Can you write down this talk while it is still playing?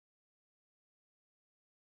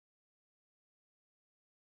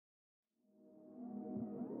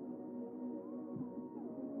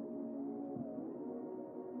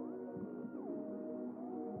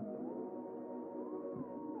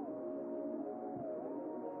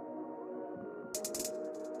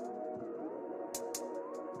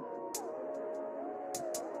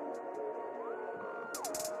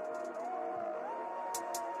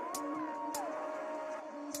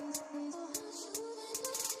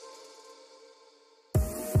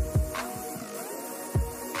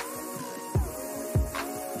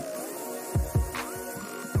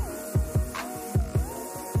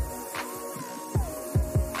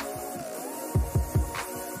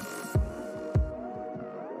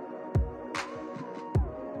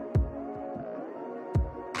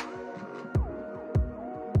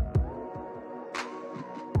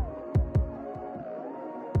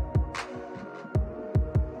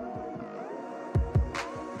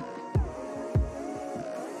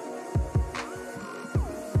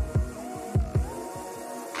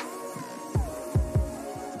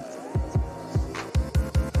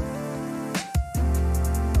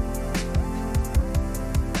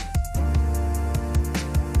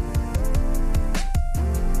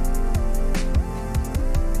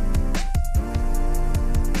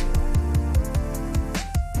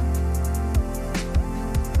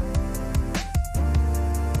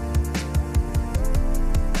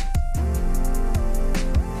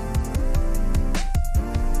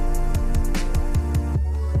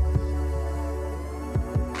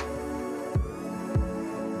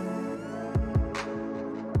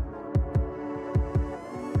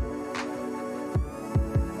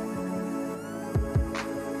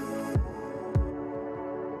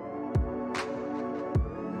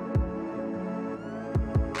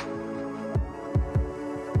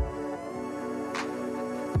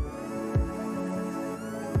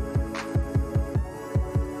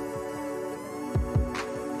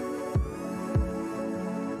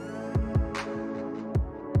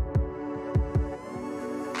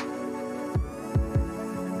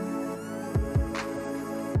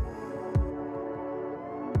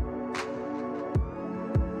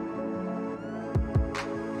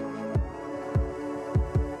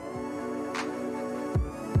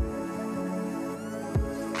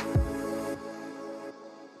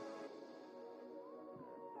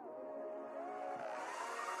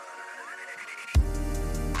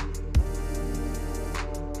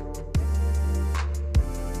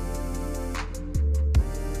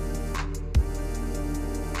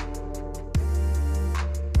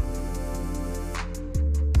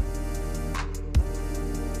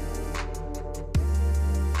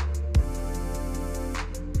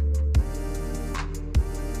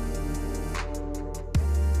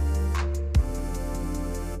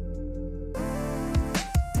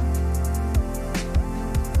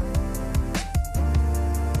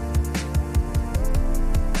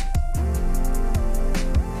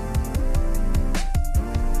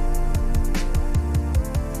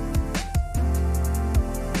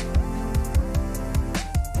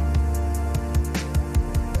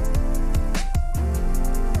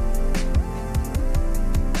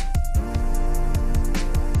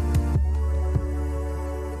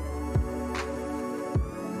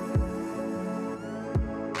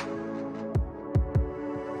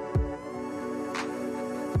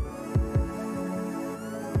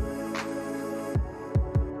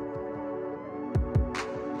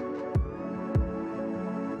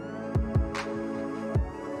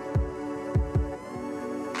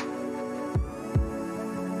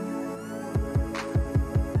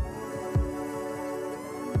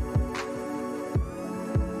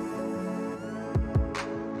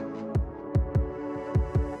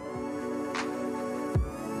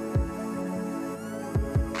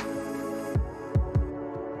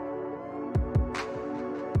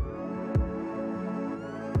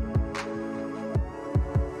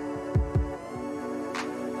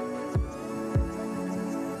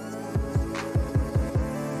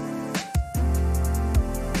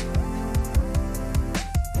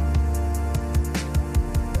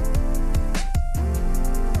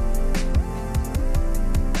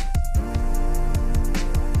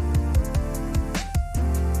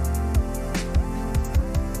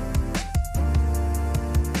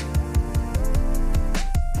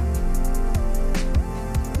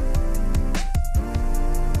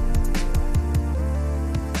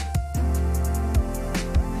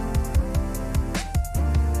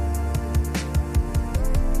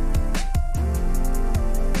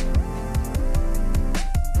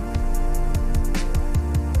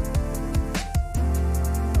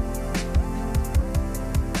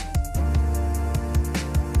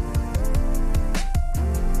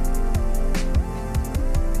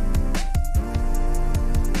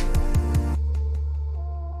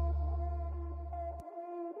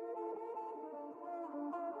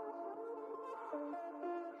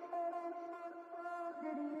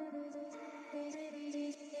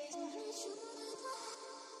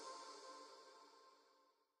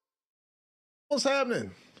What's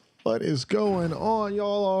happening? What is going on?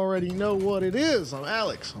 Y'all already know what it is. I'm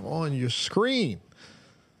Alex. I'm on your screen.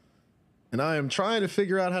 And I am trying to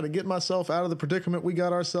figure out how to get myself out of the predicament we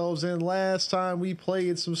got ourselves in last time we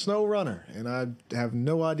played some SnowRunner. And I have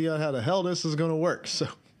no idea how the hell this is going to work. So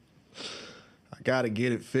I got to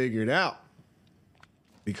get it figured out.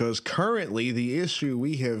 Because currently the issue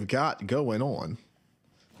we have got going on.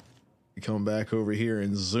 We come back over here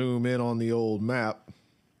and zoom in on the old map.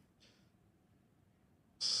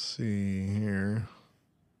 See here.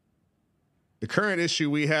 The current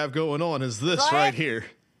issue we have going on is this right here.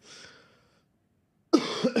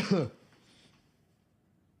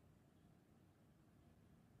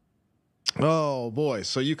 Oh boy,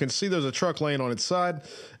 so you can see there's a truck laying on its side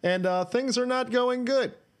and things are not going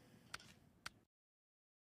good.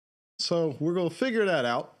 So we're going to figure that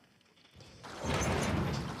out.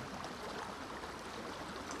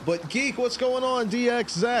 But Geek, what's going on? DX,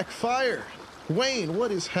 Zach, Fire, Wayne,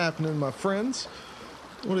 what is happening, my friends?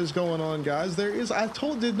 What is going on, guys?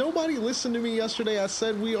 Did nobody listen to me yesterday? I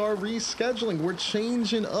said we are rescheduling. We're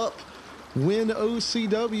changing up when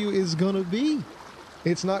OCW is going to be.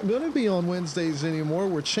 It's not going to be on Wednesdays anymore.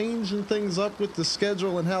 We're changing things up with the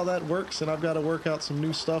schedule and how that works, and I've got to work out some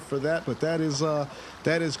new stuff for that, but that is going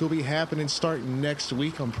to be happening starting next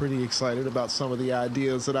week. I'm pretty excited about some of the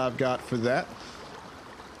ideas that I've got for that.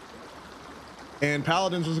 And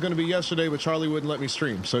Paladins was going to be yesterday, but Charlie wouldn't let me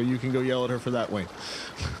stream, so you can go yell at her for that, Wayne.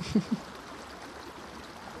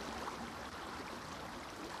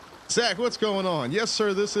 Zach, what's going on? Yes,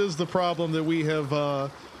 sir, this is the problem that we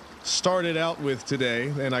have started out with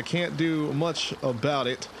today, and I can't do much about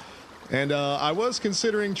it. And I was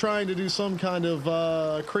considering trying to do some kind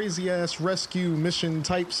of crazy-ass rescue mission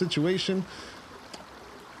type situation,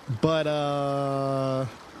 but I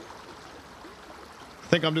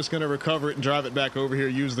think I'm just going to recover it and drive it back over here,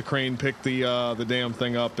 use the crane, pick the damn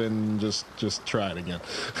thing up, and just try it again.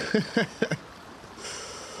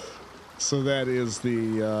 So that is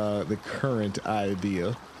the current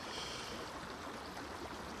idea.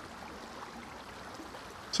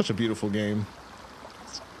 Such a beautiful game.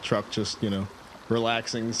 Truck just,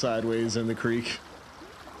 relaxing sideways in the creek.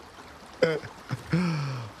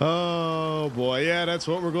 Oh boy, yeah, that's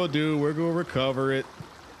what we're going to do. We're going to recover it.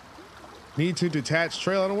 Need to detach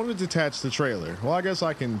trailer. I don't want to detach the trailer. Well, I guess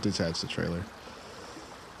I can detach the trailer.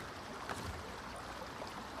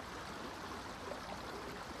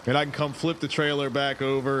 And I can come flip the trailer back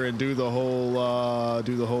over and do the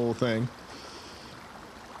whole thing.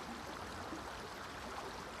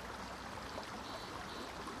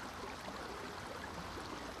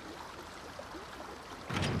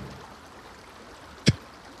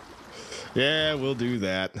 Yeah, we'll do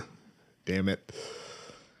that. Damn it.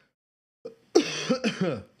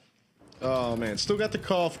 Oh man, still got the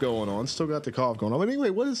cough going on. But anyway,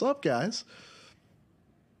 what is up, guys?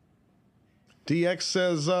 DX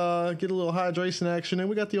says get a little hydration action, and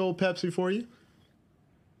we got the old Pepsi for you.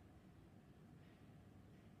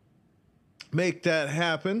 Make that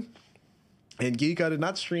happen. And Geek, I did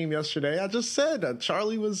not stream yesterday. I just said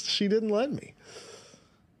she didn't let me.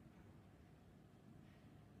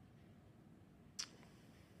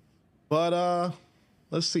 But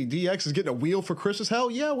let's see. DX is getting a wheel for Christmas.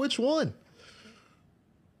 Hell yeah, which one?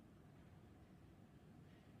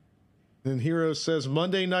 And Hero says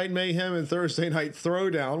Monday Night Mayhem and Thursday Night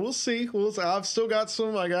Throwdown. We'll see. I've still got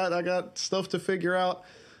some. I got stuff to figure out.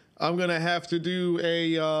 I'm gonna have to do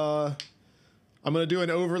I'm gonna do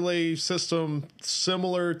an overlay system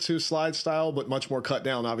similar to Slide Style, but much more cut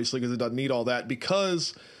down, obviously, because it doesn't need all that.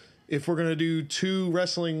 Because if we're gonna do 2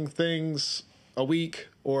 wrestling things a week,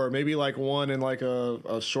 or maybe like one and like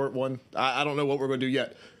a short one. I don't know what we're going to do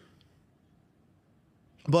yet.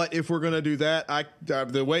 But if we're going to do that,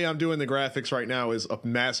 the way I'm doing the graphics right now is a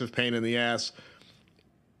massive pain in the ass.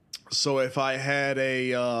 So if I had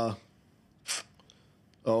a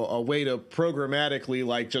way to programmatically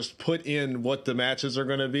like just put in what the matches are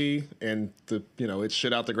going to be and it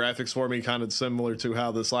shit out the graphics for me, kind of similar to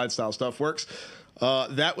how the Slide Style stuff works,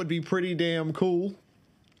 that would be pretty damn cool.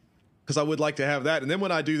 Because I would like to have that. And then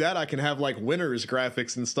when I do that, I can have like winners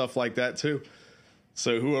graphics and stuff like that too.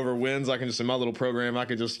 So whoever wins, I can just, in my little program, I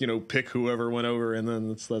can just, pick whoever went over, and then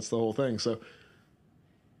that's the whole thing. So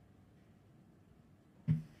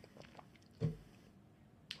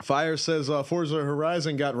Fire says Forza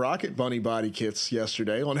Horizon got Rocket Bunny body kits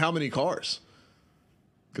yesterday. On how many cars?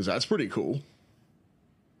 Because that's pretty cool.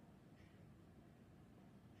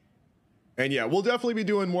 And yeah, we'll definitely be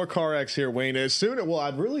doing more Car X here, Wayne. As soon,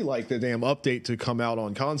 I'd really like the damn update to come out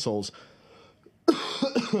on consoles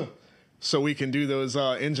so we can do those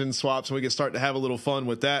engine swaps and we can start to have a little fun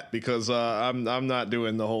with that, because I'm not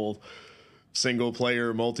doing the whole single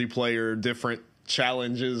player, multiplayer, different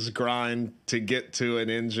challenges grind to get to an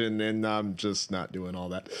engine, and I'm just not doing all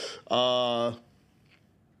that.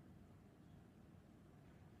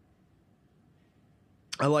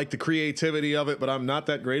 I like the creativity of it, but I'm not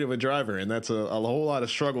that great of a driver, and that's a whole lot of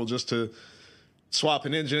struggle just to swap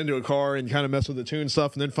an engine into a car and kind of mess with the tune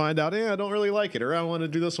stuff and then find out, I don't really like it, or I want to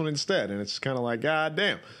do this one instead. And it's kind of like, God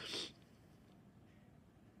damn.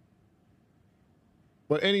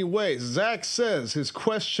 But anyway, Zach says his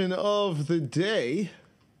question of the day: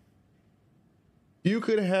 you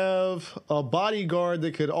could have a bodyguard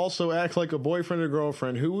that could also act like a boyfriend or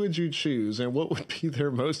girlfriend. Who would you choose, and what would be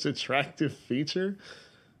their most attractive feature?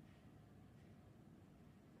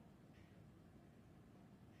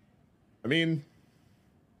 I mean,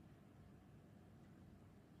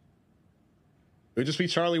 it would just be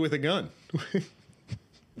Charlie with a gun.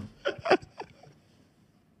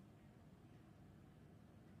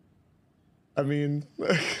 I mean,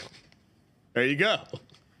 there you go.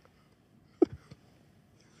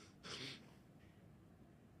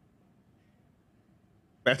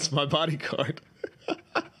 That's my bodyguard.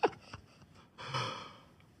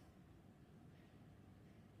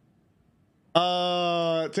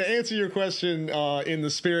 To answer your question, in the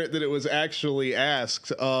spirit that it was actually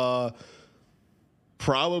asked,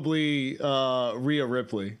 probably Rhea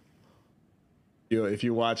Ripley. If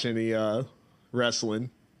you watch any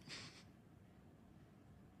wrestling,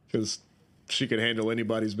 because she could handle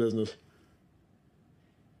anybody's business.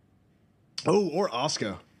 Oh, or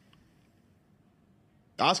Asuka.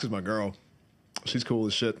 Asuka's my girl. She's cool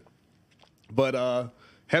as shit. But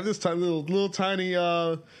have this little tiny,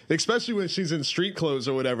 especially when she's in street clothes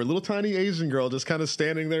or whatever, little tiny Asian girl just kind of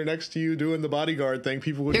standing there next to you doing the bodyguard thing.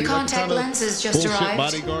 People would your be contact like, lenses just arrived.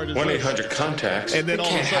 Bodyguard 1-800-CONTACTS. And then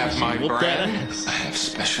all of a sudden she whooped that ass. I have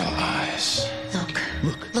special eyes.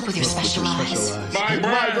 Look with your special eyes. My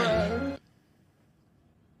brand.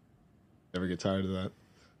 Never get tired of that.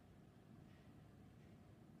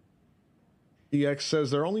 EX says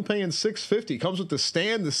they're only paying $650. Comes with the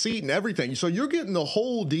stand, the seat, and everything. So you're getting the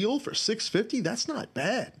whole deal for $650. That's not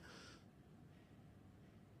bad.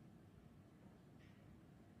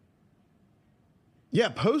 Yeah,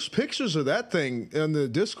 post pictures of that thing in the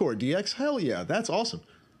Discord, DX. Hell yeah, that's awesome.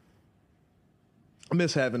 I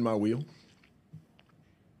miss having my wheel.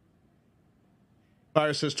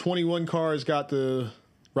 Fire says 21 cars got the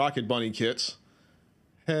Rocket Bunny kits.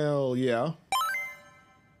 Hell yeah.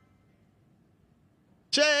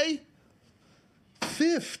 Jay,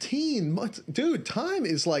 15 months. Dude, time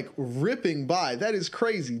is like ripping by. That is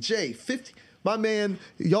crazy. Jay, 15. My man,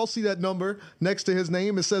 y'all see that number next to his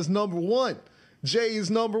name? It says number 1. Jay is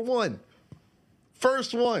number 1.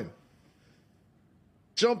 First one.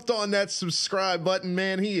 Jumped on that subscribe button,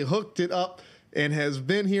 man. He hooked it up and has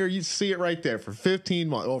been here. You see it right there for 15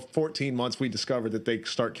 months. Or 14 months we discovered that they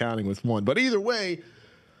start counting with 1. But either way,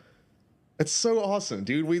 it's so awesome,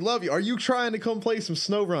 dude. We love you. Are you trying to come play some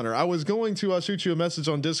SnowRunner? I was going to shoot you a message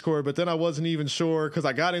on Discord, but then I wasn't even sure because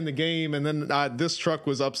I got in the game and then this truck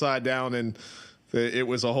was upside down and it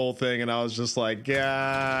was a whole thing. And I was just like,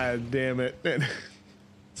 God damn it. And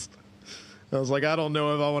I was like, I don't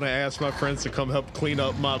know if I want to ask my friends to come help clean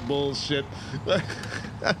up my bullshit.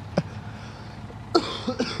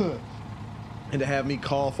 And to have me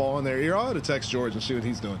cough all in their ear. I'll have to text George and see what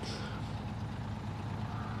he's doing.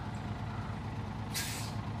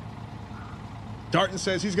 Darton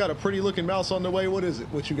says he's got a pretty looking mouse on the way. What is it?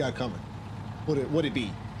 What you got coming? What it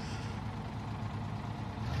be?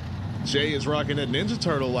 Jay is rocking that Ninja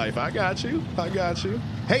Turtle life. I got you.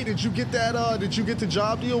 Hey, did you get that? Did you get the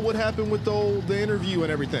job deal? What happened with the interview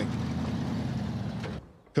and everything?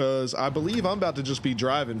 Because I believe I'm about to just be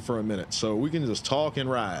driving for a minute, so we can just talk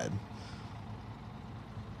and ride.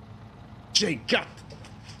 Jay got.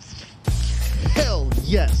 Hell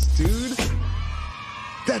yes, dude.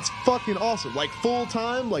 That's fucking awesome. Like full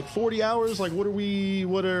time, like 40 hours. Like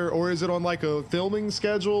or is it on like a filming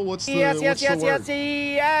schedule? What's the yes.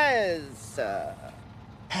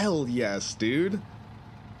 Hell yes, dude.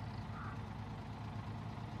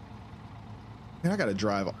 Man, I gotta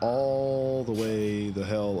drive all the way the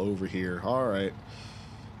hell over here. All right.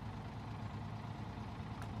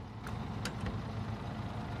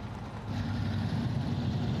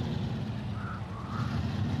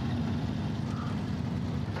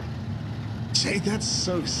 Jay, that's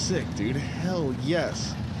so sick, dude. Hell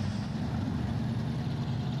yes.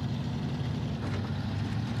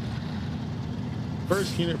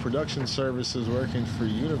 First unit production services working for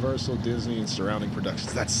Universal, Disney, and surrounding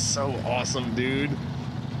productions. That's so awesome, dude.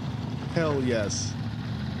 Hell yes.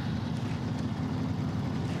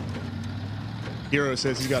 Hero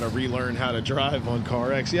says he's got to relearn how to drive on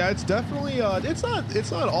CarX. Yeah, it's definitely it's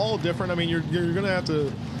not all different. I mean, you're gonna have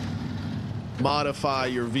to modify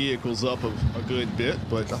your vehicles up a good bit,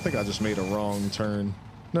 but I think I just made a wrong turn.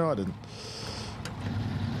 No, I didn't.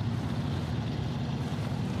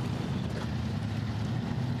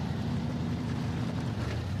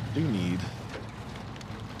 Do need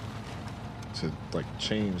to like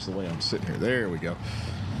change the way I'm sitting here. There we go.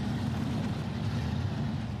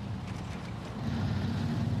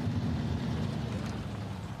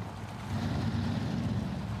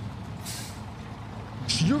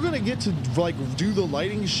 You're gonna get to like do the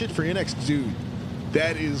lighting shit for NX, dude.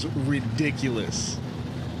 That is ridiculous.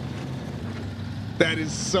 That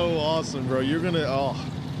is so awesome, bro. You're gonna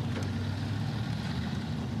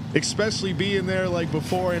especially being there like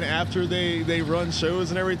before and after they run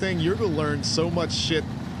shows and everything. You're gonna learn so much shit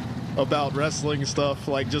about wrestling stuff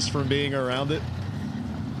like just from being around it.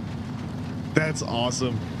 That's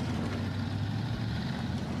awesome.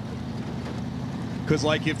 Because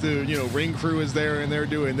like if the ring crew is there and they're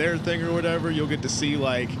doing their thing or whatever, you'll get to see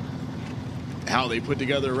like how they put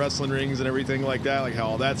together wrestling rings and everything like that, like how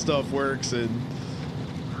all that stuff works. And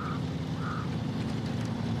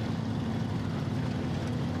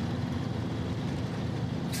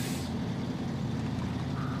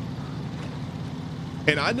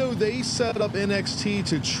I know they set up NXT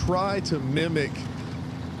to try to mimic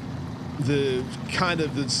the kind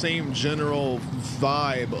of the same general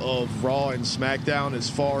vibe of Raw and SmackDown as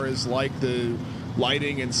far as like the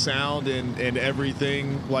lighting and sound and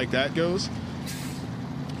everything like that goes.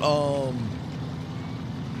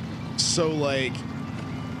 So like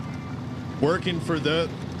working for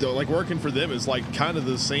working for them is like kind of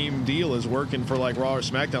the same deal as working for like Raw or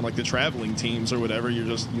SmackDown, like the traveling teams or whatever. You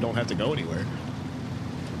don't have to go anywhere.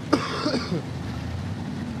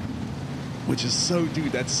 Which is so,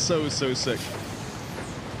 dude, that's so sick.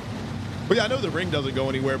 But yeah, I know the ring doesn't go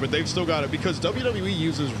anywhere, but they've still got it because WWE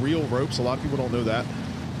uses real ropes. A lot of people don't know that.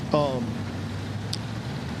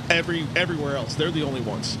 Everywhere else, they're the only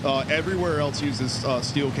ones. Everywhere else uses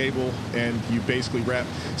steel cable, and you basically wrap.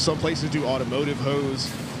 Some places do automotive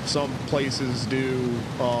hose. Some places do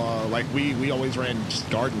like we always ran just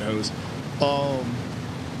garden hose,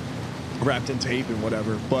 wrapped in tape and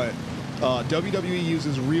whatever. But WWE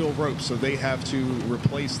uses real ropes, so they have to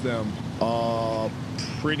replace them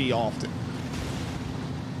pretty often.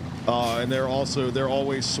 And they're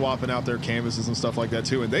always swapping out their canvases and stuff like that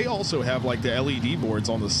too. And they also have like the LED boards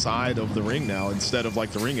on the side of the ring now instead of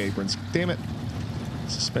like the ring aprons. Damn it.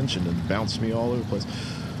 Suspension and bounced me all over the place.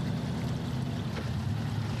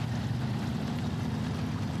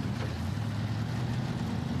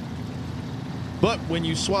 But when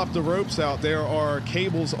you swap the ropes out, there are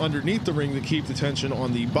cables underneath the ring that keep the tension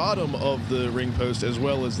on the bottom of the ring post as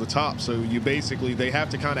well as the top. So you basically, they have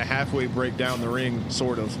to kind of halfway break down the ring,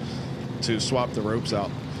 sort of, to swap the ropes out.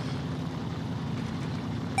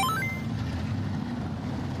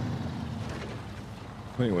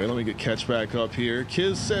 Anyway, let me get catch back up here.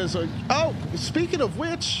 Kiz says, oh, speaking of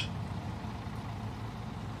which,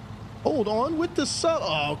 hold on with the sub.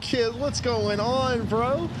 Oh, Kiz, what's going on,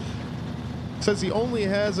 bro? Says he only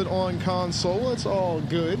has it on console. That's all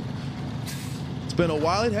good. It's been a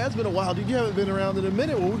while. It has been a while, dude. You haven't been around in a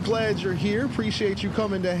minute. Well, we're glad you're here. Appreciate you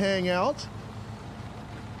coming to hang out.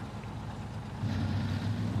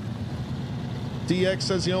 DX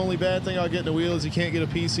says the only bad thing I'll get in a wheel is you can't get a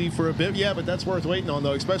PC for a bit. Yeah, but that's worth waiting on,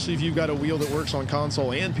 though, especially if you've got a wheel that works on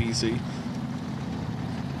console and PC.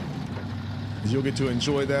 You'll get to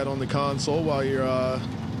enjoy that on the console while you're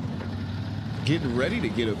getting ready to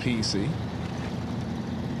get a PC.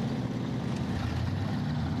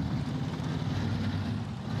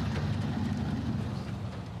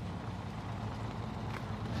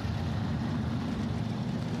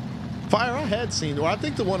 Fire, I had seen, or I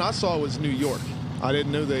think the one I saw was New York. I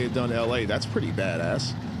didn't know they had done LA. That's pretty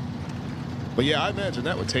badass. But yeah, I imagine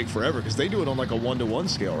that would take forever because they do it on like a 1-to-1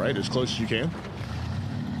 scale, right? As close as you can.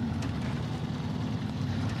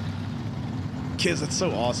 Kids, that's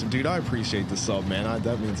so awesome, dude. I appreciate the sub, man.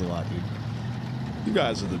 That means a lot, dude. You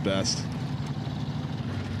guys are the best.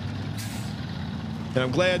 And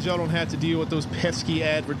I'm glad y'all don't have to deal with those pesky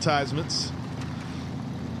advertisements.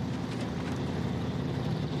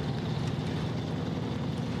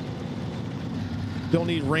 Don't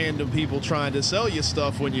need random people trying to sell you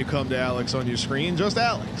stuff when you come to Alex on your screen. Just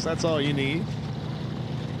Alex. That's all you need.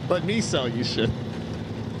 Let me sell you shit.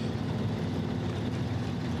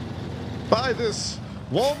 Buy this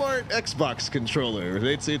Walmart Xbox controller.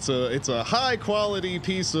 It's a high quality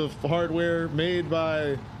piece of hardware made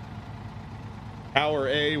by Hour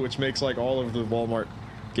A, which makes like all of the Walmart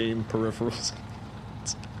game peripherals.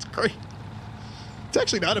 It's great. It's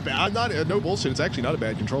actually not a bad. I'm not no bullshit. It's actually not a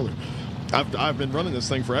bad controller. I've been running this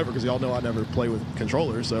thing forever because y'all know I never play with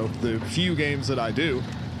controllers. So the few games that I do,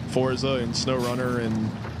 Forza and SnowRunner, and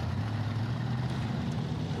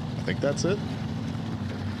I think that's it.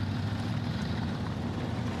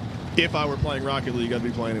 If I were playing Rocket League, I'd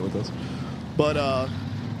be playing it with this. But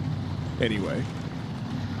anyway.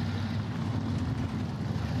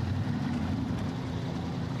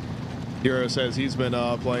 Hero says he's been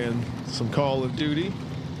playing some Call of Duty.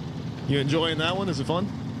 You enjoying that one? Is it fun?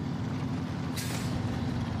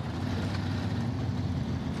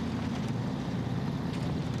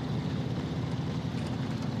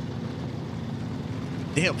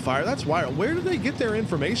 Damn, Fire, that's wild. Where do they get their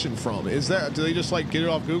information from? Is that, do they just like get it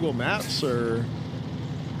off Google Maps or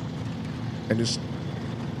and just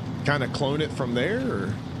kind of clone it from there,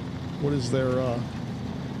 or what is their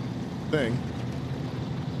thing?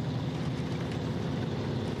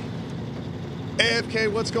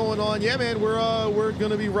 AFK, what's going on? Yeah, man, we're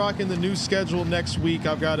gonna be rocking the new schedule next week.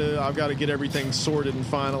 I've got to get everything sorted and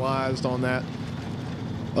finalized on that.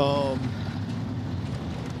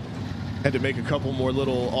 Had to make a couple more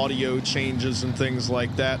little audio changes and things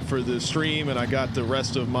like that for the stream, and I got the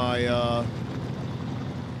rest of my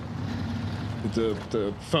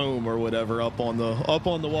the foam or whatever up on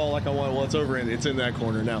the wall like I want. Well, it's over in, it's in that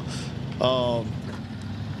corner now.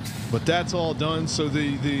 But that's all done. So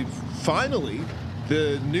the finally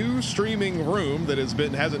the new streaming room that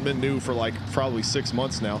hasn't been new for like probably 6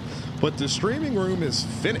 months now, but the streaming room is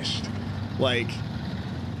finished. Like,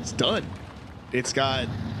 it's done. It's got,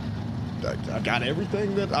 I got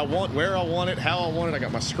everything that I want, where I want it, how I want it. I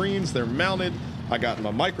got my screens, they're mounted. I got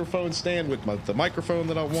my microphone stand with the microphone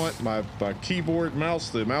that I want, my keyboard, mouse,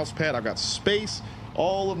 the mouse pad. I've got space.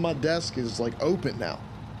 All of my desk is like open now.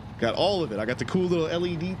 Got all of it. I got the cool little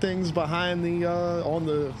LED things behind the on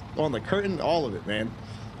the curtain. All of it, man.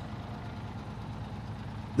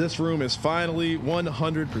 This room is finally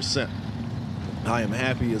 100%. I am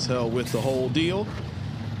happy as hell with the whole deal.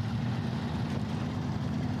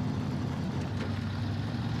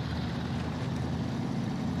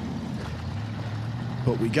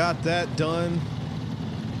 But we got that done.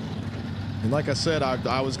 And like I said,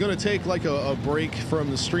 I was going to take like a break from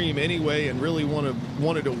the stream anyway, and really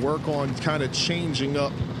wanted to work on kind of changing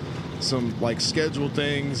up some like scheduled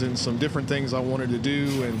things and some different things I wanted to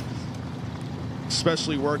do, and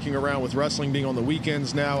especially working around with wrestling being on the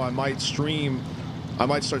weekends now. I might start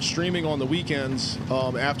streaming on the weekends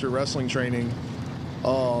after wrestling training,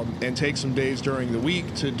 and take some days during the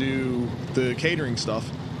week to do the catering stuff.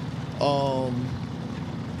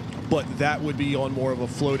 But that would be on more of a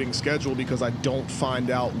floating schedule because I don't find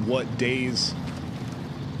out what days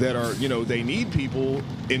that are, you know, they need people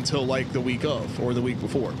until like the week of or the week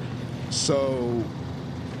before. So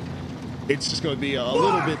it's just going to be a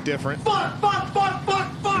little bit different. Fuck,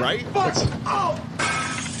 right?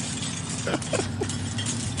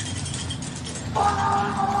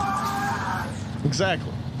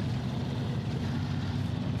 Exactly.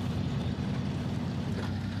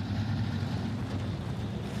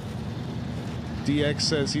 DX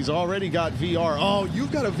says he's already got VR. Oh,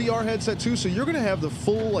 you've got a VR headset too, so you're going to have the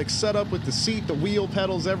full like setup with the seat, the wheel,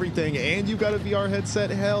 pedals, everything, and you've got a VR headset?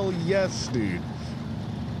 Hell yes, dude.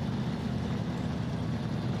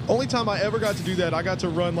 Only time I ever got to do that, I got to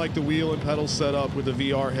run like the wheel and pedal setup with a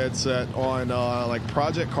VR headset on like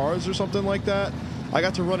Project Cars or something like that. I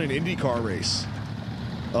got to run an IndyCar race,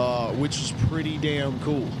 which was pretty damn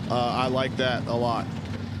cool. I like that a lot.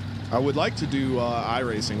 I would like to do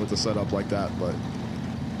iRacing with a setup like that, but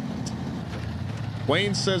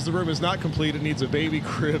Wayne says the room is not complete. It needs a baby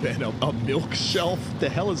crib and a milk shelf. The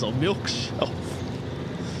hell is a milk shelf?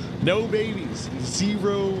 No babies.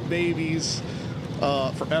 0 babies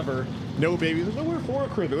forever. No babies. There's nowhere for a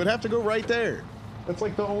crib. It would have to go right there. That's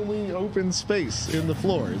like the only open space in the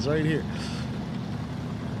floor. It's right here.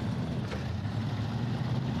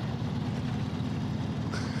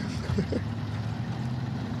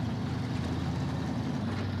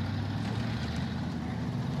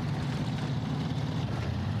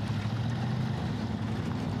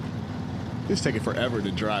 It's taking forever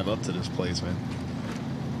to drive up to this place, man.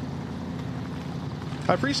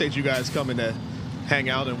 I appreciate you guys coming to hang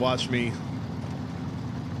out and watch me.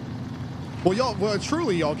 Well,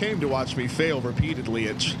 truly, y'all came to watch me fail repeatedly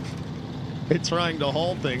at trying to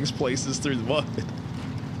haul things places through the mud.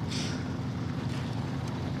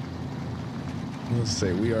 Let's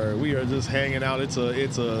say we are just hanging out. It's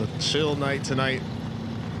a chill night tonight,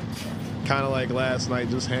 kind of like last night,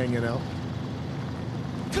 just hanging out.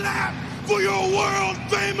 Clap for your world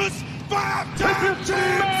famous 5-time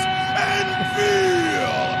champs and feel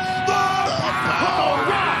the power.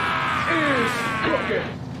 Is cooking.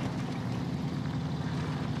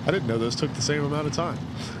 I didn't know those took the same amount of time.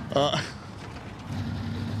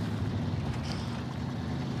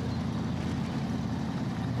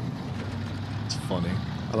 It's funny.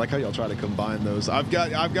 I like how y'all try to combine those. I've got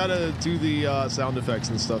to do the sound effects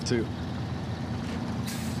and stuff too.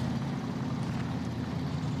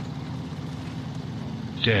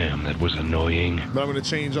 Damn, that was annoying. But I'm going to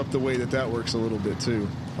change up the way that works a little bit too.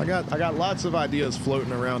 I got lots of ideas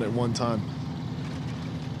floating around at one time.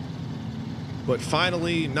 But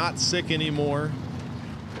finally, not sick anymore.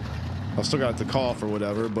 I've still got the cough or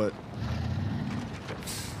whatever, but...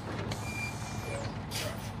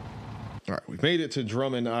 All right, we've made it to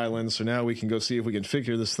Drummond Island, so now we can go see if we can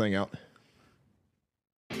figure this thing out.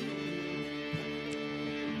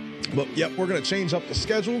 But, yep, we're going to change up the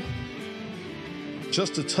schedule.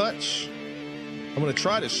 Just a touch. I'm going to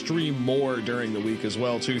try to stream more during the week as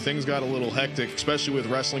well, too. Things got a little hectic, especially with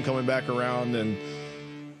wrestling coming back around and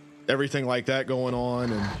everything like that going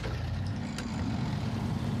on. And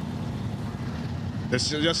there's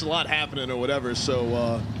just a lot happening or whatever,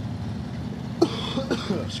 so...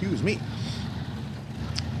 excuse me.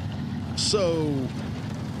 So...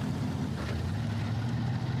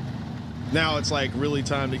 now it's like really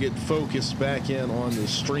time to get focused back in on the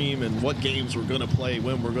stream and what games we're going to play,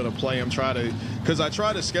 when we're going to play. Because I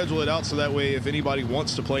try to schedule it out so that way if anybody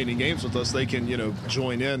wants to play any games with us, they can,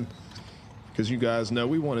 join in. Because you guys know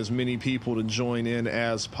we want as many people to join in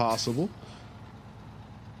as possible.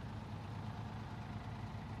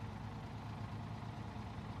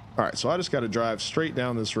 All right, so I just got to drive straight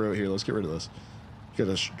down this road here. Let's get rid of this.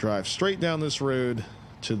 Got to drive straight down this road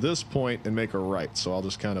to this point and make a right. So I'll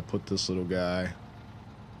just kind of put this little guy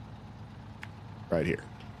right here.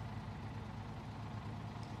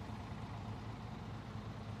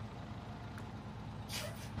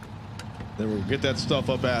 Then we'll get that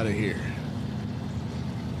stuff up out of here.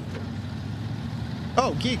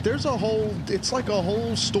 Oh, Geek, there's a whole, it's like a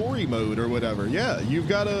whole story mode or whatever. Yeah, you've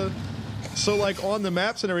got to, so like on the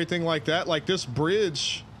maps and everything like that, like this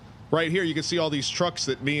bridge right here, you can see all these trucks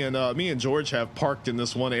that me and George have parked in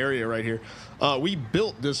this one area right here. We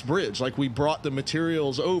built this bridge, like we brought the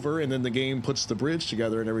materials over, and then the game puts the bridge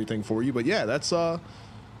together and everything for you. But yeah, that's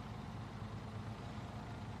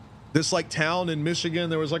this like town in Michigan.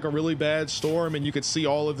 There was like a really bad storm, and you could see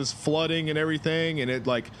all of this flooding and everything, and it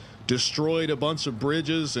like destroyed a bunch of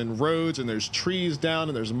bridges and roads, and there's trees down,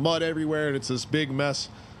 and there's mud everywhere, and it's this big mess.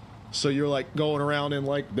 So you're like going around and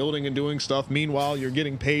like building and doing stuff. Meanwhile, you're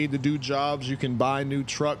getting paid to do jobs. You can buy new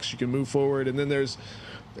trucks. You can move forward. And then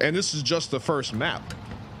and this is just the first map.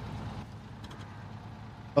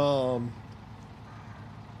 So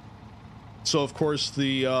of course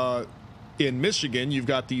in Michigan, you've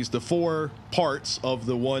got the 4 parts of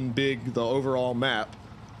the overall map.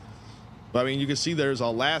 I mean, you can see there's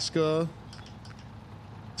Alaska,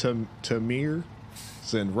 Tamir,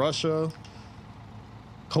 it's in Russia,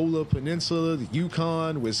 Kola Peninsula, the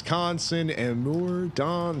Yukon, Wisconsin, Amur,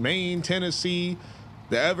 Don, Maine, Tennessee,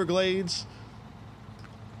 the Everglades.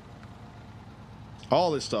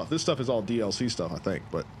 All this stuff. This stuff is all DLC stuff, I think,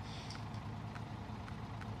 but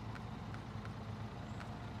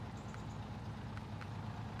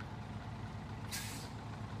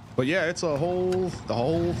yeah, it's the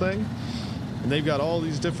whole thing. And they've got all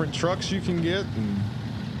these different trucks you can get and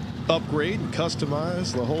upgrade and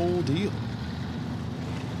customize the whole deal.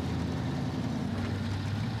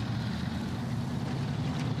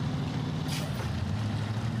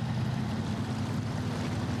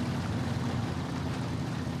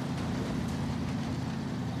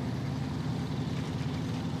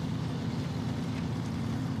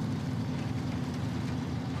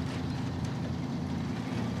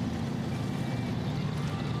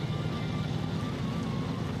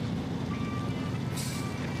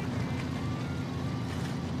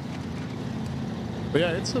 But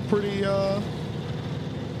yeah, it's a pretty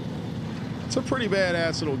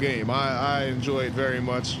badass little game. I enjoy it very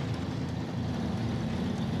much.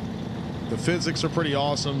 The physics are pretty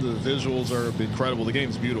awesome. The visuals are incredible. The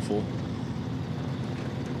game's beautiful.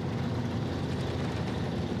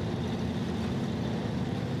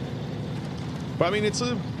 But I mean, it's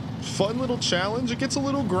a fun little challenge. It gets a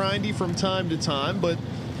little grindy from time to time, but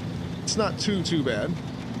it's not too bad.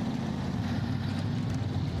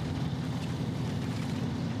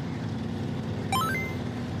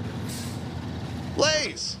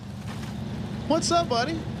 Blaze! What's up,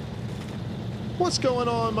 buddy? What's going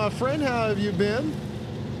on, my friend? How have you been?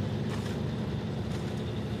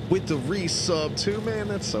 with the resub too, man.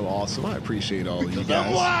 That's so awesome. I appreciate all of you guys.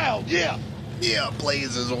 I'm wild, yeah. Yeah,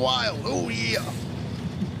 Blaze is wild. Oh yeah.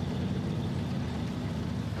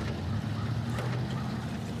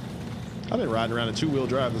 I've been riding around a two-wheel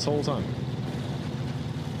drive this whole time.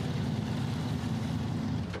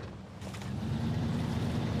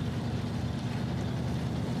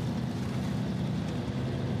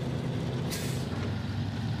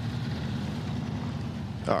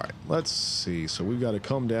 All right, let's see. So we've got to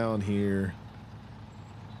come down here.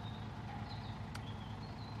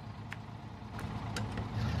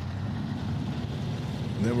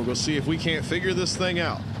 And then we're going to see if we can't figure this thing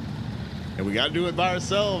out. And we got to do it by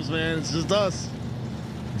ourselves, man. It's just us.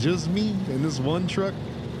 Just me and this one truck.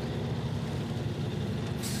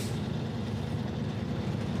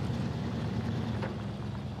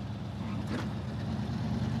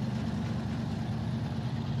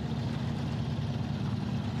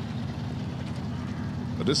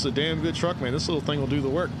 But this is a damn good truck, man. This little thing will do the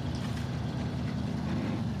work.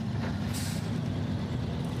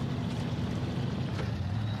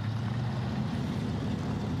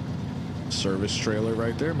 Service trailer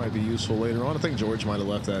right there might be useful later on. I think George might have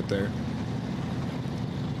left that there.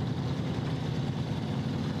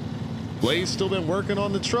 Blaze still been working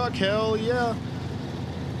on the truck. Hell yeah.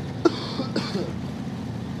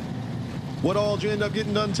 What all did you end up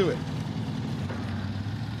getting done to it?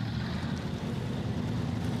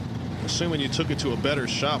 Assuming you took it to a better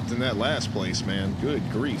shop than that last place, man. Good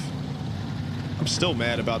grief. I'm still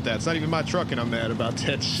mad about that. It's not even my truck and I'm mad about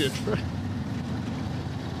that shit.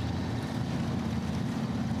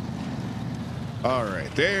 All right,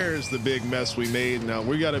 there's the big mess we made. Now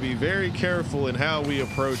we got to be very careful in how we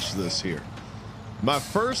approach this here. My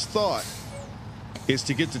first thought is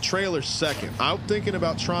to get the trailer second. I'm thinking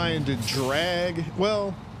about trying to drag.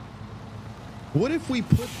 Well, what if we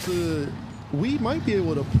put the... We might be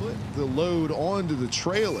able to put the load onto the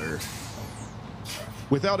trailer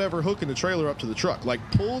without ever hooking the trailer up to the truck. Like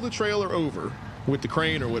pull the trailer over with the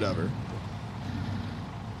crane or whatever.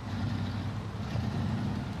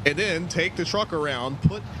 And then take the truck around,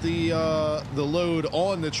 put the load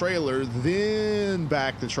on the trailer, then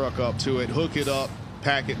back the truck up to it, hook it up,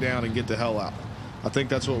 pack it down, and get the hell out. I think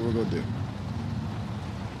that's what we're going to do.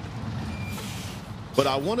 But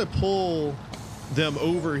I want to pull them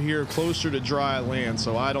over here closer to dry land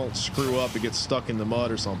so I don't screw up and get stuck in the mud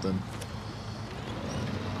or something.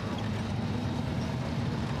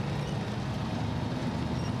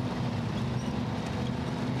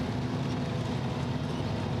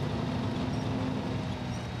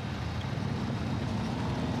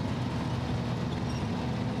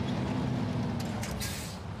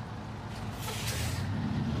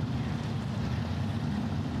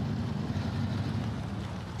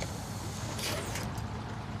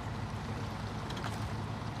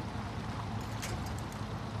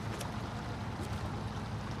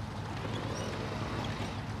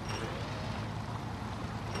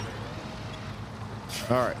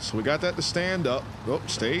 All right, so we got that to stand up. Oh,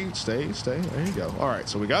 stay. There you go. All right,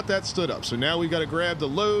 so we got that stood up. So now we got to grab the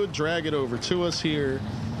load, drag it over to us here,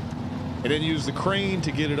 and then use the crane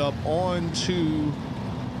to get it up onto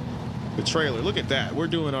the trailer. Look at that. We're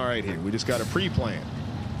doing all right here. We just got a pre-plan.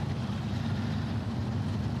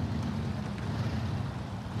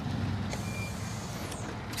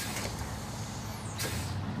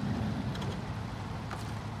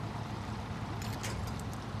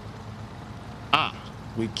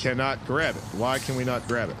 We cannot grab it. Why can we not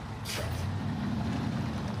grab it?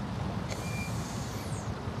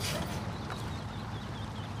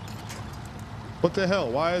 What the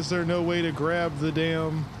hell? Why is there no way to grab the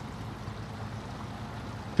damn...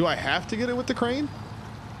 Do I have to get it with the crane?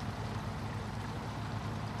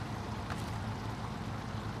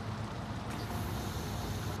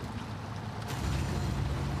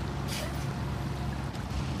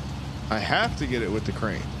 I have to get it with the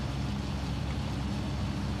crane.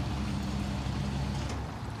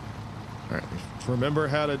 All right, remember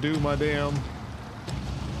how to do my damn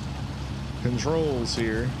controls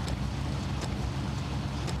here.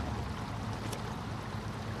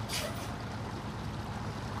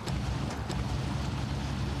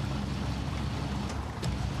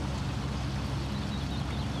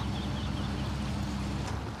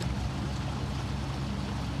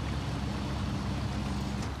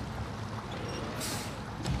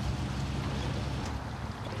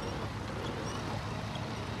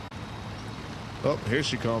 Oh, here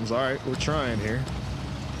she comes. All right, we're trying here.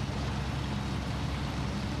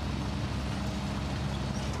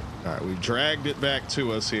 All right, we dragged it back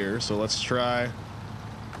to us here, so let's try.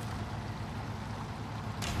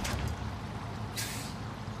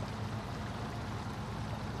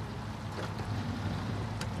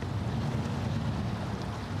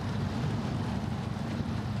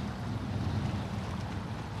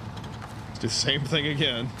 the same thing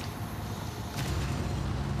again.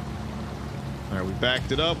 All right, we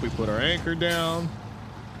backed it up. We put our anchor down.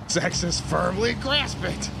 Zach says, firmly grasp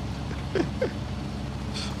it.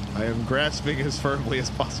 I am grasping as firmly as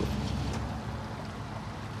possible.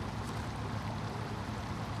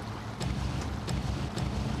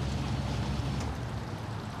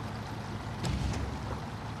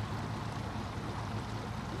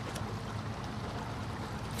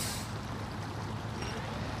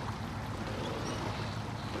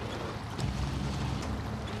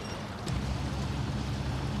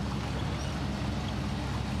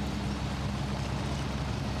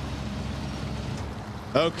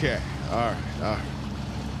 Okay, all right.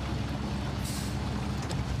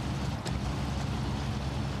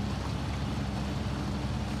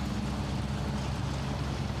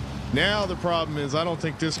 Now the problem is I don't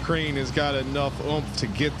think this crane has got enough oomph to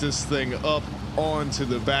get this thing up onto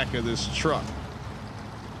the back of this truck.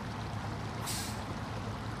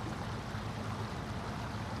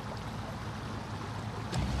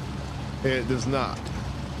 It does not.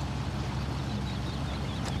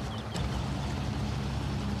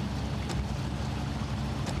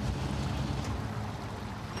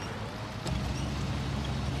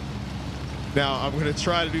 Now, I'm going to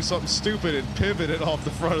try to do something stupid and pivot it off the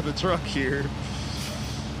front of the truck here.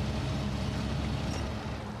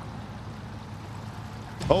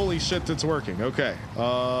 Holy shit, that's working. Okay.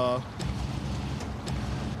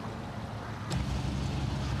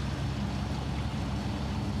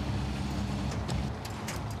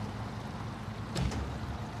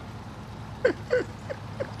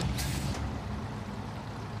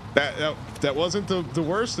 That wasn't the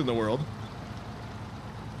worst in the world.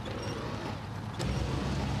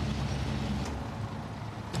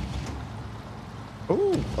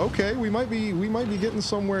 Oh, okay. We might be getting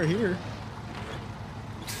somewhere here.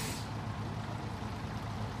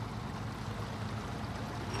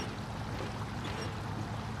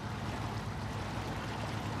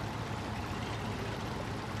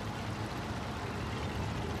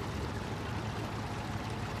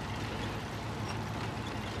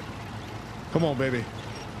 Come on, baby.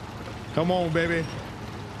 Come on, baby.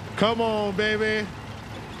 Come on, baby.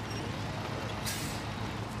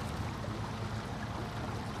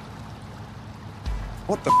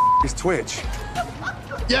 What the is Twitch?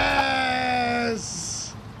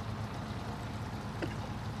 Yes!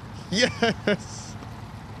 Yes!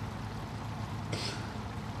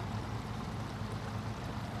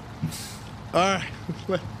 All right.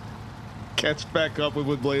 Catch back up with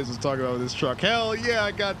what Blaze was talking about with this truck. Hell yeah,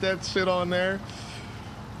 I got that shit on there.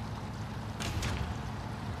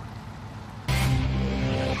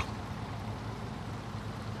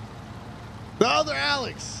 The other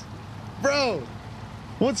Alex. Bro.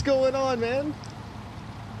 What's going on, man?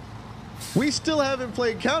 We still haven't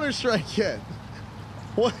played Counter-Strike yet.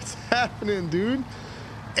 What's happening, dude?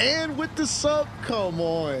 And with the sub, come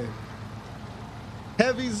on.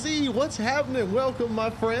 Heavy Z, what's happening? Welcome,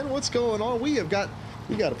 my friend. What's going on? We got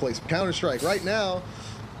to play some Counter-Strike right now.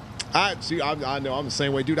 I know I'm the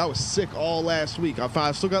same way, dude. I was sick all last week.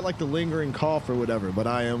 I still got like the lingering cough or whatever, but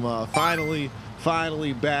I am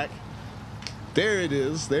finally back. There it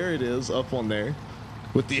is, up on there.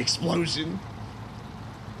 With the explosion.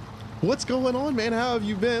 What's going on, man? How have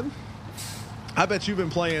you been? I bet you've been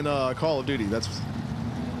playing Call of Duty. That's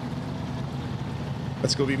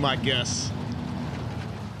gonna be my guess.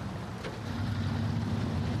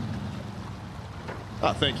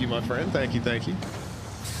 Ah, thank you, my friend. Thank you.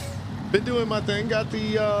 Been doing my thing. Got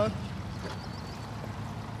the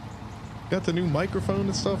new microphone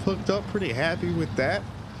and stuff hooked up. Pretty happy with that.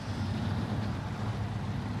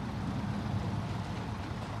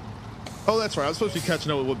 Oh, that's right. I was supposed to be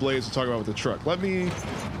catching up with what Blaze was talking about with the truck. All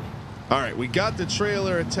right, we got the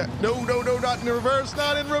trailer. No, not in reverse.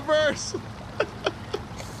 Not in reverse.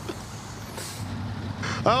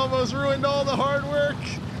 I almost ruined all the hard work.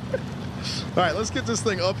 All right, let's get this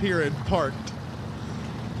thing up here and parked.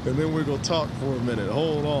 And then we're going to talk for a minute.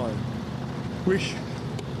 Hold on.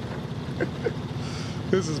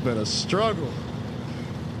 This has been a struggle.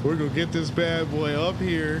 We're going to get this bad boy up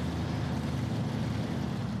here.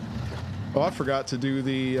 Oh, I forgot to do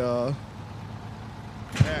the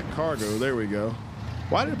pack cargo. There we go.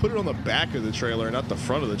 Why did I put it on the back of the trailer and not the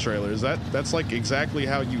front of the trailer? That's like exactly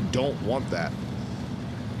how you don't want that.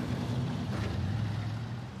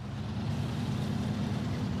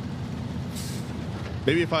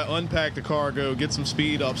 Maybe if I unpack the cargo, get some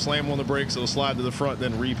speed up, slam on the brakes, it'll slide to the front,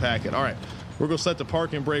 then repack it. All right, we're going to set the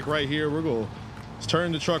parking brake right here. We're going to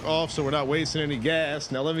turn the truck off so we're not wasting any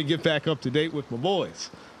gas. Now let me get back up to date with my boys.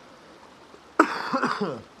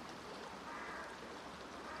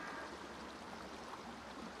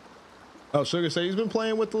 Oh, Sugar say he's been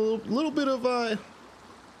playing with a little bit of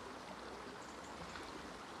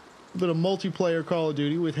multiplayer Call of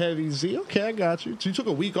Duty with Heavy Z. Okay, I got you. So you took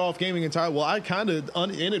a week off gaming entirely. Well, I kind of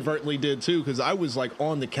inadvertently did too, because I was like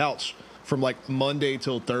on the couch from like Monday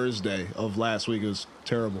till Thursday of last week. It was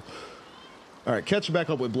terrible. All right, catching back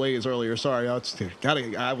up with Blaze earlier. Sorry, I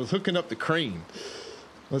was hooking up the crane.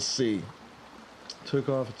 Let's see. Took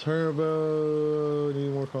off a turbo.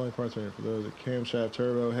 Need more quality parts here for those. A camshaft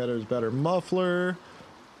turbo headers, better muffler.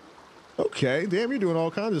 Okay, damn, you're doing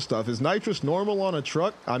all kinds of stuff. Is nitrous normal on a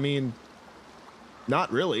truck? I mean,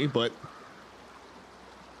 not really, but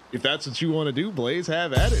if that's what you want to do, Blaze,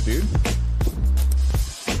 have at it, dude.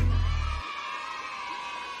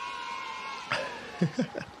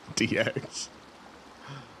 DX.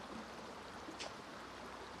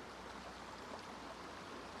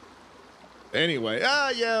 Anyway,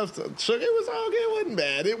 yeah, so it was okay. It wasn't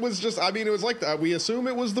bad. It was just, I mean, it was like that. We assume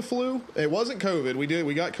it was the flu. It wasn't COVID.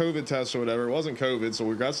 We got COVID tests or whatever. It wasn't COVID, so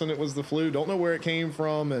we're guessing it was the flu. Don't know where it came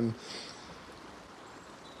from, and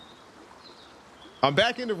I'm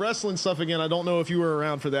back into wrestling stuff again. I don't know if you were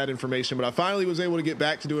around for that information, but I finally was able to get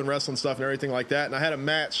back to doing wrestling stuff and everything like that. And I had a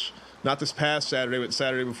match, not this past Saturday, but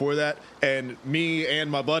Saturday before that. And me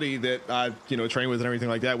and my buddy that I, train with and everything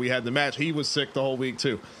like that, we had the match. He was sick the whole week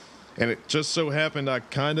too. And it just so happened I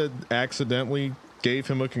kind of accidentally gave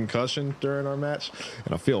him a concussion during our match,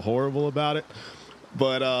 and I feel horrible about it.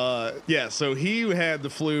 But, yeah, so he had the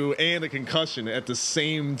flu and a concussion at the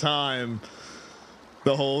same time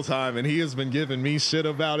the whole time, and he has been giving me shit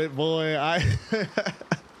about it, boy.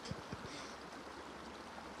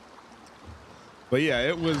 But, yeah,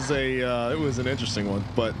 it was an interesting one.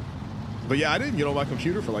 But yeah, I didn't get on my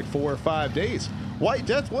computer for like 4 or 5 days. White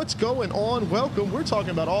Death, what's going on? Welcome. We're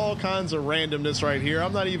talking about all kinds of randomness right here.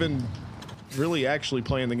 I'm not even really actually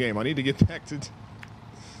playing the game. I need to get back to...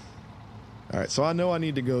 All right, so I know I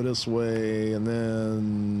need to go this way, and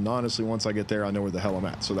then, honestly, once I get there, I know where the hell I'm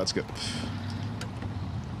at, so that's good.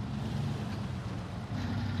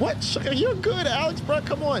 What? You're good, Alex, bro.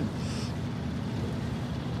 Come on.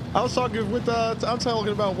 I was talking with I'm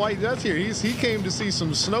talking about White Death here. He came to see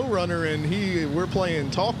some Snow Runner, and we're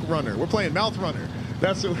playing Talk Runner. We're playing Mouth Runner.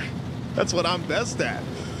 That's what I'm best at.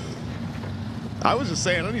 I was just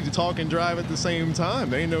saying I need to talk and drive at the same time.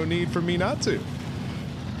 There ain't no need for me not to.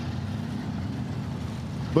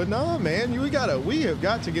 But nah, man, we have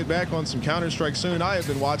got to get back on some Counter-Strike soon. I have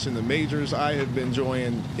been watching the majors. I have been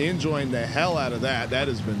enjoying the hell out of that. That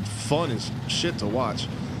has been fun as shit to watch.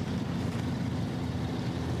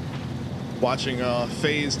 Watching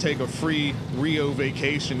FaZe take a free Rio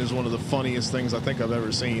vacation is one of the funniest things I think I've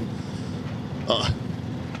ever seen.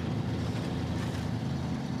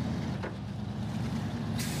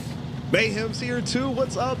 Mayhem's here too.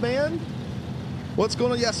 What's up, man? What's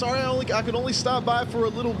going on? Yeah, sorry, I could only stop by for a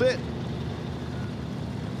little bit.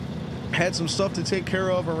 Had some stuff to take care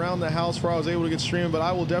of around the house before I was able to get streaming, but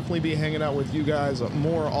I will definitely be hanging out with you guys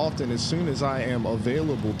more often as soon as I am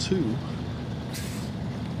available too.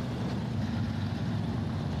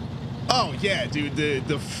 Oh, yeah, dude,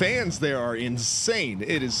 the fans there are insane.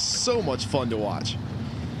 It is so much fun to watch.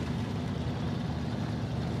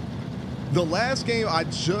 The last game I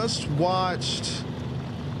just watched,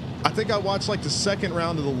 I think I watched like the second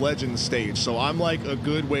round of the Legends stage, so I'm like a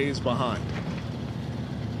good ways behind.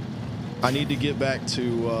 I need to get back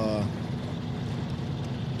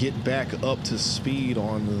up to speed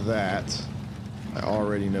on that. I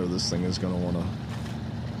already know this thing is going to want to...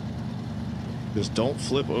 Just don't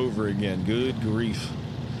flip over again. Good grief.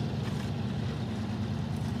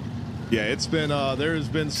 Yeah, it's been there's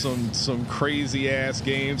been some crazy ass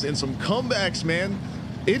games and some comebacks, man.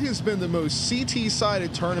 It has been the most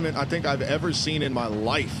CT-sided tournament I think I've ever seen in my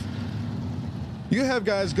life. You have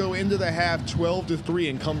guys go into the half 12-3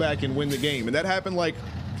 and come back and win the game, and that happened like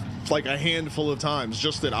a handful of times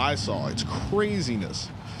just that I saw. It's craziness.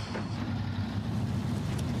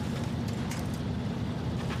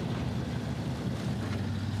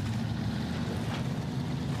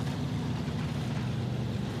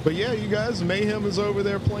 But yeah, you guys, Mayhem is over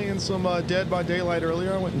there playing some Dead by Daylight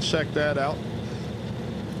earlier. I went and checked that out.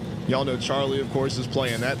 Y'all know Charlie, of course, is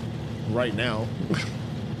playing that right now.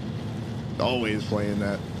 Always playing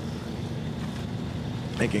that.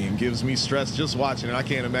 That game gives me stress just watching it. I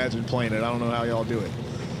can't imagine playing it. I don't know how y'all do it.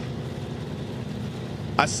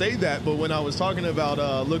 I say that, but when I was talking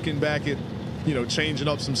about looking back at, changing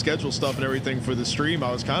up some schedule stuff and everything for the stream,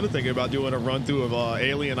 I was kind of thinking about doing a run through of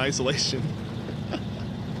Alien Isolation.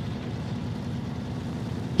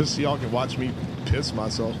 Just so y'all can watch me piss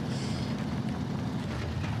myself.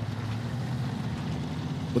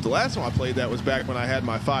 But the last time I played that was back when I had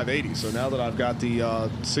my 580. So now that I've got the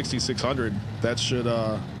 6600, that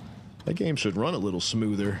game should run a little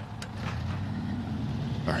smoother.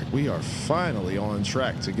 All right, we are finally on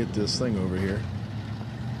track to get this thing over here.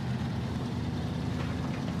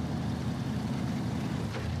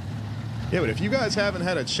 Yeah, but if you guys haven't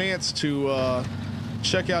had a chance to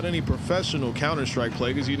check out any professional Counter-Strike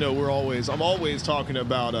play, because you know I'm always talking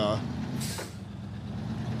about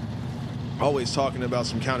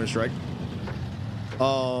some Counter-Strike.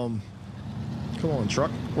 Come on,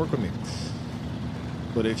 truck, work with me.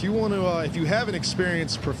 But if you want to, if you haven't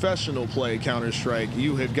experienced professional play Counter-Strike,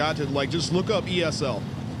 you have got to just look up ESL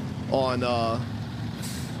on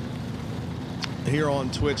here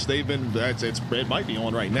on Twitch. They've been it might be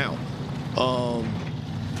on right now.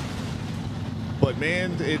 But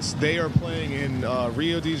man, they are playing in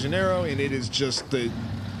Rio de Janeiro, and it is just the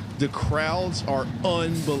crowds are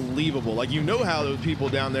unbelievable. Like, you know how those people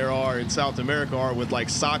down there are in South America are with like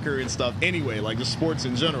soccer and stuff anyway, like the sports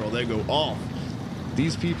in general, they go off.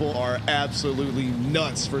 These people are absolutely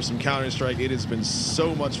nuts for some Counter-Strike. It has been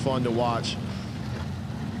so much fun to watch.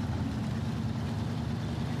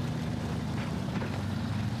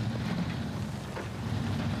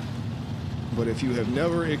 But if you have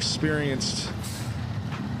never experienced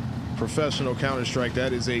professional Counter-Strike,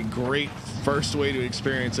 that is a great first way to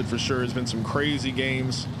experience it for sure. It's been some crazy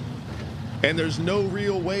games. And there's no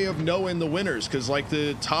real way of knowing the winners because, like,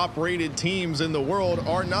 the top-rated teams in the world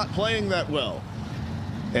are not playing that well.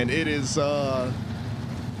 And it is, it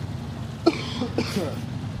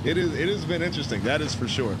has been interesting. That is for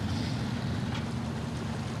sure.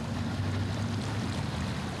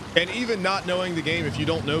 And even not knowing the game, if you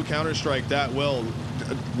don't know Counter-Strike that well,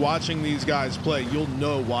 watching these guys play, you'll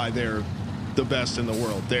know why they're the best in the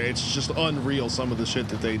world. It's just unreal, some of the shit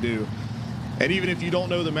that they do. And even if you don't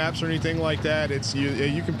know the maps or anything like that,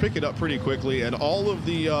 you can pick it up pretty quickly. And all of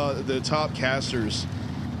the top casters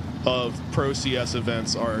of Pro CS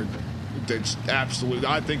events are absolutely,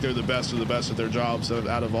 I think they're the best of the best at their jobs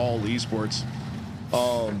out of all esports.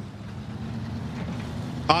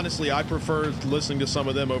 Honestly, I prefer listening to some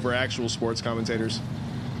of them over actual sports commentators.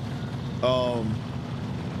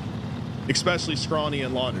 Especially Scrawny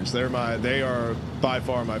and Launders. They are by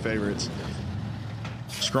far my favorites.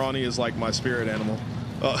 Scrawny is like my spirit animal.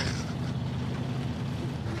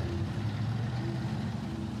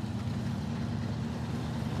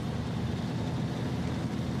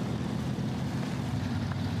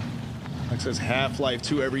 Says Half-Life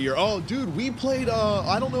 2 every year. Oh, dude, we played,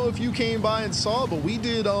 I don't know if you came by and saw, but we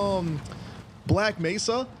did Black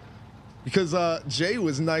Mesa because Jay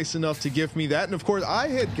was nice enough to gift me that. And of course, I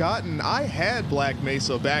had Black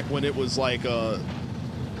Mesa back when it was like a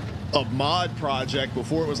mod project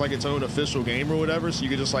before it was like its own official game or whatever, so you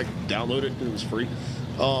could just like download it. It was free.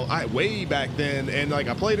 Way back then, and like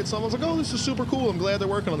I played it some. I was like, oh, this is super cool. I'm glad they're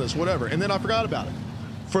working on this, whatever. And then I forgot about it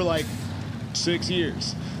for like 6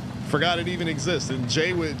 years. Forgot it even exists. And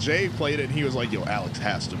Jay played it, and he was like, yo, Alex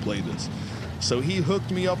has to play this. So he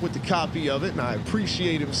hooked me up with the copy of it, and I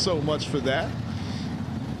appreciate him so much for that.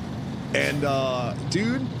 And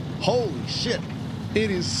dude, holy shit,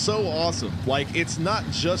 it is so awesome. Like, it's not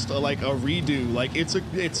just a redo. Like, it's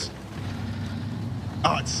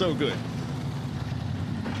so good.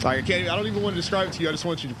 Like, I don't even want to describe it to you. I just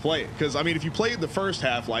want you to play it. Because, I mean, if you played the first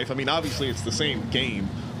Half-Life, I mean, obviously it's the same game,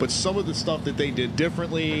 but some of the stuff that they did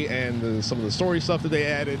differently and some of the story stuff that they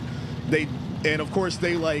added, and of course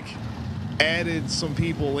they like added some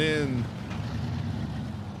people in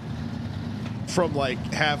from like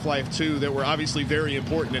Half-Life 2 that were obviously very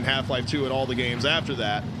important in Half-Life 2 and all the games after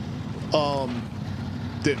that,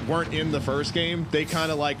 that weren't in the first game. They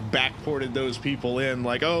kind of like backported those people in,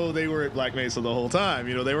 like, oh, they were at Black Mesa the whole time.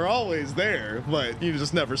 You know, they were always there, but you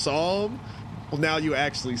just never saw them. Well, now you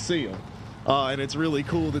actually see them. And it's really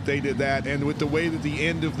cool that they did that. And with the way that the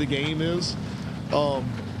end of the game is,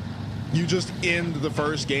 you just end the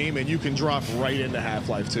first game and you can drop right into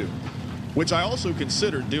Half-Life 2, which I also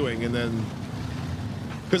considered doing. And then,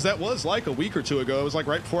 because that was like a week or two ago, it was like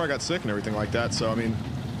right before I got sick and everything like that. So, I mean,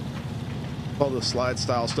 all the slide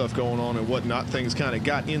style stuff going on and whatnot, things kind of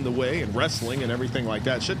got in the way, and wrestling and everything like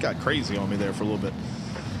that. Shit got crazy on me there for a little bit.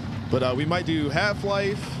 But we might do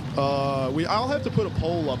Half-Life. I'll have to put a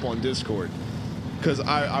poll up on Discord because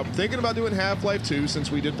I'm thinking about doing Half-Life 2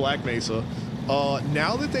 since we did Black Mesa.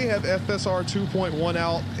 Now that they have FSR 2.1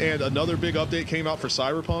 out and another big update came out for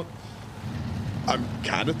Cyberpunk, I'm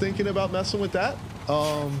kind of thinking about messing with that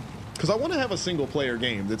because I want to have a single-player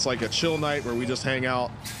game that's like a chill night where we just hang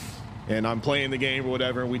out and I'm playing the game or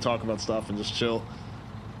whatever and we talk about stuff and just chill.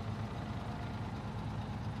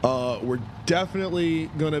 We're definitely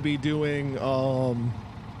going to be doing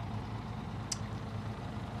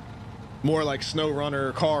more like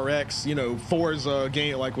SnowRunner, Car X, you know, Forza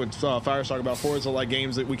game, like what Fire's talking about, Forza, like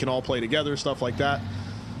games that we can all play together, stuff like that.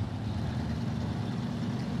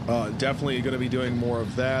 Definitely going to be doing more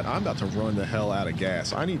of that. I'm about to run the hell out of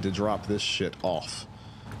gas. I need to drop this shit off.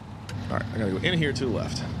 All right, I got to go in here to the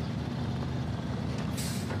left.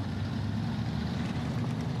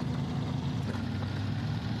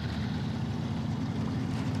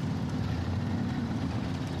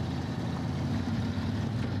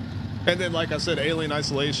 And then, like I said, Alien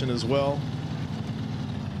Isolation as well.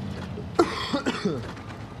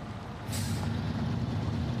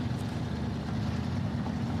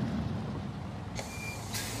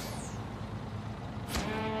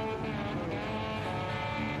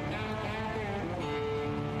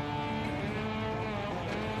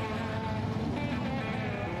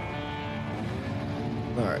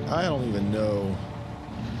 All right, I don't even know.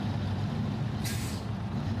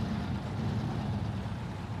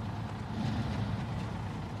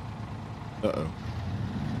 Uh-oh.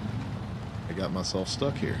 I got myself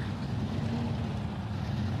stuck here.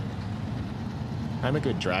 I'm a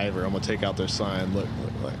good driver. I'm gonna take out their sign. Look,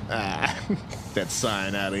 ah, that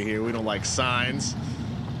sign out of here. We don't like signs.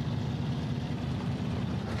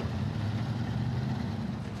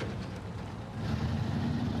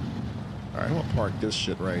 All right, I'm gonna park this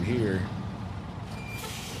shit right here.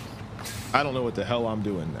 I don't know what the hell I'm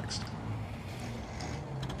doing next.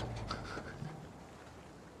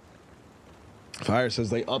 Fire says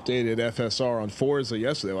they updated FSR on Forza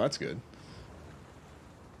yesterday. Well, that's good.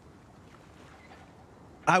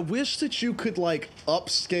 I wish that you could like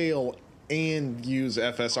upscale and use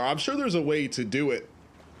FSR. I'm sure there's a way to do it.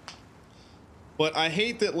 But I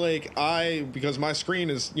hate that like because my screen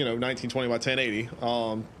is, you know, 1920 by 1080,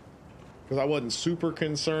 because I wasn't super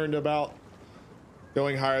concerned about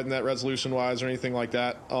going higher than that resolution wise or anything like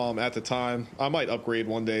that at the time. I might upgrade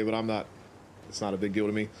one day, but I'm not, it's not a big deal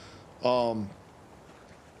to me.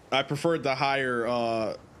 I preferred the higher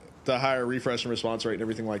refresh and response rate and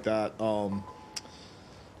everything like that.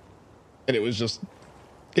 And it was just,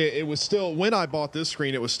 it was still, when I bought this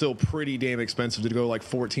screen, it was still pretty damn expensive to go like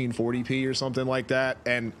 1440p or something like that.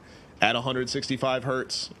 And at 165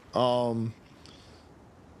 hertz, those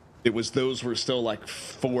were still like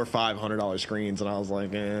 $400 or $500 screens. And I was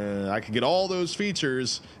like, I could get all those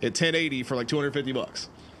features at 1080 for like $250.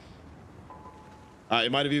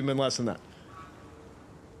 It might have even been less than that.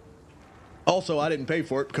 Also, I didn't pay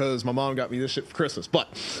for it because my mom got me this shit for Christmas. But,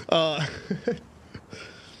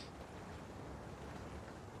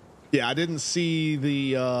 yeah, I didn't see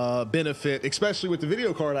the benefit, especially with the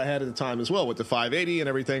video card I had at the time as well, with the 580 and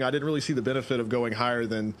everything. I didn't really see the benefit of going higher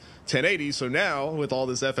than 1080. So now, with all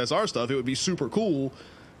this FSR stuff, it would be super cool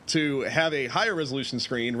to have a higher resolution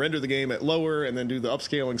screen, render the game at lower, and then do the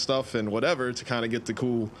upscaling stuff and whatever to kind of get the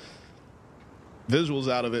cool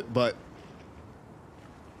visuals out of it. But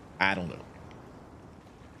I don't know.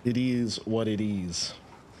 It is what it is.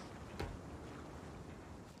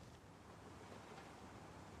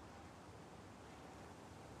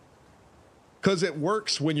 Because it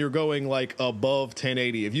works when you're going like above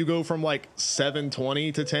 1080. If you go from like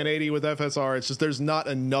 720 to 1080 with FSR, it's just there's not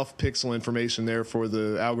enough pixel information there for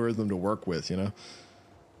the algorithm to work with, you know?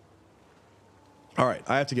 All right,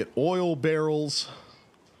 I have to get oil barrels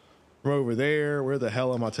from over there. Where the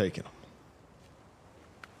hell am I taking them?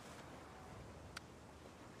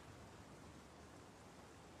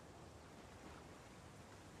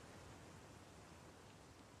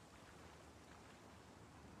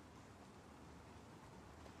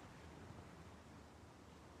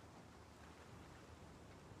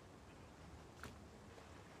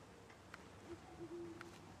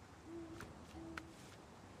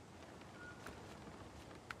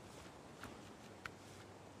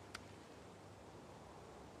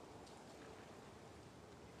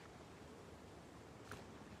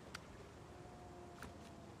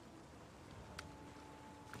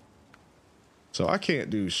 So I can't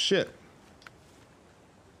do shit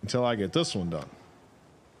until I get this one done.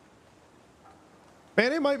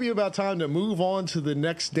 Man, it might be about time to move on to the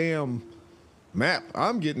next damn map.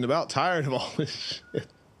 I'm getting about tired of all this shit.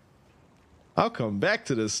 I'll come back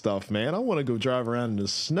to this stuff, man. I want to go drive around in the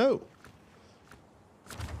snow.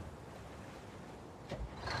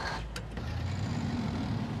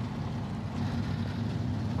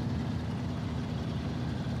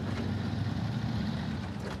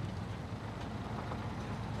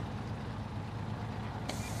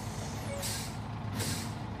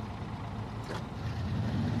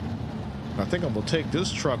 I think I'm gonna take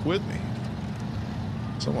this truck with me.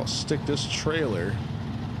 So I'm gonna stick this trailer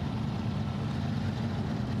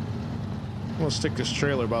gonna stick this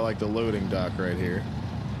trailer by like the loading dock right here.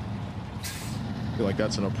 I feel like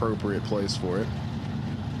that's an appropriate place for it.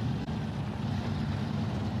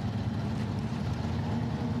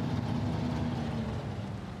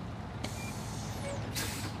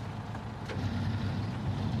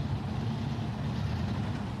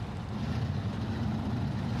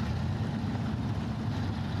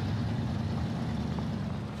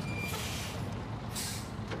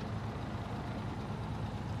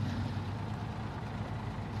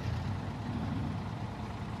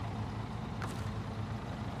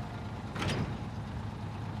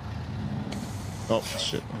 Oh,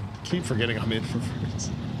 shit. I keep forgetting I'm in reverse.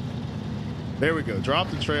 There we go. Drop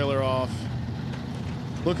the trailer off.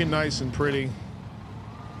 Looking nice and pretty.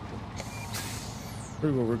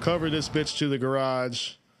 We will recover this bitch to the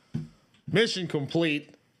garage. Mission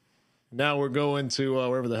complete. Now we're going to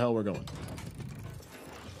wherever the hell we're going.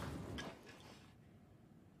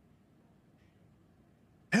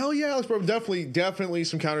 Hell yeah, Alex, bro. Definitely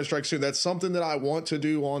some Counter-Strike soon. That's something that I want to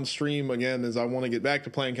do on stream again, is I want to get back to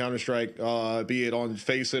playing Counter-Strike, be it on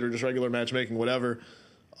Face It or just regular matchmaking, whatever.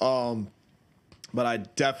 But I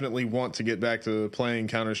definitely want to get back to playing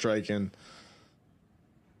Counter-Strike and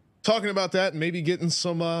talking about that, and maybe getting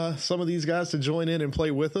some of these guys to join in and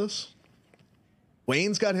play with us.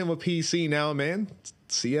 Wayne's got him a PC now, man.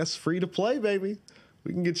 CS free to play, baby.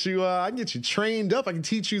 We can get you. I can get you trained up. I can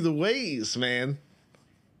teach you the ways, man.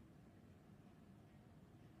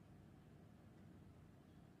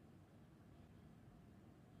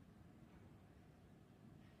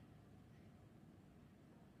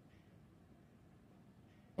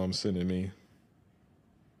 I'm sending me.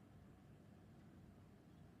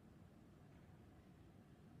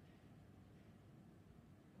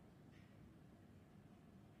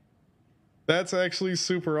 That's actually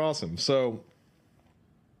super awesome. So,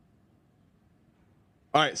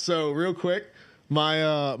 all right. So real quick,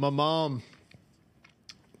 my mom,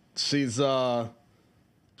 she's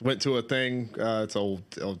went to a thing. It's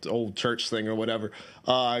old church thing or whatever.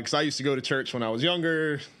 Because I used to go to church when I was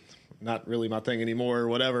younger. Not really my thing anymore, or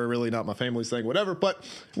whatever. Really not my family's thing, whatever. But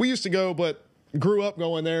we used to go, but grew up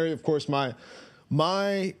going there. Of course,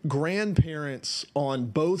 my grandparents on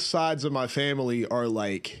both sides of my family are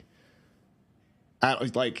like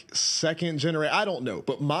second generation. I don't know,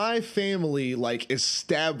 but my family like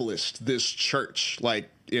established this church like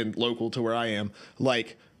in local to where I am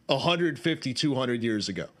like 150, 200 years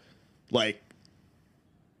ago. Like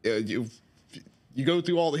you go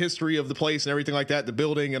through all the history of the place and everything like that, the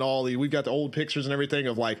building and we've got the old pictures and everything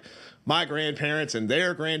of like my grandparents and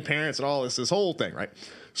their grandparents and all this whole thing, right?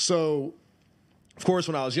 So, of course,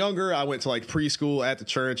 when I was younger, I went to like preschool at the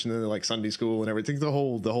church and then like Sunday school and everything, the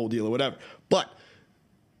whole deal or whatever. But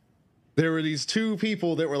there were these two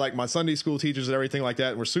people that were like my Sunday school teachers and everything like that,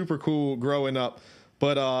 and were super cool growing up.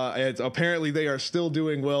 But apparently they are still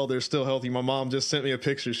doing well. They're still healthy. My mom just sent me a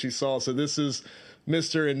picture she saw. So this is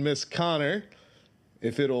Mr. and Miss Connor.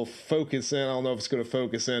 If it'll focus in, I don't know if it's going to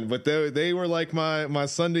focus in, but they were like my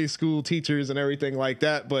Sunday school teachers and everything like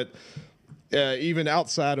that. But even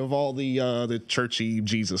outside of all the churchy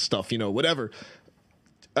Jesus stuff, whatever,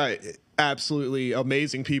 absolutely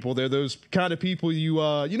amazing people. They're those kind of people you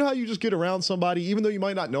know how you just get around somebody, even though you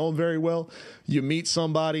might not know them very well, you meet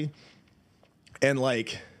somebody and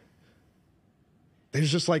like, there's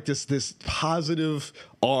just like this positive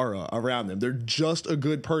aura around them. They're just a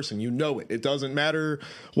good person. You know it. It doesn't matter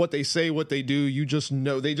what they say, what they do. You just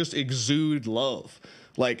know they just exude love.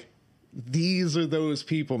 Like these are those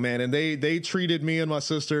people, man. And they treated me and my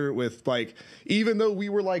sister with like, even though we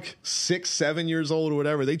were like 6, 7 years old or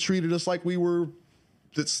whatever, they treated us like we were,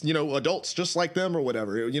 adults just like them or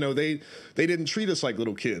whatever. They didn't treat us like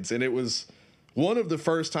little kids. And it was one of the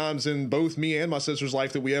first times in both me and my sister's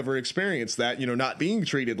life that we ever experienced that, not being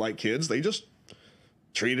treated like kids. They just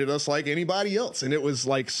treated us like anybody else. And it was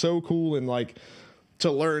like so cool and like to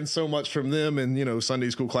learn so much from them and, Sunday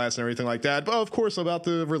school class and everything like that. But of course about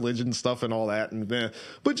the religion stuff and all that.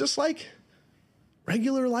 But just like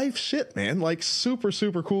regular life shit, man, like super,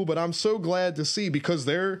 super cool. But I'm so glad to see because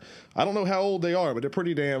I don't know how old they are, but they're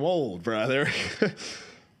pretty damn old, bro. They're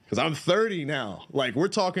because I'm 30 now. Like, we're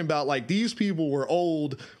talking about, like, these people were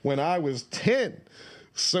old when I was 10.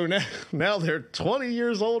 So now they're 20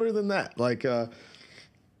 years older than that. Like, but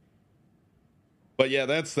yeah,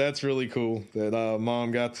 that's really cool that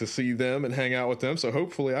Mom got to see them and hang out with them. So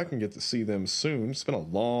hopefully I can get to see them soon. It's been a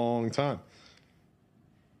long time.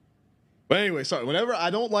 But anyway, sorry. Whenever I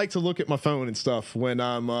don't like to look at my phone and stuff when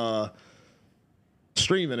I'm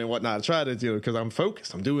streaming and whatnot. I try to do it because I'm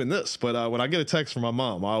focused. I'm doing this. But when I get a text from my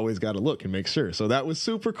mom, I always got to look and make sure. So that was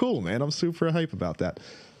super cool, man. I'm super hype about that.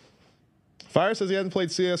 Fire says he hasn't played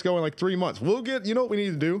CSGO in like 3 months. We'll get, you know what we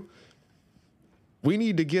need to do? We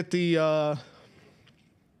need to get the, I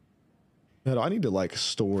need to like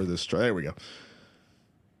store this. There we go.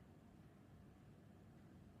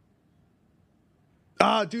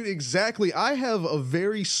 Dude, exactly. I have a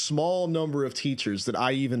very small number of teachers that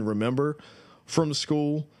I even remember from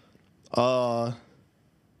school. Mr.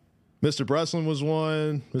 Breslin was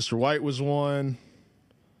one. Mr. White was one.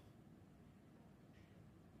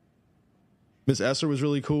 Miss Esser was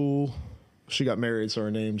really cool. She got married, so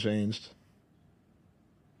her name changed.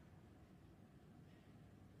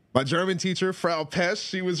 My German teacher, Frau Pesch,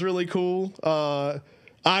 she was really cool.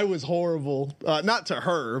 I was horrible. Not to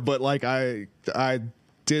her, but like it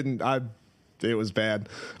was bad.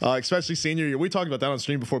 Especially senior year. We talked about that on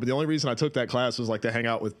stream before, but the only reason I took that class was like to hang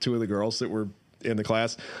out with 2 of the girls that were in the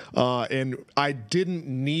class. And I didn't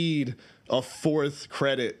need a 4th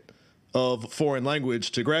credit of foreign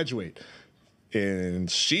language to graduate.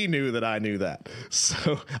 And she knew that I knew that.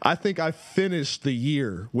 So I think I finished the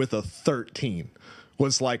year with a 13.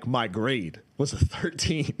 Was like my grade was a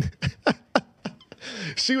 13.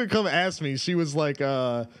 She would come ask me. She was like,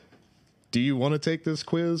 do you want to take this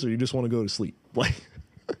quiz or you just want to go to sleep? Like,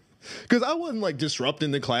 because I wasn't like disrupting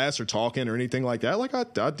the class or talking or anything like that. Like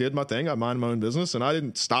I did my thing. I minded my own business and I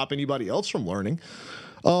didn't stop anybody else from learning.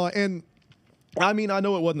 And I mean, I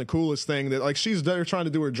know it wasn't the coolest thing that like she's there trying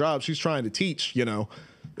to do her job. She's trying to teach, you know,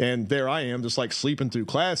 and there I am just like sleeping through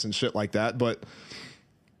class and shit like that. But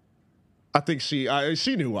I think she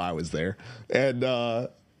knew I was there. And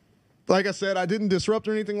like I said, I didn't disrupt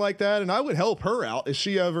or anything like that. And I would help her out if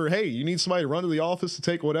she ever, hey, you need somebody to run to the office to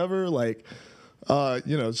take whatever. Like,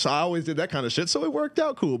 you know, so I always did that kind of shit. So it worked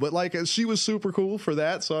out cool. But like she was super cool for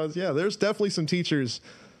that. So yeah, there's definitely some teachers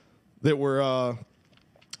that were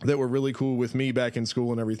really cool with me back in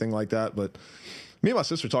school and everything like that. But me and my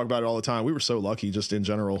sister talk about it all the time. We were so lucky just in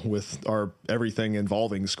general with our everything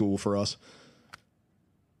involving school for us.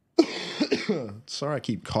 Sorry, I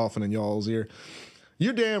keep coughing in y'all's ear.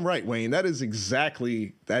 You're damn right, Wayne. That is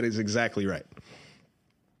exactly right.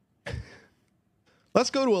 Let's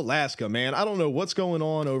go to Alaska, man. I don't know what's going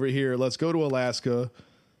on over here. Let's go to Alaska.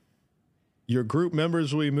 Your group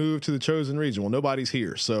members will be moved to the chosen region. Well, nobody's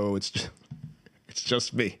here, so it's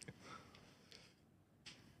just me.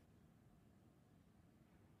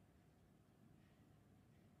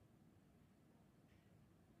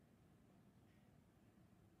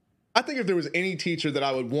 I think if there was any teacher that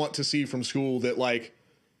I would want to see from school that like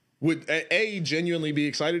would genuinely be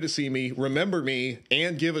excited to see me, remember me,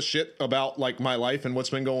 and give a shit about like my life and what's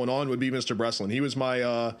been going on would be Mr. Breslin. He was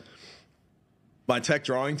my my tech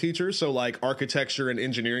drawing teacher, so like architecture and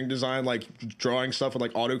engineering design, like drawing stuff with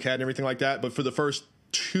like AutoCAD and everything like that. But for the first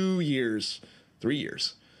 3 years,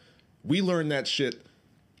 we learned that shit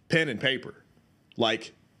pen and paper,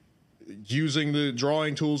 like using the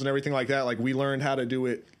drawing tools and everything like that. Like we learned how to do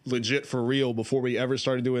it legit for real before we ever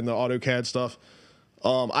started doing the AutoCAD stuff.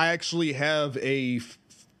 I actually have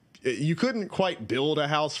you couldn't quite build a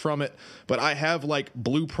house from it, but I have like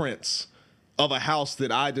blueprints of a house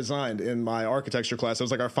that I designed in my architecture class. It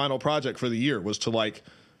was like our final project for the year was to like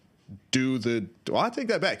I take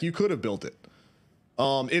that back. You could have built it.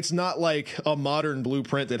 It's not like a modern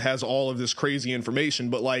blueprint that has all of this crazy information,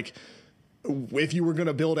 but like if you were going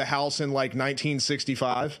to build a house in like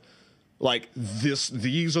 1965, like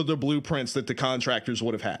these are the blueprints that the contractors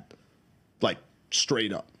would have had, like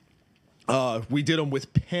straight up. We did them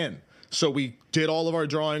with pen. So we did all of our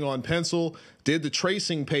drawing on pencil, did the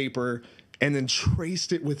tracing paper, and then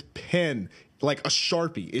traced it with pen, like a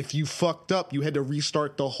Sharpie. If you fucked up, you had to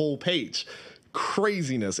restart the whole page.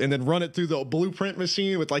 Craziness. And then run it through the blueprint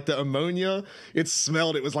machine with like the ammonia. It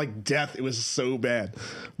smelled. It was like death. It was so bad.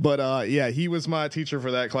 But yeah, he was my teacher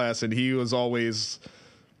for that class, and he was always,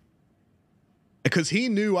 because he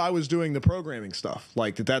knew I was doing the programming stuff.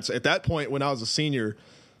 Like that's at that point when I was a senior,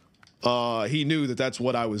 he knew that that's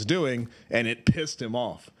what I was doing, and it pissed him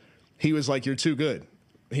off. He was like, "You're too good."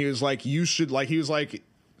 He was like, "You should like." He was like,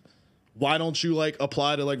 "Why don't you like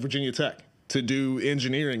apply to like Virginia Tech to do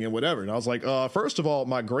engineering and whatever?" And I was like, first of all,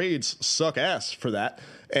 my grades suck ass for that,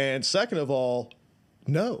 and second of all,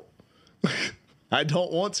 no, I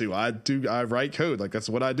don't want to. I write code, like that's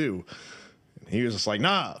what I do. And he was just like,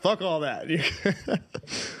 "Nah, fuck all that."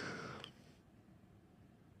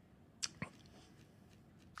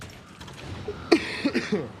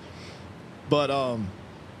 But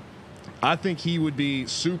I think he would be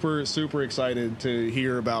super, super excited to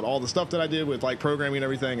hear about all the stuff that I did with like programming and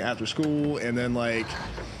everything after school, and then like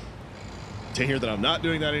to hear that I'm not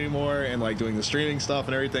doing that anymore and like doing the streaming stuff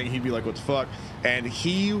and everything. He'd be like, "What the fuck?" And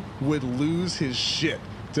he would lose his shit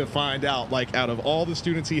to find out, like, out of all the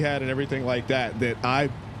students he had and everything like that, that I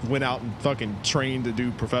went out and fucking trained to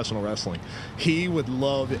do professional wrestling. He would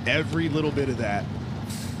love every little bit of that.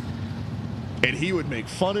 And he would make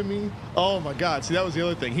fun of me. Oh my God. See, that was the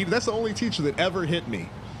other thing. That's the only teacher that ever hit me.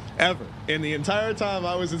 Ever. And the entire time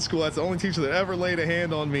I was in school, that's the only teacher that ever laid a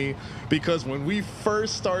hand on me, because when we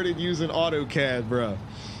first started using AutoCAD, bro,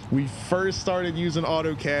 we first started using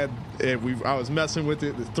AutoCAD and I was messing with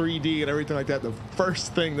it, the 3D and everything like that. The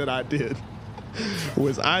first thing that I did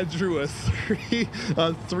was I drew a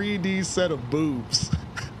 3D set of boobs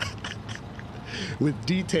with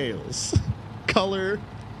details, color,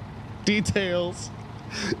 details.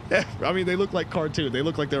 I mean, they look like cartoon. They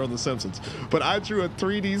look like they're on The Simpsons. But I drew a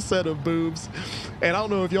 3D set of boobs, and I don't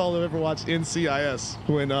know if y'all have ever watched NCIS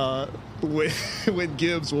when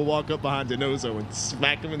Gibbs will walk up behind DiNozzo and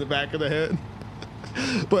smack him in the back of the head.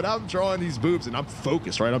 But I'm drawing these boobs, and I'm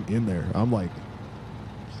focused, right? I'm in there. I'm like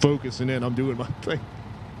focusing in. I'm doing my thing.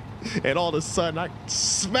 And all of a sudden, I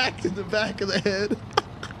smacked in the back of the head.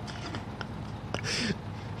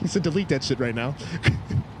 He said, delete that shit right now.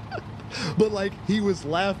 But, like, he was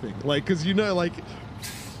laughing. Like, because, you know, like,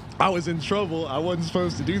 I was in trouble. I wasn't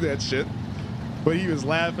supposed to do that shit. But he was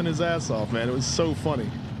laughing his ass off, man. It was so funny.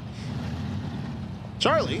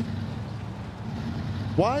 Charlie?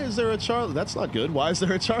 Why is there a Charlie? That's not good. Why is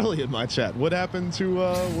there a Charlie in my chat? What happened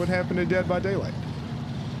to Dead by Daylight?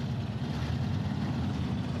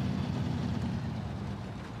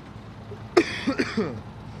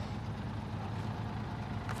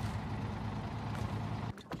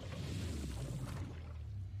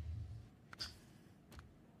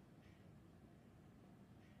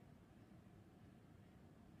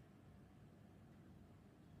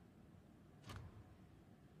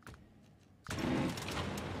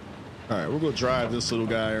 All right, we'll go drive this little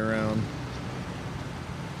guy around.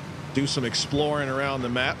 Do some exploring around the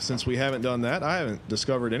map since we haven't done that. I haven't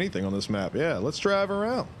discovered anything on this map. Yeah, let's drive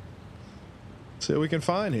around. See what we can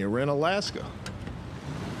find here. We're in Alaska.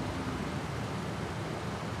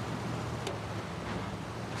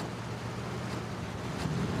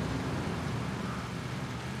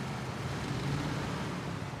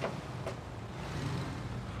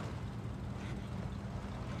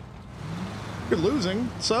 You're losing,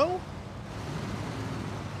 so?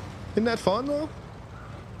 Isn't that fun, though?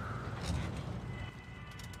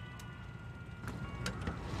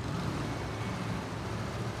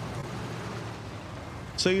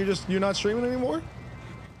 So you're not streaming anymore?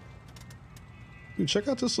 Dude, check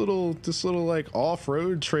out this little like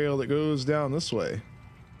off-road trail that goes down this way.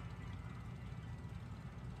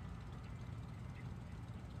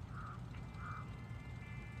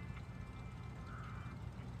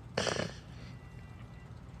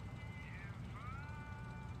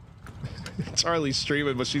 Charlie's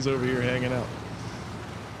streaming, but she's over here hanging out.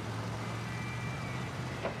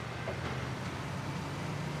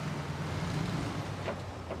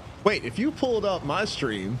 Wait, if you pulled up my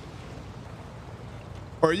stream,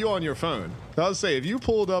 or are you on your phone? I was say, if you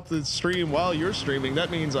pulled up the stream while you're streaming,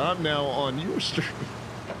 that means I'm now on your stream.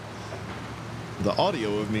 The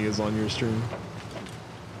audio of me is on your stream.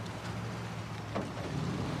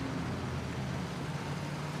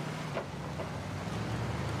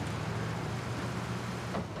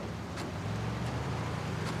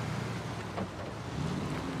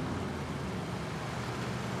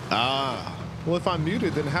 Ah, well, if I'm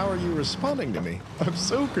muted, then how are you responding to me? I'm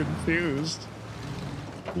so confused.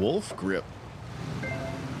 Wolf grip.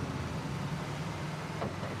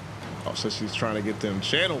 Oh, so she's trying to get them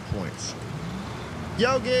channel points.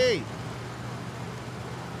 Yogi!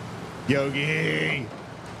 Yogi!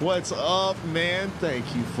 What's up, man?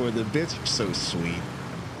 Thank you for the bits. You're so sweet.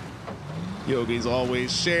 Yogi's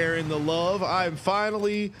always sharing the love. I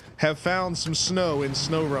finally have found some snow in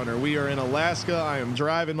SnowRunner. We are in Alaska. I am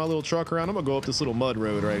driving my little truck around. I'm gonna go up this little mud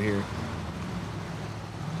road right here.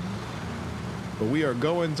 But we are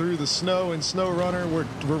going through the snow in SnowRunner.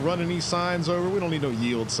 We're running these signs over. We don't need no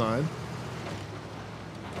yield sign.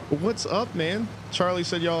 But what's up, man? Charlie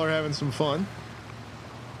said y'all are having some fun.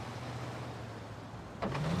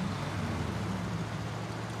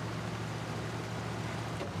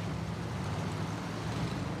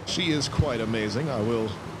 She is quite amazing. I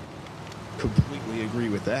will completely agree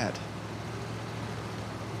with that.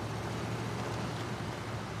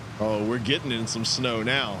 Oh, we're getting in some snow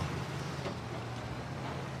now.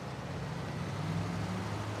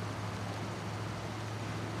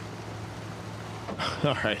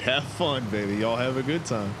 All right, have fun, baby. Y'all have a good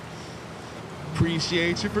time.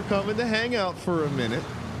 Appreciate you for coming to hang out for a minute.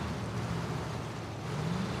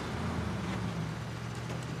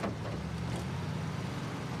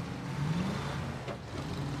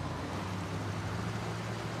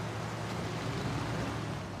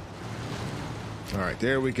 right,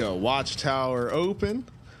 there we go. Watchtower open.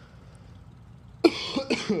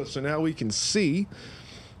 So now we can see.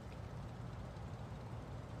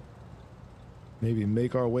 Maybe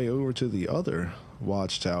make our way over to the other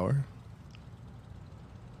watchtower.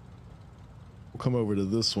 We'll come over to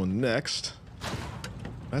this one next.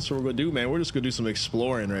 That's what we're going to do, man. We're just going to do some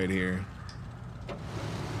exploring right here.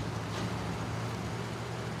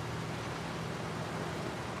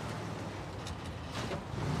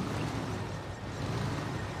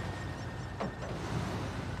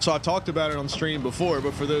 So I talked about it on stream before,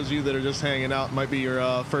 but for those of you that are just hanging out, might be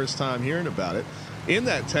your first time hearing about it. In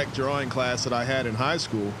that tech drawing class that I had in high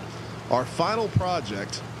school, our final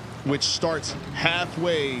project, which starts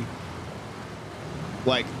halfway,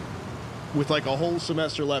 like with like a whole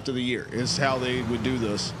semester left of the year, is how they would do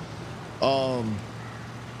this. Our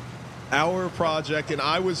project, and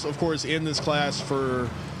I was, of course, in this class for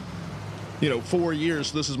 4 years.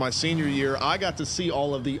 So this is my senior year. I got to see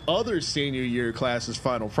all of the other senior year classes'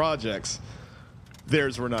 final projects.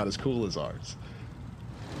 Theirs were not as cool as ours.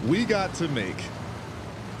 We got to make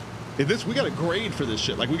this. We got a grade for this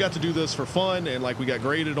shit. Like, we got to do this for fun, and like we got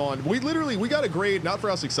graded on. We got a grade not for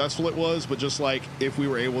how successful it was, but just like if we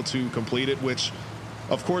were able to complete it, which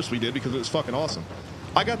of course we did because it was fucking awesome.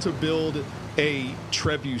 I got to build a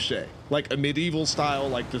trebuchet, like a medieval style,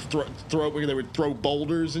 like the throw where they would throw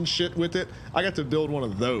boulders and shit with it. I got to build one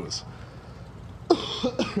of those.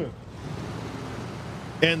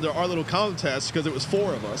 And our little contest, because it was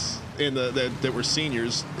 4 of us in that were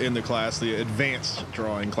seniors in the class, the advanced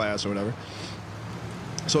drawing class or whatever.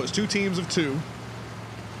 So it's 2 teams of 2,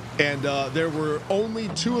 and there were only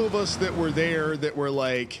 2 of us that were there that were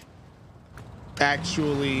like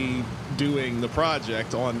actually doing the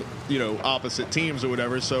project on opposite teams or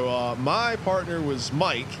whatever. So my partner was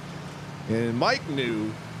Mike, and Mike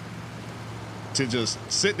knew to just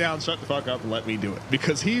sit down, shut the fuck up, and let me do it,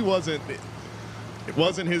 because it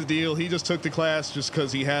wasn't his deal. He just took the class just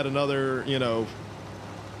because he had another,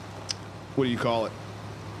 what do you call it?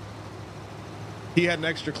 He had an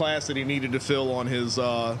extra class that he needed to fill on his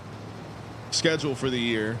schedule for the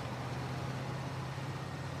year.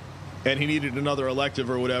 And he needed another elective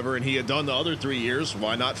or whatever, and he had done the other 3 years.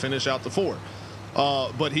 Why not finish out the 4?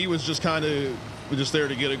 But he was just kind of just there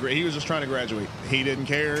to get a grade. He was just trying to graduate. He didn't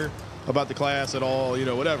care about the class at all,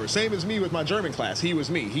 whatever. Same as me with my German class. He was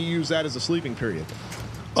me. He used that as a sleeping period.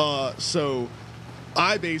 So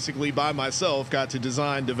I basically, by myself, got to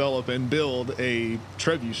design, develop, and build a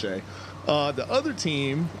trebuchet. The other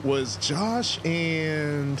team was Josh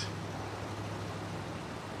and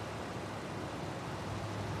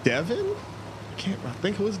Devin? I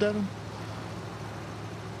think it was Devin.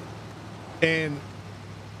 And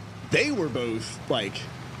they were both like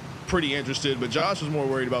pretty interested, but Josh was more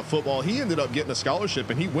worried about football. He ended up getting a scholarship,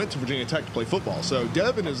 and he went to Virginia Tech to play football. So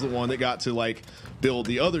Devin is the one that got to like build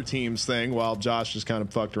the other team's thing, while Josh just kind of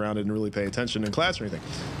fucked around and didn't really pay attention in class or anything.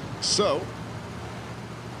 So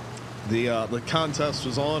the contest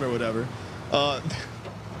was on or whatever,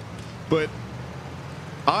 but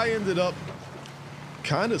I ended up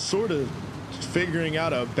kind of sort of figuring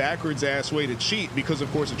out a backwards ass way to cheat, because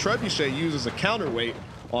of course a trebuchet uses a counterweight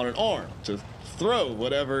on an arm to throw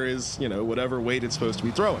whatever is, whatever weight it's supposed to be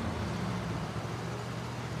throwing.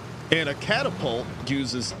 And a catapult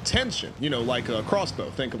uses tension, like a crossbow.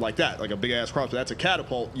 Think of like that, like a big ass crossbow. That's a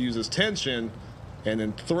catapult, uses tension and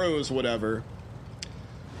then throws whatever.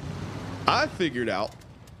 I figured out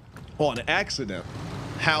on accident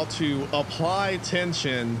how to apply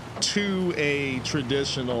tension to a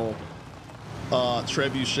traditional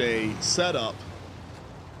trebuchet setup.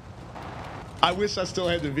 I wish I still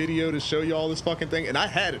had the video to show you all this fucking thing, and I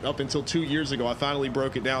had it up until 2 years ago. I finally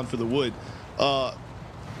broke it down for the wood.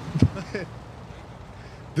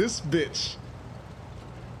 This bitch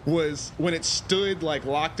was, when it stood like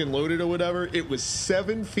locked and loaded or whatever, it was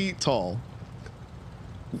 7 feet tall.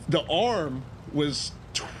 The arm was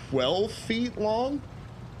 12 feet long.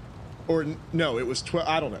 Or no, it was 12.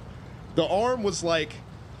 I don't know. The arm was like,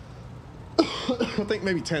 I think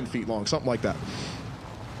maybe 10 feet long, something like that.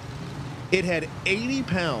 It had 80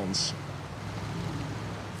 pounds.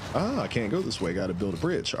 I can't go this way. Got to build a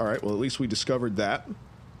bridge. All right, well, at least we discovered that.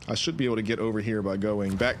 I should be able to get over here by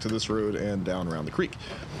going back to this road and down around the creek.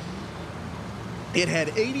 It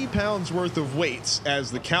had 80 pounds worth of weights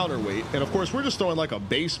as the counterweight. And, of course, we're just throwing like a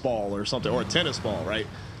baseball or something, or a tennis ball, right?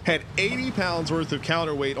 Had 80 pounds worth of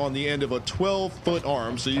counterweight on the end of a 12-foot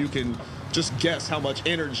arm, so you can just guess how much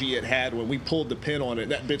energy it had when we pulled the pin on it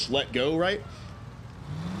and that bitch let go, right?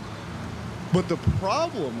 But the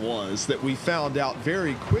problem was that we found out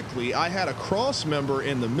very quickly. I had a cross member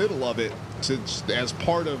in the middle of it as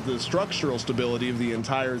part of the structural stability of the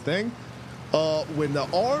entire thing. When the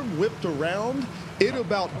arm whipped around, it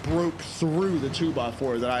about broke through the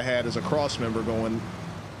 2x4 that I had as a cross member going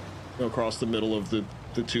across the middle of the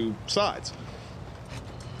two sides.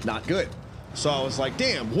 Not good. So I was like,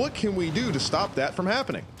 damn, what can we do to stop that from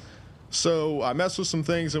happening? So I messed with some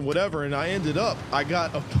things and whatever, and I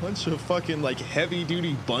got a bunch of fucking like heavy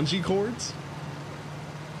duty bungee cords.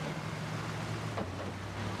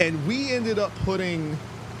 And we ended up putting,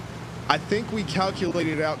 I think we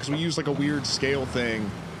calculated it out because we used like a weird scale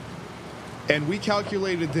thing. And we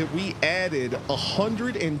calculated that we added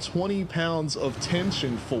 120 pounds of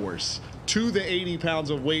tension force to the 80 pounds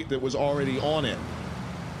of weight that was already on it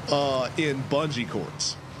in bungee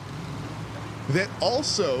cords. That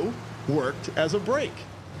also worked as a brake.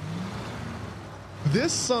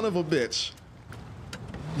 This son of a bitch,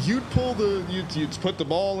 you'd put the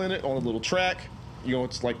ball in it on a little track. You know,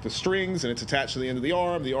 it's like the strings and it's attached to the end of the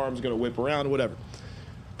arm. The arm's going to whip around, whatever.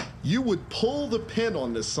 You would pull the pin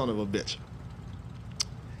on this son of a bitch.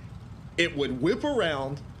 It would whip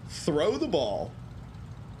around, throw the ball.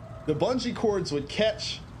 The bungee cords would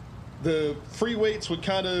catch. The free weights would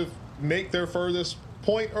kind of make their furthest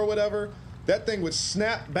point or whatever. That thing would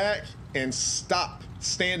snap back and stop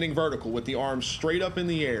standing vertical with the arm straight up in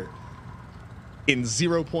the air in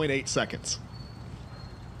 0.8 seconds.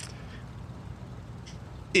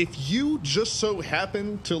 If you just so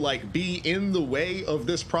happen to like be in the way of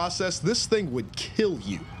this process, this thing would kill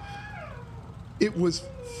you. It was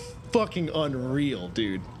fucking unreal,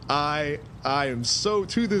 dude. I am so,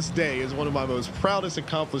 to this day, is one of my most proudest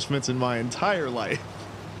accomplishments in my entire life.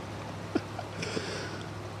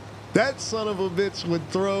 That son of a bitch would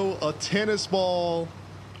throw a tennis ball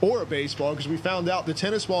or a baseball, because we found out the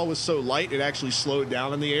tennis ball was so light it actually slowed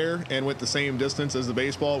down in the air and went the same distance as the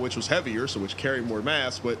baseball, which was heavier, so which carried more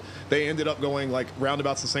mass, but they ended up going like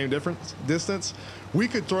roundabouts the same distance. We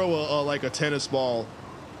could throw a tennis ball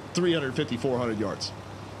 350, 400 yards.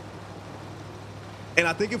 And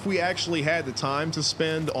I think if we actually had the time to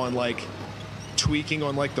spend on like tweaking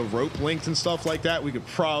on like the rope length and stuff like that, we could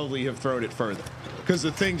probably have thrown it further, because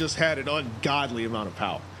the thing just had an ungodly amount of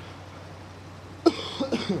power.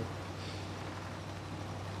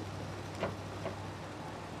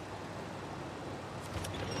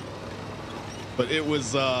 But it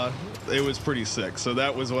was pretty sick. So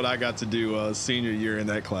that was what I got to do senior year in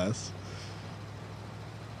that class.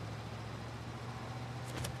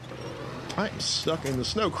 I'm stuck in the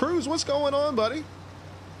snow. Cruz, what's going on, buddy?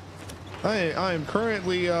 I am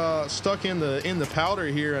currently stuck in the powder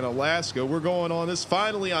here in Alaska. We're going on this.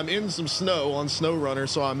 Finally, I'm in some snow on Snow Runner,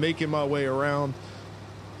 so I'm making my way around,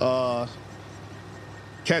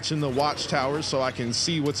 catching the watchtowers so I can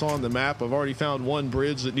see what's on the map. I've already found one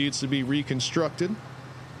bridge that needs to be reconstructed.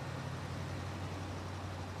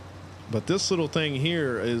 But this little thing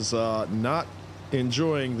here is not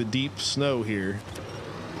enjoying the deep snow here.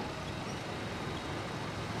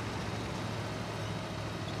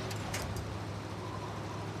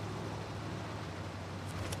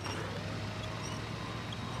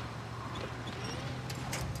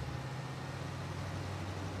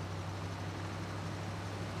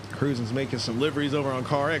 Cruising's making some liveries over on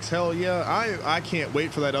CarX. Hell yeah, I can't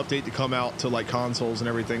wait for that update to come out to like consoles and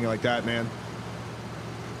everything like that, man.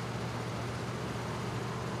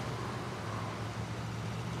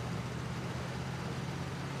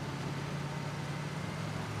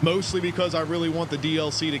 Mostly because I really want the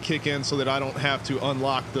DLC to kick in so that I don't have to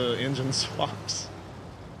unlock the engine swaps.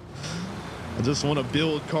 I just want to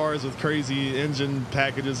build cars with crazy engine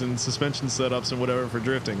packages and suspension setups and whatever for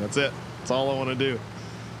drifting. That's it. That's all I want to do.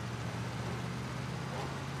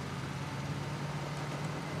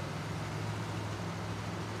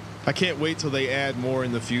 I can't wait till they add more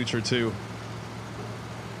in the future too.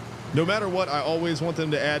 No matter what, I always want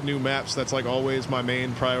them to add new maps. That's like always my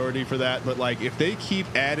main priority for that. But like if they keep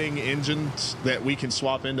adding engines that we can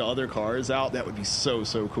swap into other cars out, that would be so,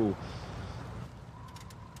 so cool.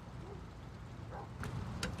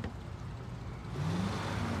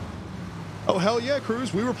 Oh, hell yeah,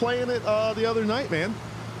 Cruz. We were playing it the other night, man.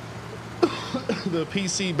 The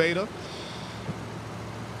PC beta.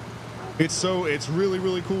 It's really,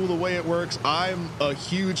 really cool the way it works. I'm a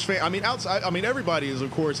huge fan. I mean, everybody is,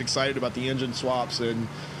 of course, excited about the engine swaps and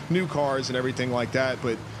new cars and everything like that,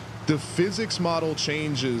 but the physics model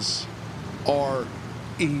changes are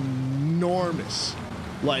enormous.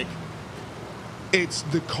 Like, it's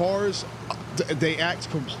the cars, they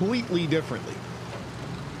act completely differently.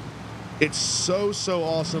 It's so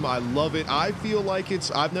awesome. I love it. I feel like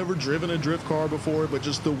I've never driven a drift car before, but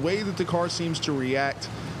just the way that the car seems to react,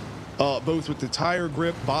 both with the tire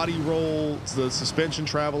grip, body roll, the suspension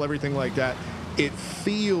travel, everything like that, it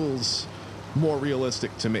feels more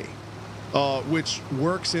realistic to me, which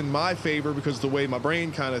works in my favor because the way my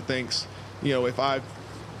brain kind of thinks, you know, if I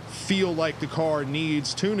feel like the car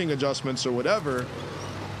needs tuning adjustments or whatever,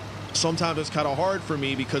 sometimes it's kind of hard for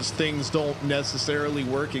me because things don't necessarily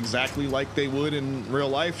work exactly like they would in real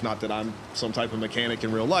life. Not that I'm some type of mechanic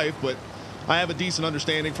in real life, but I have a decent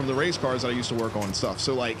understanding from the race cars that I used to work on and stuff.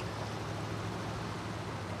 So, like,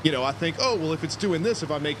 you know, I think, oh, well, if it's doing this, if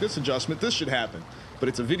I make this adjustment, this should happen. But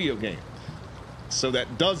it's a video game, so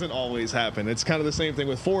that doesn't always happen. It's kind of the same thing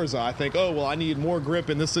with Forza. I think, oh, well, I need more grip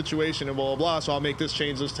in this situation and blah, blah, blah, so I'll make this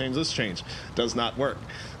change, this change, this change. Does not work.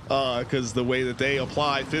 Because the way that they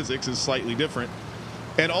apply physics is slightly different.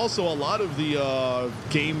 And also a lot of the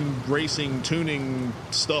game racing tuning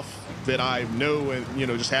stuff that I know and, you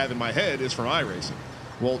know, just have in my head is from iRacing.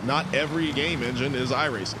 Well, not every game engine is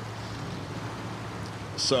iRacing.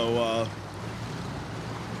 So,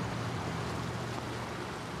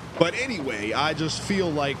 but anyway, I just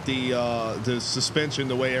feel like the suspension,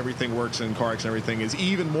 the way everything works in CarX and everything is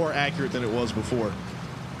even more accurate than it was before.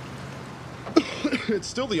 It's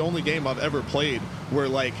still the only game I've ever played where,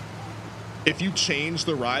 like, if you change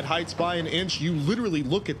the ride heights by an inch, you literally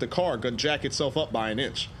look at the car gonna jack itself up by an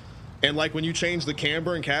inch. And, like, when you change the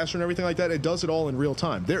camber and caster and everything like that, it does it all in real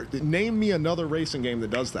time. Name me another racing game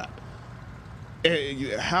that does that.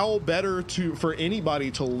 How better for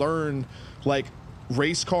anybody to learn, like,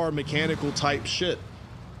 race car mechanical type shit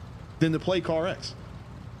than to play CarX?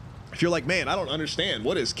 If you're like, man, I don't understand.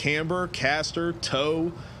 What is camber, caster,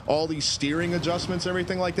 toe, all these steering adjustments,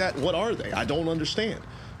 everything like that? What are they? I don't understand.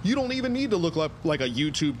 You don't even need to look up like a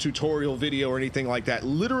YouTube tutorial video or anything like that.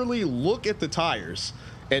 Literally look at the tires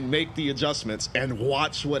and make the adjustments and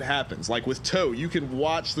watch what happens. Like with toe, you can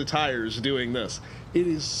watch the tires doing this. It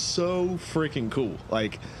is so freaking cool.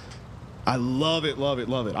 Like, I love it, love it,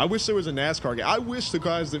 love it. I wish there was a NASCAR game. I wish the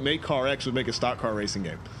guys that make CarX would make a stock car racing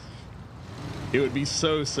game. It would be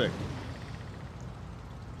so sick.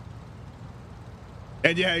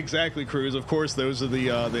 And yeah, exactly, Cruz. Of course, those are the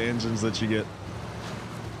engines that you get.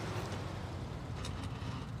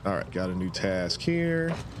 All right, got a new task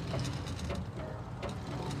here.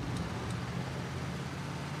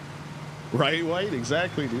 Right, White?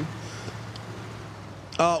 Exactly, dude.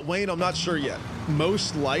 Wayne, I'm not sure yet.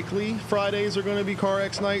 Most likely Fridays are going to be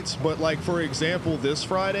CarX nights, but like, for example, this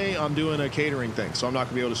Friday, I'm doing a catering thing, so I'm not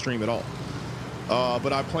going to be able to stream at all.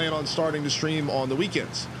 But I plan on starting to stream on the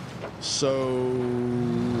weekends. So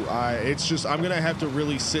it's just, I'm going to have to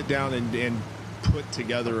really sit down and put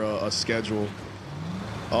together a schedule.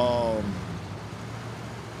 I'm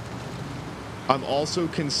also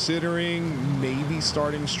considering maybe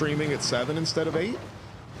starting streaming at 7 instead of 8.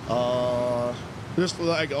 Just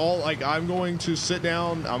like I'm going to sit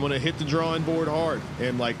down, I'm going to hit the drawing board hard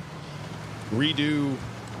and like redo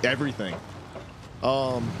everything.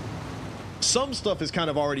 Some stuff has kind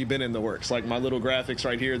of already been in the works, like my little graphics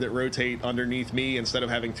right here that rotate underneath me instead of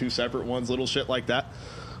having two separate ones, little shit like that.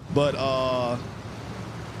 But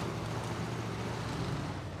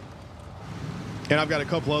and I've got a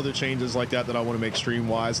couple other changes like that I want to make stream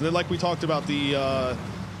wise. And then, like we talked about, the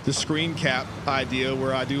screen cap idea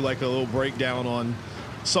where I do like a little breakdown on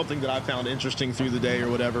something that I found interesting through the day or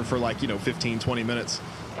whatever for like, you know, 15-20 minutes,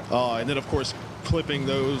 and then of course clipping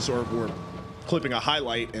those or clipping a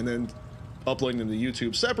highlight and then uploading them to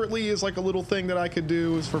YouTube separately is like a little thing that I could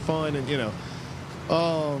do is for fun, and you know,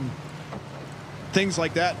 things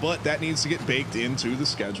like that. But that needs to get baked into the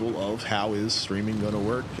schedule of how is streaming going to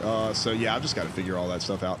work. So yeah, I've just got to figure all that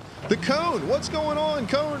stuff out. The Cone, what's going on,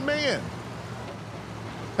 Cone man?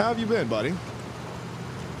 How have you been, buddy?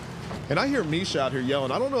 And I hear Misha out here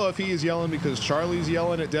yelling. I don't know if he is yelling because Charlie's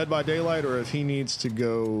yelling at Dead by Daylight or if he needs to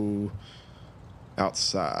go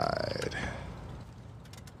outside.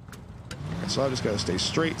 So I just got to stay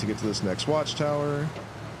straight to get to this next watchtower.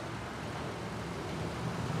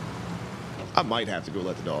 I might have to go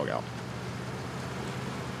let the dog out.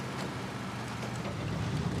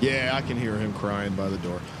 Yeah, I can hear him crying by the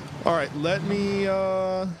door. All right, let me...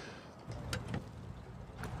 all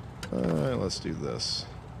right, let's do this.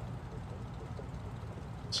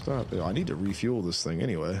 Stop. Oh, I need to refuel this thing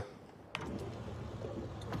anyway.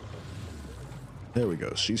 There we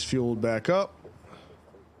go. She's fueled back up.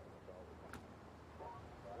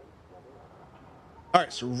 All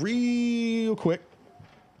right, so real quick.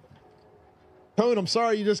 Cone, I'm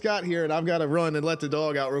sorry you just got here and I've got to run and let the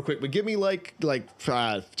dog out real quick, but give me like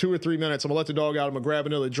 2 or 3 minutes. I'm gonna let the dog out. I'm gonna grab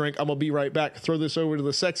another drink. I'm gonna be right back. Throw this over to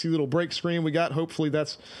the sexy little break screen we got. Hopefully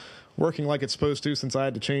that's working like it's supposed to, since I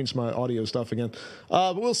had to change my audio stuff again.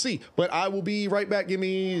 But we'll see. But I will be right back. Give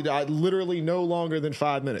me literally no longer than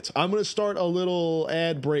 5 minutes. I'm going to start a little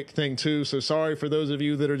ad break thing too. So sorry for those of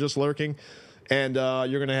you that are just lurking. And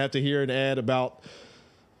you're going to have to hear an ad about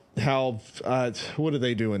how, what are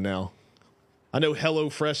they doing now? I know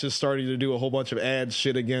HelloFresh is starting to do a whole bunch of ad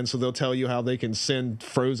shit again. So they'll tell you how they can send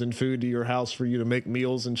frozen food to your house for you to make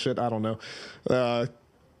meals and shit. I don't know.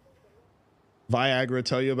 Viagra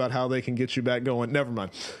tell you about how they can get you back going. Never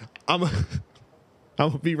mind. I'm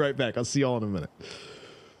gonna be right back. I'll see y'all in a minute.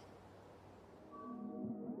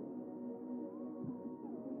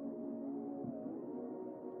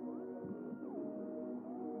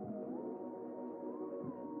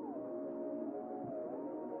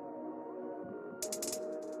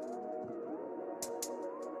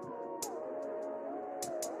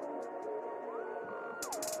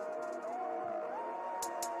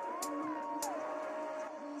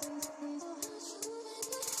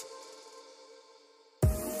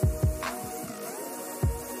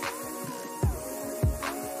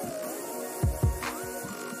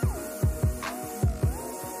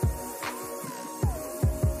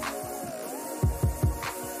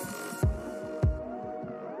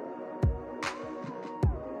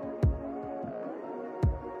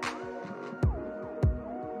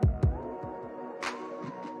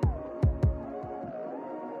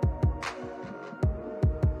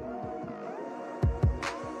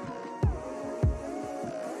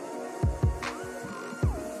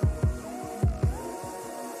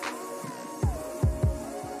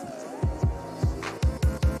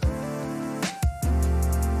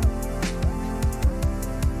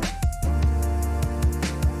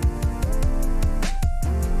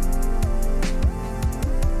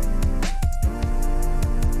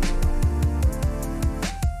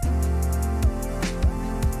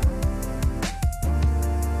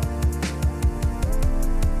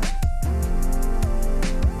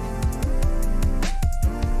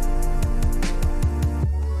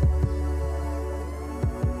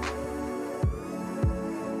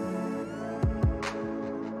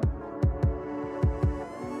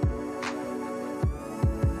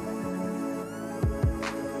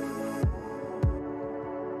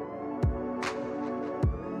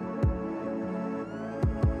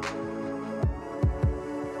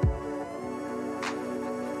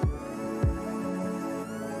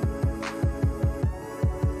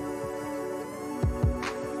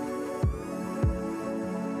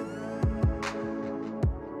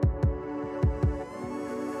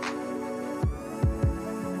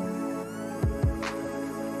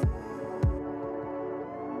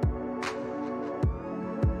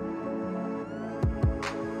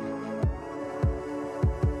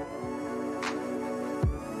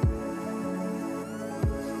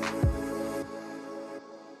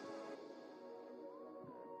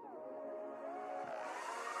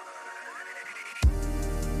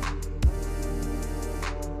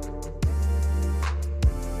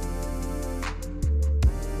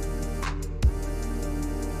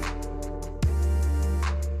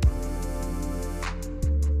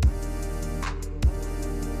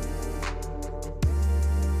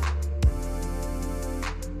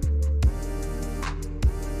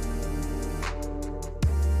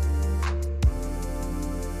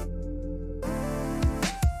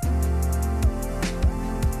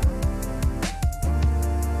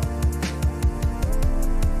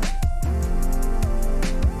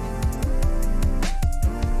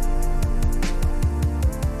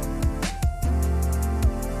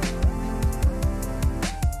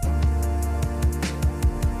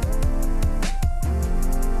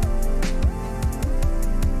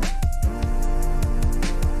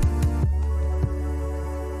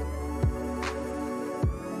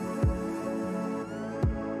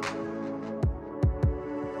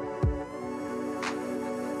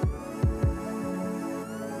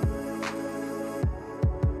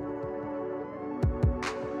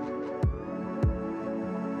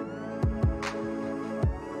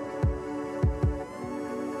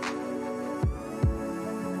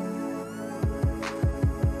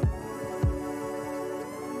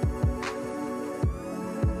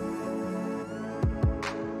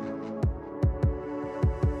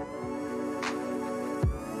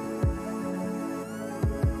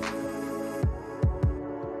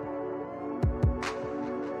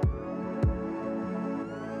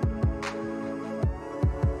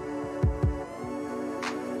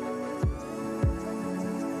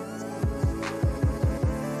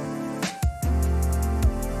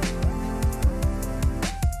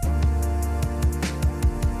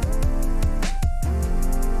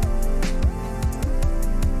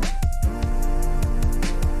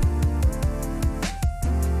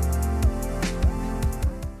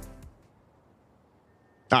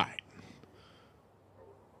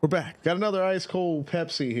 back. Got another ice cold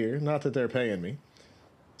Pepsi here. Not that they're paying me.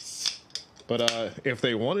 But if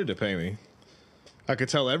they wanted to pay me, I could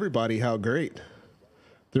tell everybody how great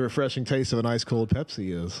the refreshing taste of an ice cold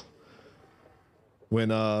Pepsi is. When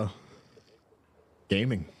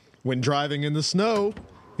gaming. When driving in the snow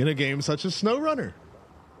in a game such as SnowRunner.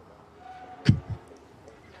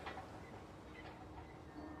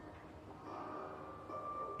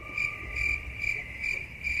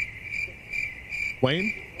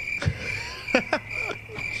 Wayne?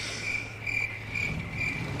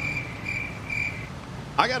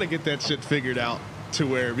 I gotta get that shit figured out to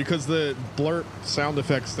where, because the blurp sound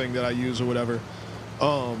effects thing that I use or whatever,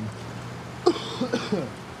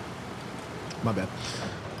 my bad.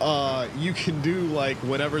 You can do, like,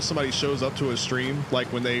 whenever somebody shows up to a stream,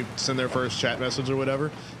 like when they send their first chat message or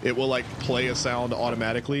whatever, it will like play a sound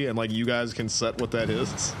automatically, and like you guys can set what that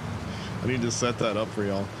is. I need to set that up for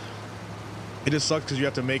y'all. It just sucks because you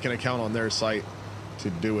have to make an account on their site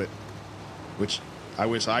to do it, which I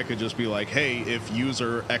wish I could just be like, hey, if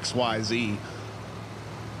user XYZ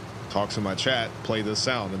talks in my chat, play this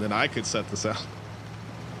sound, and then I could set the sound.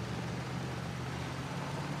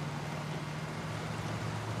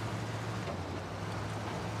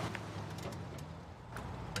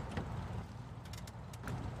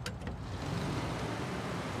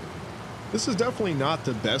 This is definitely not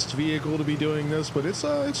the best vehicle to be doing this, but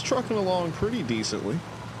it's trucking along pretty decently.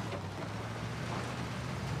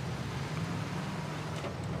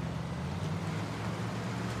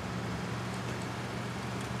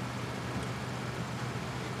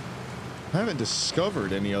 I haven't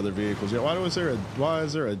discovered any other vehicles yet. Why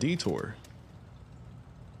is there a detour?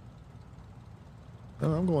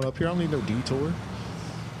 Oh, I'm going up here. I don't need no detour.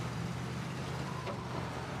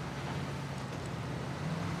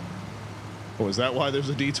 Oh, is that why there's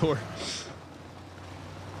a detour?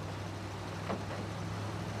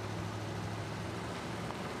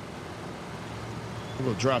 We're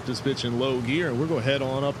gonna drop this bitch in low gear and we're gonna head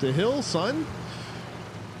on up the hill, son.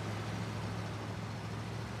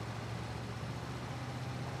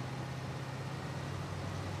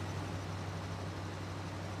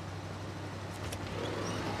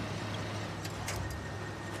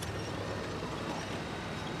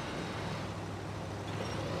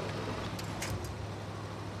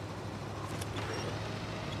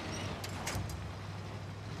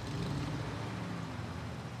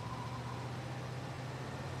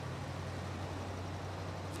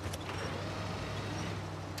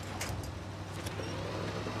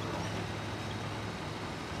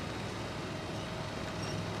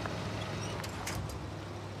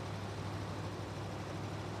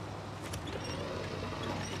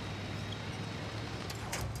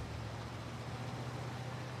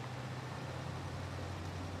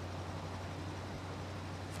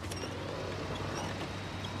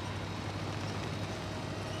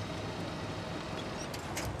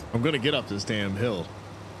 I'm gonna get up this damn hill.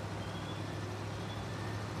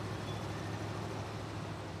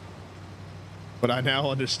 But I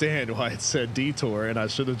now understand why it said detour, and I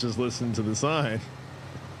should have just listened to the sign.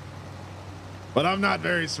 But I'm not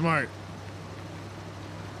very smart.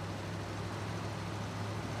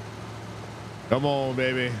 Come on,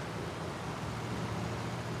 baby.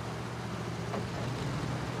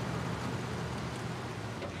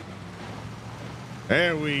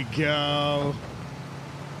 There we go.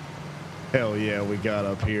 Hell yeah, we got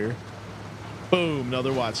up here. Boom,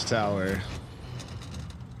 another watchtower.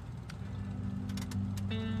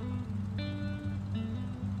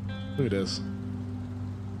 Look at this.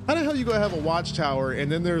 How the hell you gonna have a watchtower and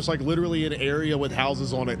then there's like literally an area with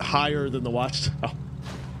houses on it higher than the watchtower?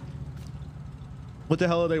 What the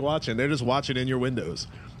hell are they watching? They're just watching in your windows.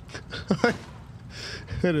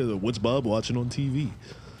 What's Bob watching on TV?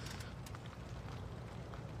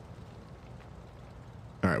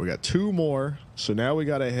 All right, we got two more. So now we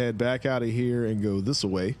got to head back out of here and go this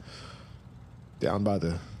way. Down by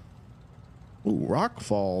the rock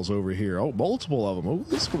falls over here. Oh, multiple of them. Oh,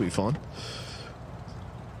 this will be fun.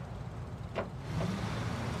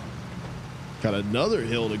 Got another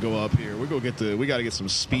hill to go up here. We got to get some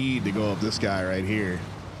speed to go up this guy right here.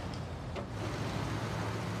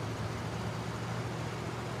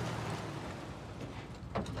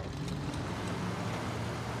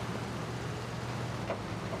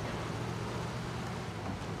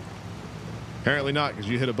 Apparently not, because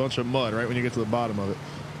you hit a bunch of mud right when you get to the bottom of it.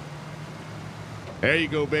 There you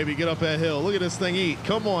go, baby. Get up that hill. Look at this thing eat.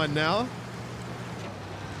 Come on now.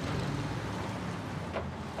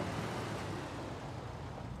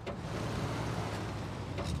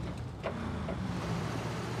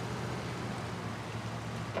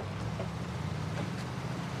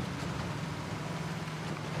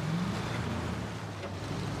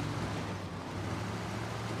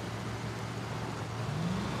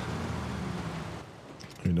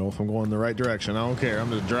 You know if I'm going the right direction. I don't care. I'm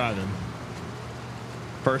just driving.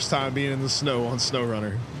 First time being in the snow on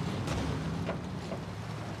SnowRunner.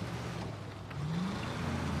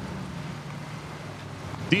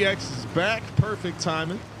 DX is back. Perfect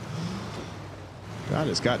timing. God,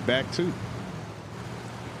 it's got back too.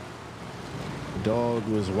 The dog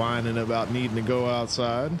was whining about needing to go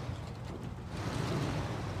outside.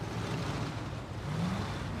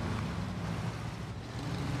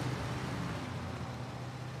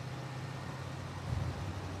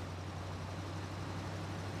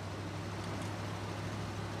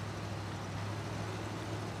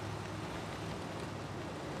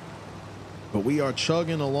 But we are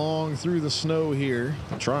chugging along through the snow here,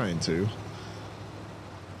 trying to.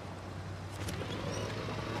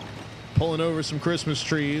 Pulling over some Christmas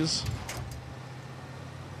trees.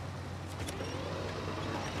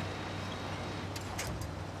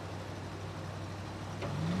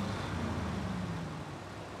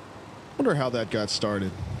 Wonder how that got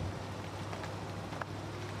started.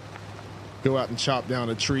 Go out and chop down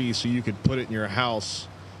a tree so you could put it in your house,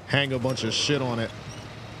 hang a bunch of shit on it,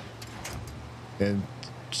 and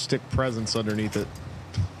stick presents underneath it.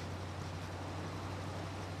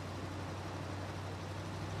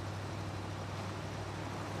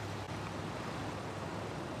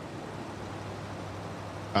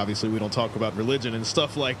 Obviously, we don't talk about religion and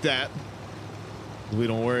stuff like that. We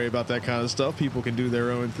don't worry about that kind of stuff. People can do their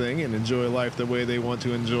own thing and enjoy life the way they want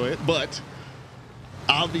to enjoy it. But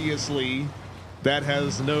obviously, that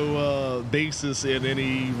has no basis in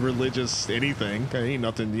any religious anything. Ain't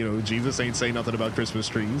nothing, you know, Jesus ain't saying nothing about Christmas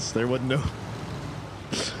trees. There wasn't no...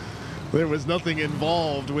 there was nothing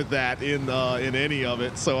involved with that in any of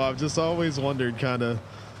it. So I've just always wondered kind of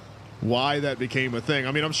why that became a thing.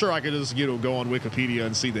 I mean, I'm sure I could just, you know, go on Wikipedia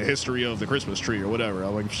and see the history of the Christmas tree or whatever.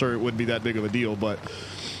 I'm sure it wouldn't be that big of a deal, but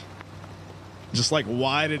just like,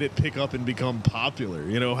 why did it pick up and become popular?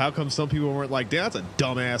 You know, how come some people weren't like, that's a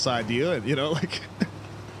dumbass idea? And, you know, like...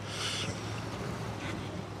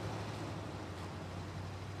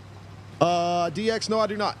 DX, no, I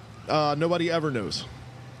do not. Nobody ever knows.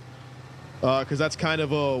 Because that's kind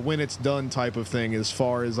of a when it's done type of thing as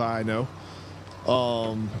far as I know.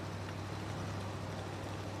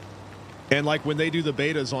 And like when they do the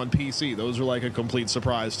betas on PC, those are like a complete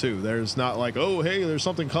surprise too. There's not like, oh, hey, there's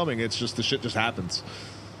something coming. It's just the shit just happens.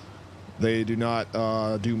 They do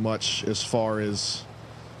not do much as far as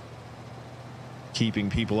keeping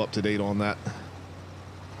people up to date on that.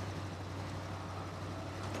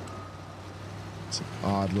 It's an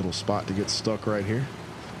odd little spot to get stuck right here.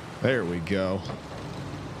 There we go.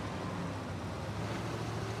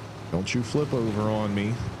 Don't you flip over on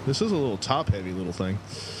me. This is a little top-heavy little thing.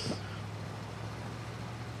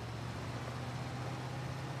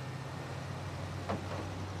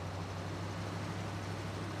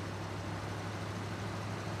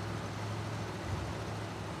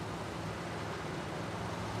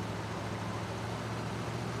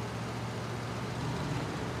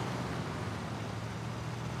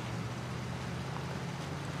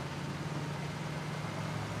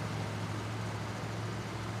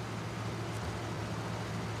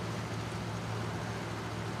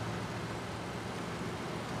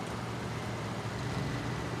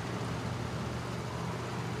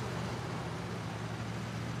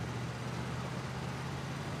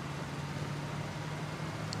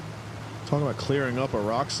 Talking about clearing up a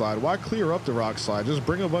rock slide. Why clear up the rock slide? Just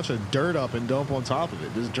bring a bunch of dirt up and dump on top of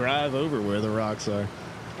it. Just drive over where the rocks are.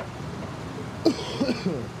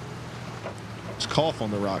 Just cough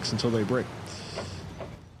on the rocks until they break.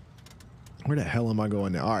 Where the hell am I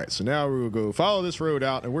going now? All right, so now we will go follow this road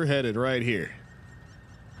out, and we're headed right here.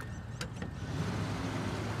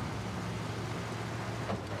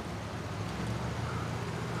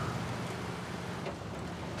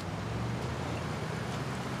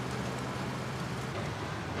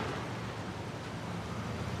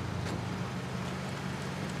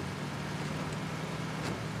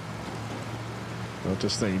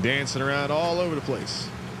 This thing dancing around all over the place.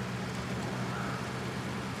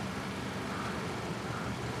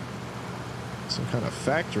 Some kind of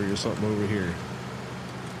factory or something over here.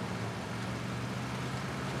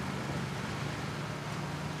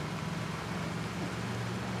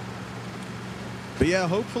 But yeah,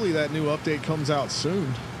 hopefully that new update comes out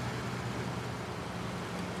soon.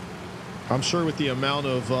 I'm sure with the amount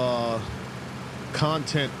of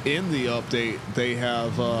content in the update, they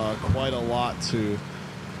have quite a lot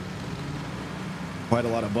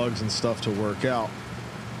of bugs and stuff to work out.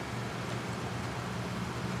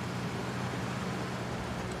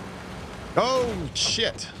 Oh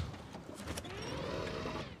shit.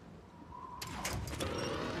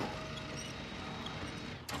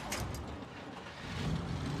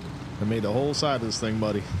 I made the whole side of this thing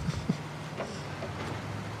muddy.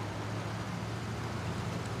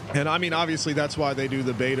 And I mean, obviously, that's why they do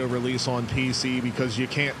the beta release on PC, because you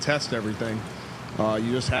can't test everything.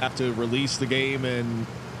 You just have to release the game and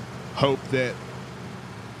hope that,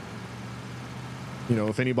 you know,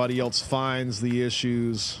 if anybody else finds the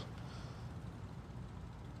issues,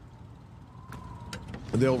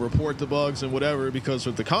 they'll report the bugs and whatever, because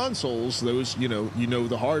with the consoles, those, you know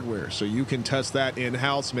the hardware. So you can test that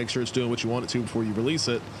in-house, make sure it's doing what you want it to before you release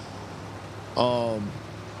it.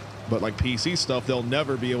 But like PC stuff, they'll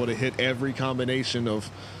never be able to hit every combination of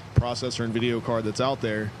processor and video card that's out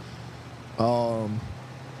there.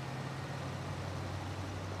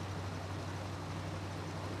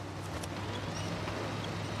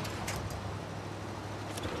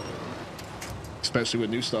 Especially with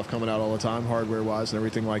new stuff coming out all the time, hardware-wise and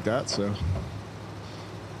everything like that. So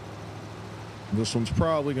this one's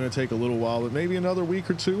probably going to take a little while, but maybe another week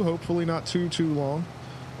or two. Hopefully not too long.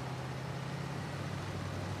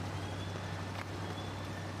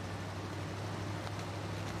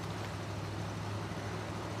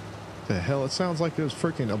 The hell? It sounds like this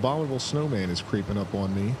freaking abominable snowman is creeping up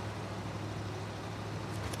on me.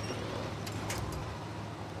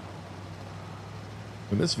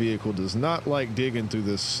 And this vehicle does not like digging through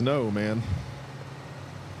this snow, man.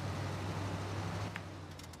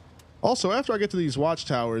 Also, after I get to these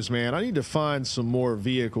watchtowers, man, I need to find some more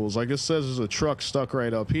vehicles. Like it says there's a truck stuck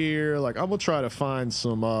right up here. Like, I'm gonna try to find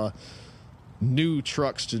some new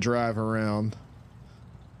trucks to drive around,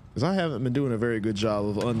 because I haven't been doing a very good job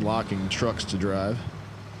of unlocking trucks to drive.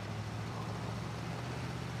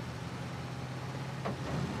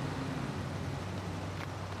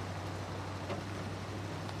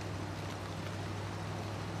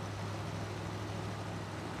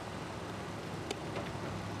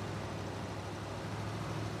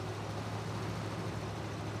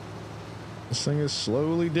 This thing is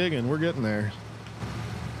slowly digging. We're getting there.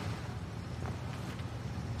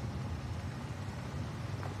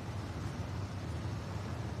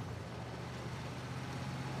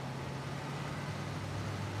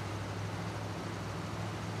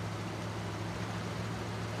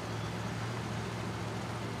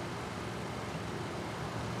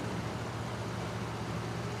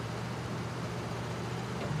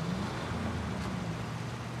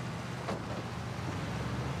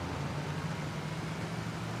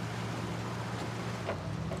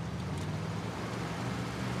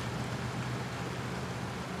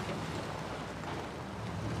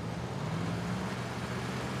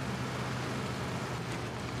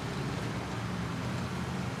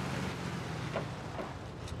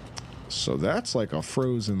 So that's like a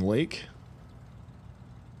frozen lake.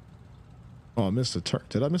 Oh, I missed a turn.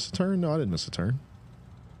 Did I miss a turn? No, I didn't miss a turn.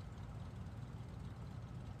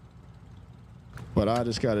 But I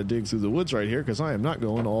just got to dig through the woods right here, because I am not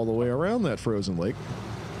going all the way around that frozen lake.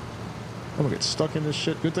 I'm going to get stuck in this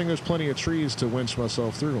shit. Good thing there's plenty of trees to winch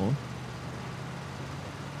myself through on.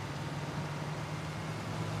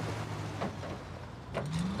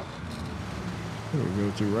 Here we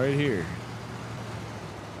go through right here.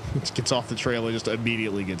 It gets off the trail and just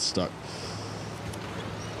immediately gets stuck.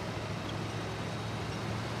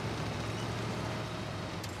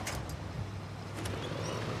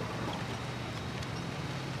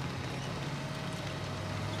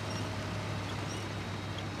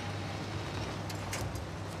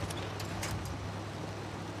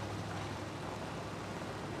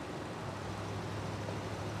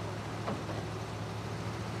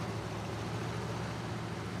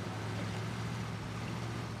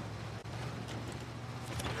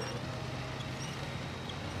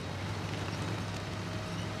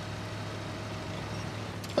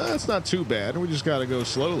 That's not too bad. We just got to go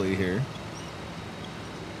slowly here.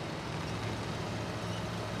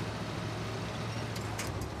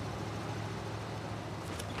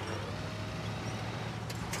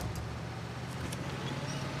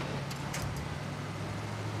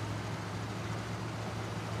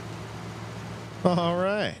 All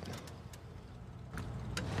right.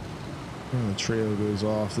 And the trail goes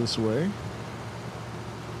off this way.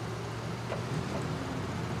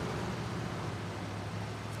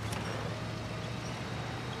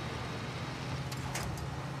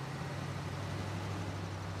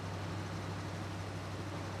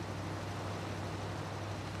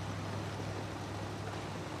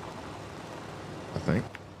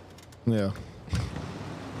 Yeah.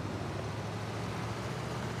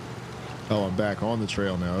 Oh, I'm back on the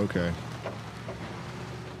trail now. Okay.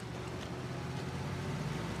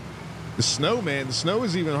 The snow, man. The snow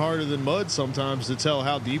is even harder than mud sometimes to tell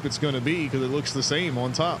how deep it's going to be, because it looks the same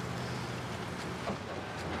on top.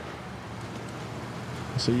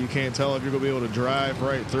 So you can't tell if you're going to be able to drive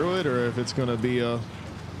right through it or if it's going to be a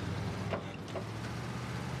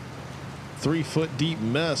 3-foot deep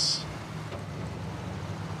mess.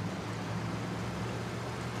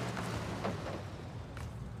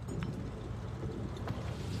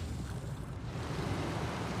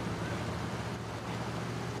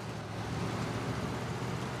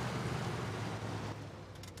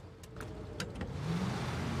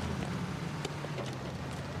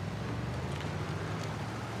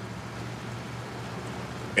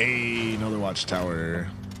 Hey, another watchtower.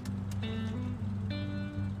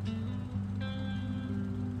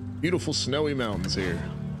 Beautiful snowy mountains here.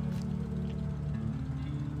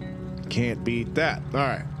 Can't beat that. All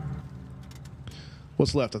right.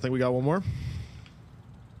 What's left? I think we got one more.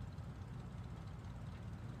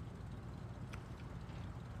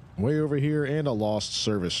 Way over here and a lost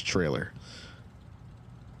service trailer.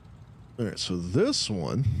 All right, so this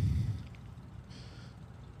one.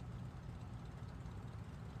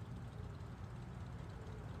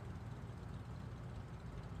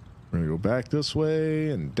 We're going to go back this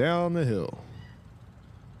way and down the hill.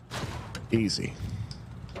 Easy.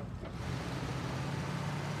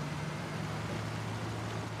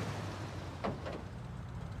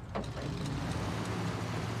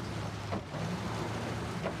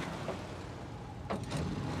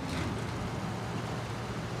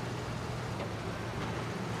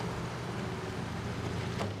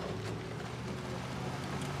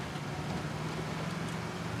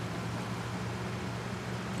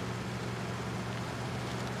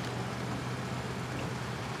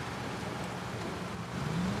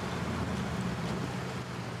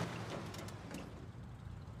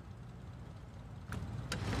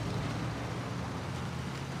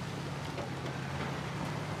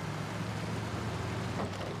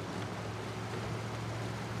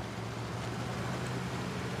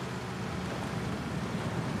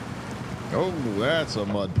 Oh, that's a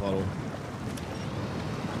mud puddle.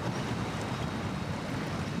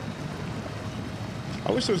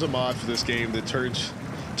 I wish there was a mod for this game that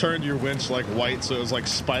turned your winch like white, so it was like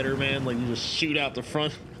Spider-Man, like you just shoot out the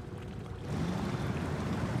front.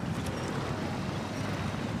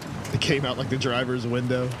 It came out like the driver's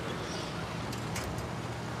window.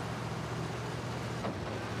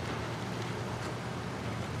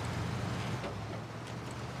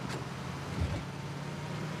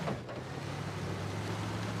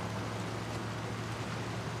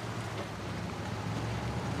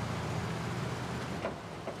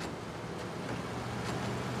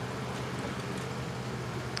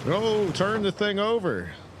 Oh, turn the thing over.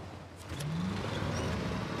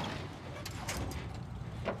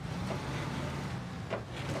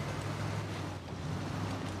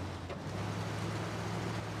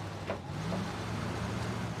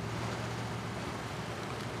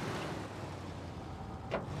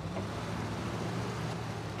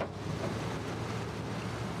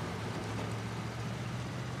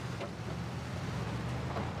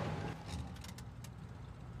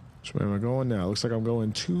 Which way am I going now? Looks like I'm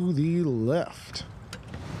going to the left.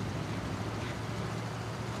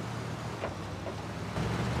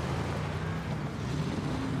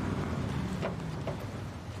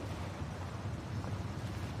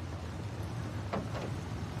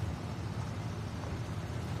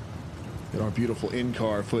 Get our beautiful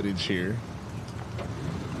in-car footage here.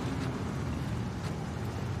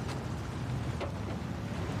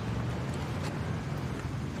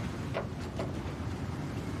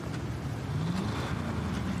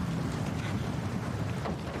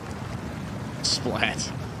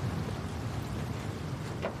 Splat.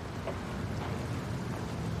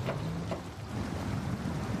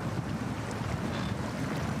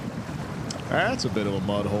 That's a bit of a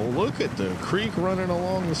mud hole. Look at the creek running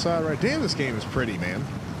along the side right. Damn, this game is pretty, man.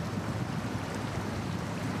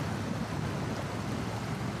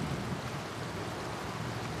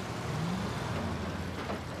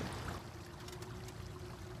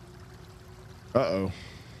 Uh-oh.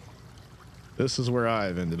 This is where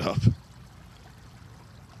I've ended up.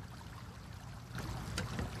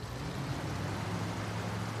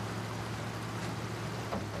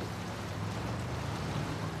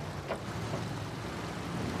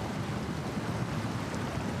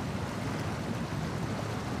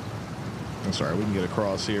 I'm sorry, we can get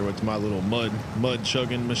across here with my little mud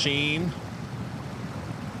chugging machine.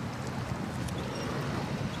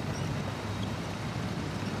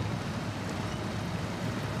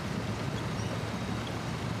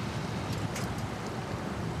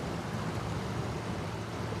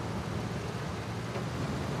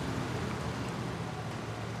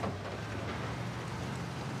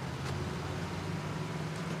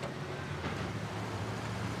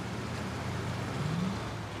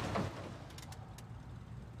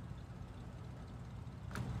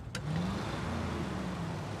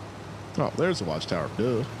 Oh, there's the watchtower.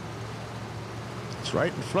 Duh. It's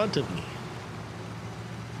right in front of me.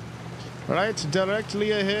 Right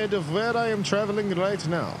directly ahead of where I am traveling right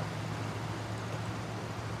now.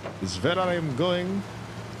 Is where I am going.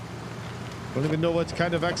 I don't even know what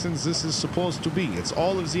kind of accents this is supposed to be. It's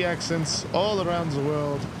all of the accents all around the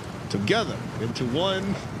world together into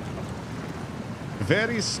one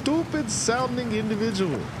very stupid sounding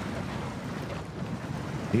individual.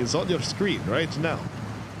 He is on your screen right now.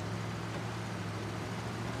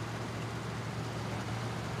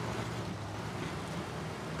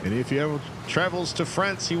 And if he ever travels to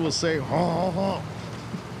France, he will say, ha ha ha.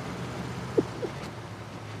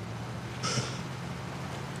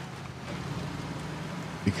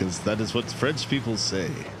 Because that is what French people say.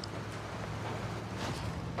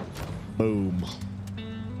 Boom.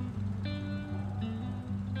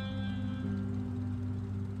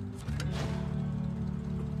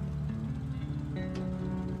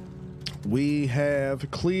 We have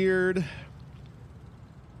cleared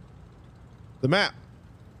the map.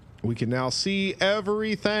 We can now see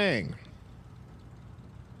everything.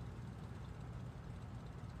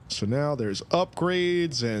 So now there's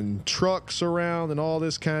upgrades and trucks around and all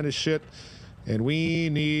this kind of shit. And we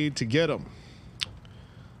need to get them.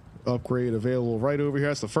 Upgrade available right over here.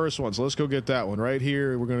 That's the first one. So let's go get that one right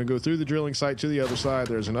here. We're going to go through the drilling site to the other side.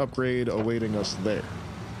 There's an upgrade awaiting us there.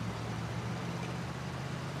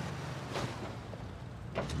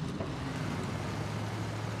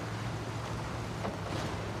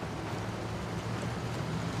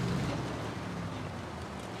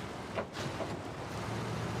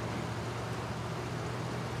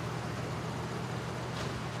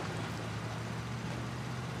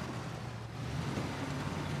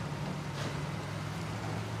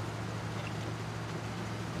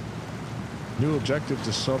 New objective,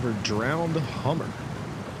 discover drowned Hummer.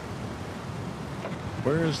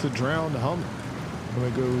 Where is the drowned Hummer? I'm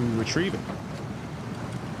gonna go retrieve it.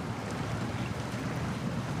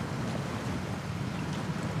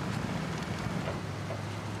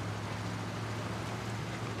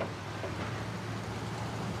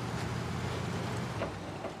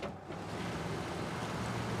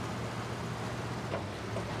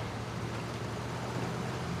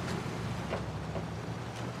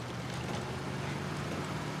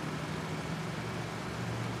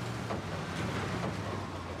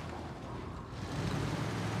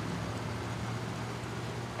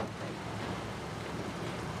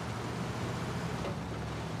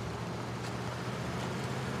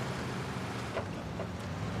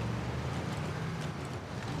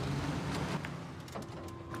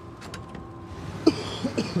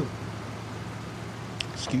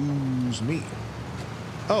 Excuse me.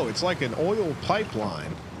 Oh, it's like an oil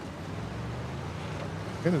pipeline.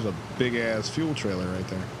 And there's a big ass fuel trailer right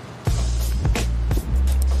there.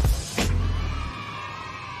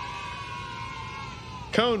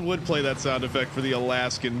 Cone would play that sound effect for the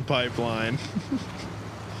Alaskan pipeline.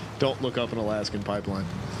 Don't look up an Alaskan pipeline.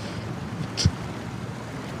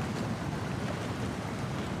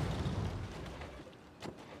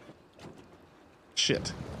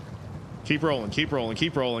 Shit. Keep rolling, keep rolling,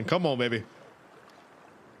 keep rolling. Come on, baby.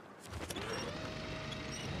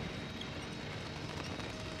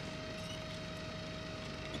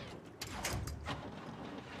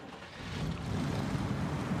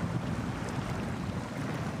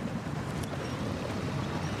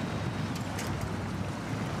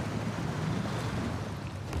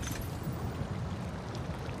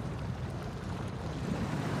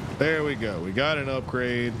 There we go. We got an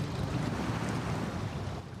upgrade.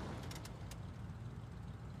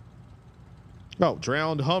 Oh,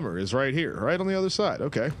 drowned Hummer is right here, right on the other side.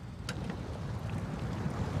 Okay.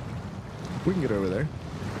 We can get over there.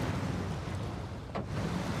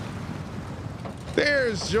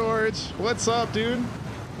 There's George. What's up, dude?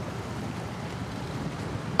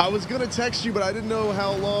 I was going to text you, but I didn't know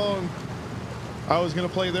how long I was going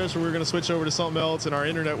to play this, or we were going to switch over to something else, and our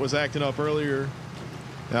internet was acting up earlier.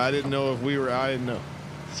 And I didn't know if we were, I didn't know.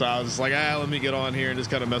 So I was just like, let me get on here and just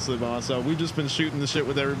kind of mess with it on. So we've just been shooting the shit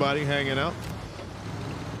with everybody, hanging out.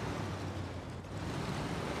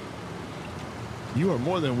 You are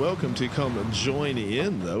more than welcome to come join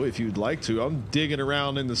in, though, if you'd like to. I'm digging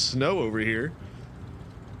around in the snow over here.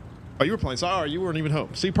 Oh, you were playing. Sorry, you weren't even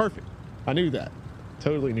home. See, perfect. I knew that.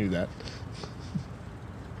 Totally knew that.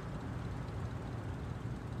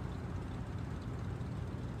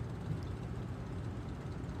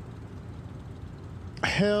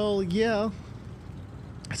 Hell yeah.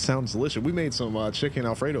 It sounds delicious. We made some chicken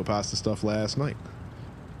Alfredo pasta stuff last night.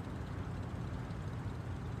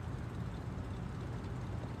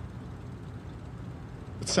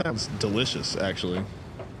 It sounds delicious, actually.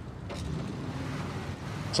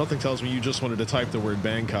 Something tells me you just wanted to type the word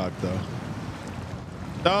Bangkok, though.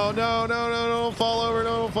 No, no, no, no, no, don't fall over,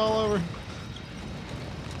 no, don't fall over.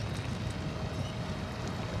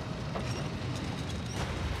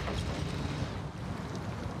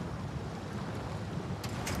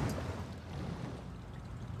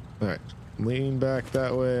 All right, lean back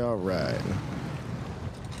that way, all right.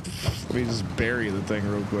 Let me just bury the thing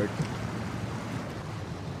real quick.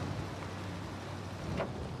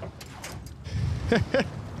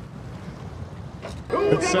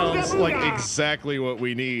 It sounds like exactly what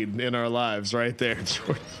we need in our lives right there,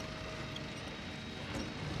 George.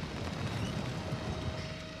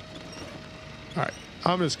 All right,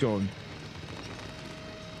 I'm just going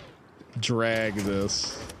to drag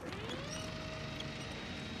this.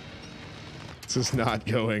 This is not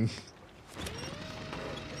going.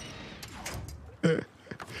 All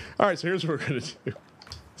right, so here's what we're going to do.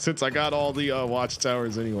 Since I got all the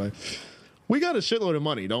watchtowers anyway. We got a shitload of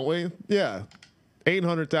money, don't we? Yeah.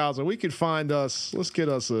 800,000. We could find us, let's get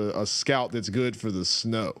us a scout that's good for the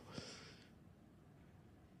snow.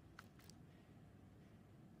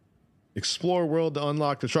 Explore world to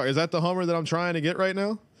unlock the truck. Is that the Hummer that I'm trying to get right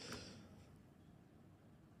now?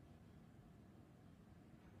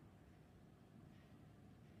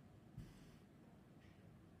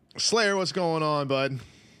 Slayer, what's going on, bud?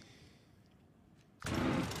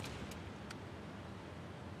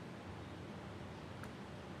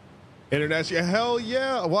 International, hell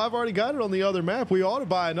yeah. Well, I've already got it on the other map. We ought to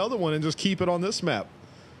buy another one and just keep it on this map.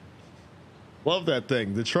 Love that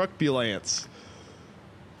thing, the Truckbulance.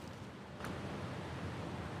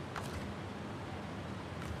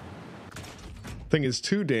 Thing is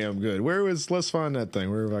too damn good. Let's find that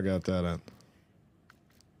thing. Where have I got that at?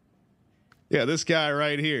 Yeah, this guy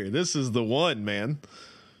right here. This is the one, man.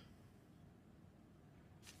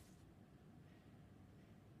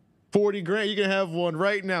 40 grand. You can have one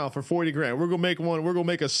right now for 40 grand. We're gonna make one. We're gonna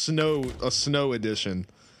make a snow edition.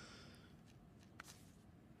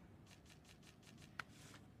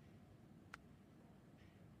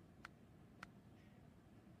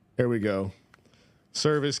 Here we go.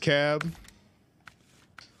 Service cab.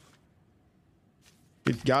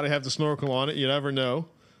 You gotta have the snorkel on it. You never know.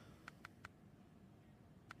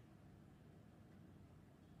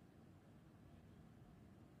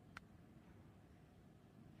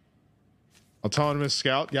 Autonomous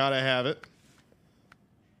scout, gotta have it.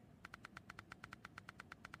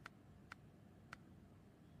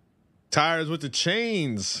 Tires with the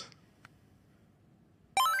chains.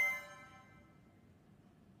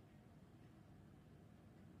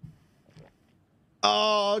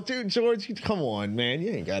 Oh, dude, George, come on, man.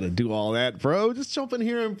 You ain't got to do all that, bro. Just jump in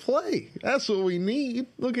here and play. That's what we need.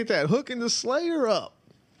 Look at that, hooking the Slayer up.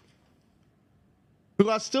 Who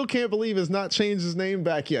I still can't believe has not changed his name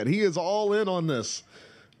back yet. He is all in on this.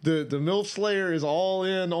 The MILF Slayer is all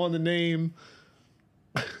in on the name.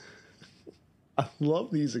 I love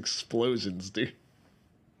these explosions, dude.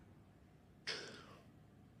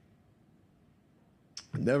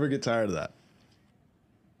 Never get tired of that.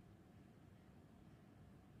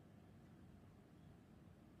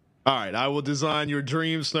 All right, I will design your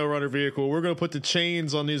dream SnowRunner vehicle. We're going to put the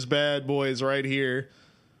chains on these bad boys right here.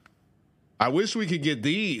 I wish we could get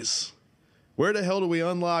these. Where the hell do we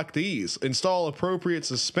unlock these? Install appropriate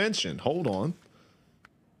suspension. Hold on.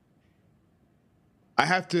 I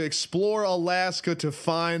have to explore Alaska to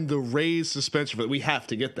find the raised suspension. But we have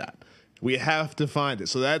to get that. We have to find it.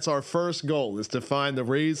 So that's our first goal, is to find the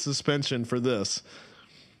raised suspension for this.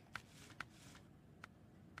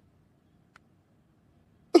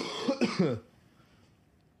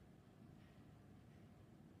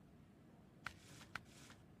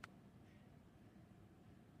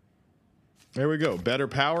 There we go. Better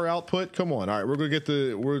power output. Come on. All right, we're gonna get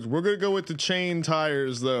the we're gonna go with the chain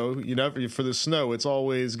tires though. You know, for the snow, it's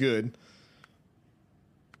always good.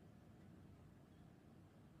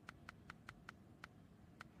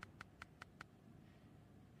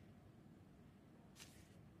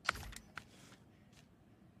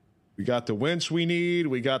 We got the winch we need.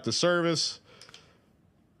 We got the service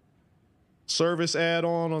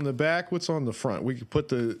add-on on the back. What's on the front? We could put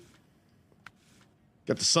the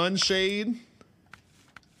got the sunshade.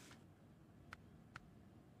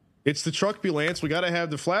 It's the Truckbulance. We got to have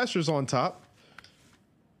the flashers on top.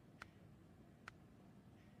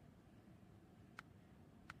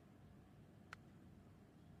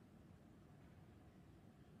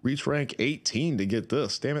 Reach rank 18 to get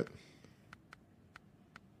this. Damn it.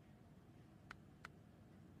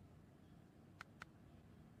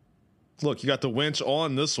 Look, you got the winch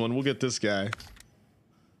on this one. We'll get this guy.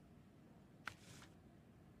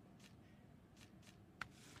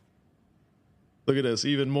 Look at this.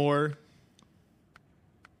 Even more.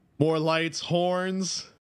 More lights, horns.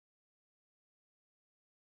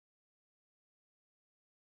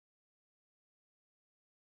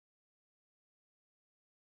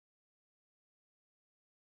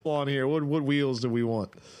 On here, what wheels do we want?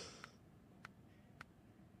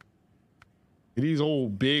 These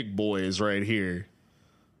old big boys right here.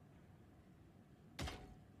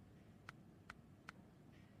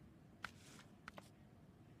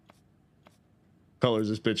 Colors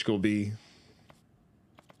this bitch gonna be?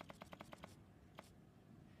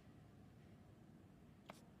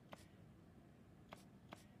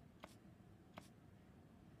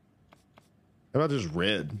 How about just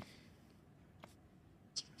red?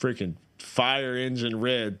 It's freaking fire engine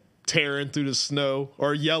red tearing through the snow,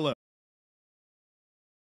 or yellow.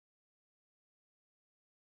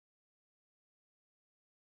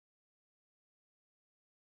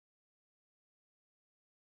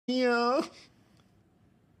 Yeah.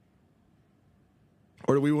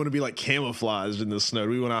 Or do we want to be like camouflaged in the snow? Do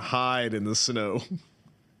we want to hide in the snow?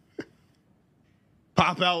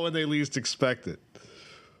 Pop out when they least expect it.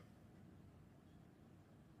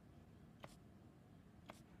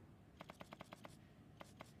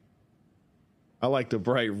 I like the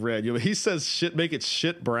bright red. He says shit, make it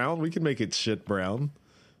shit brown. We can make it shit brown.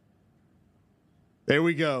 There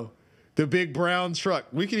we go. The big brown truck.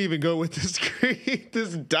 We can even go with this green, this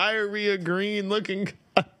diarrhea green looking.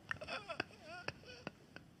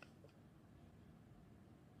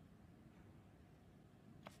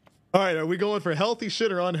 All right, are we going for healthy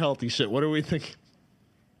shit or unhealthy shit? What are we thinking?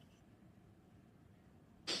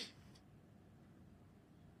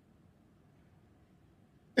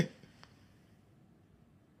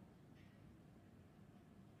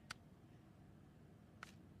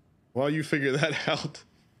 While you figure that out.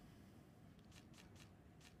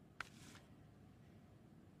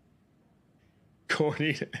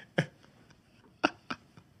 Corny.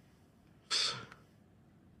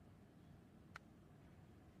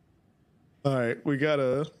 All right, we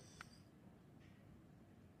gotta.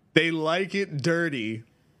 They like it dirty.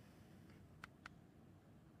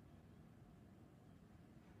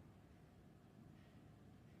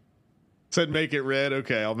 Said make it red.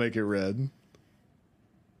 Okay, I'll make it red.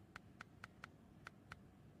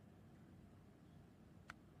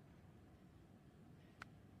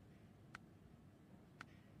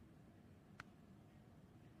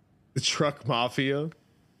 The truck mafia.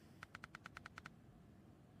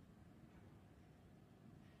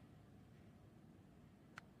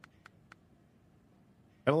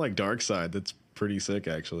 I don't like Dark Side. That's pretty sick,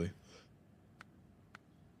 actually.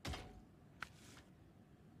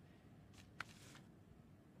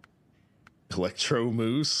 Electro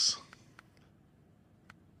Moose.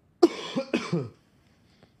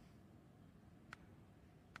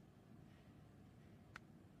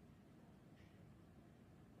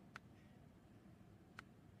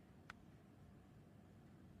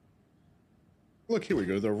 Look, here we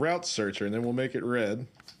go. The route searcher, and then we'll make it red.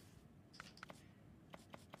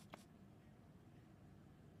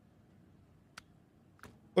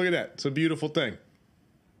 Look at that. It's a beautiful thing.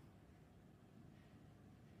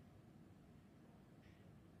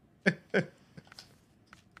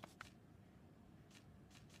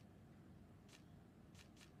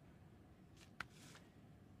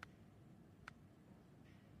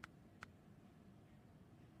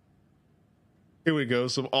 Here we go.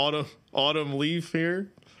 Some autumn leaf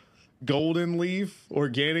here. Golden leaf,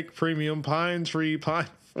 organic premium pine tree, pine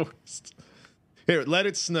forest. Here, let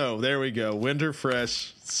it snow. There we go. Winter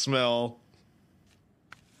fresh smell.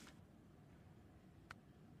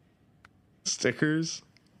 Stickers.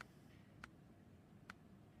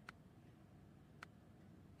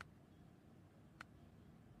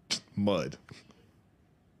 Mud.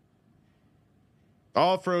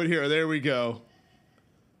 Off-road here. There we go.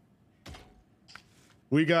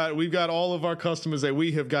 We've got all of our customers that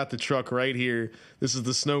we have got the truck right here. This is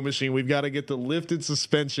the snow machine. We've got to get the lifted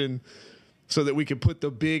suspension so that we can put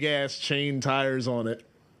the big ass chain tires on it.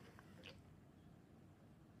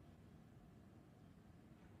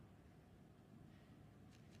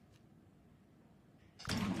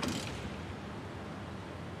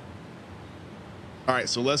 All right,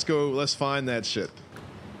 so let's go. Let's find that shit.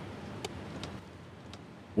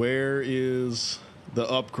 Where is the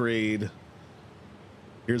upgrade?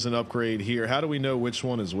 Here's an upgrade here. How do we know which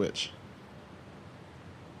one is which?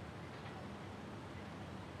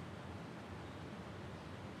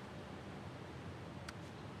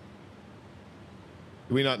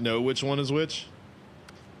 Do we not know which one is which?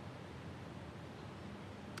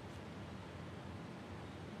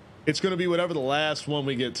 It's going to be whatever the last one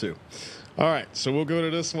we get to. All right, so we'll go to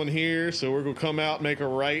this one here. So we're going to come out, make a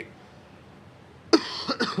right,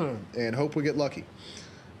 and hope we get lucky.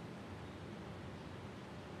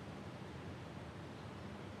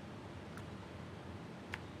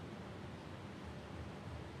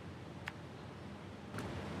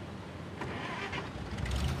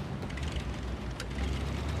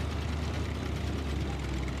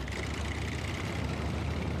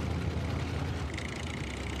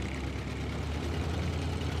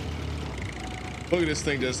 Look at this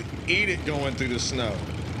thing just eat it going through the snow.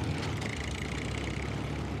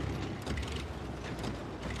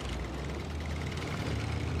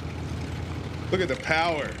 Look at the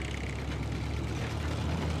power.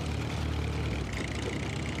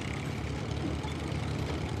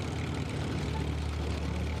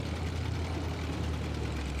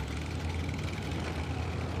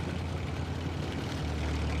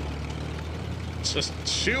 Just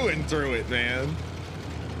chewing through it, man.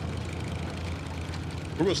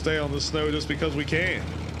 We're gonna stay on the snow just because we can.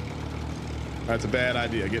 That's a bad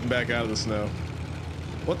idea, getting back out of the snow.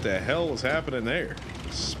 What the hell was happening there?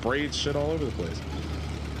 Sprayed shit all over the place.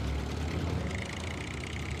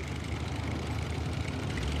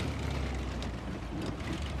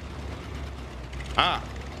 Ah,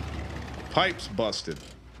 pipe's busted.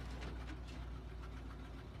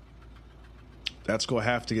 That's gonna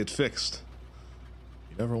have to get fixed.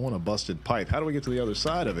 You never want a busted pipe. How do we get to the other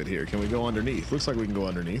side of it here? Can we go underneath? Looks like we can go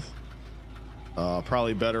underneath.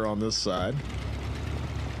 Probably better on this side.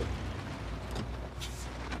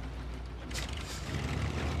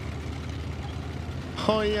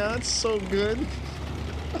 Oh yeah, it's so good.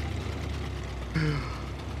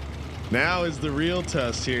 Now is the real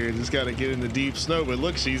test here. Just gotta get in the deep snow. But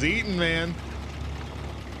look, she's eating, man.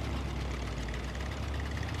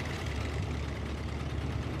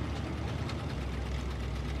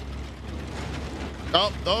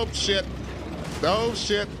 Oh shit. Oh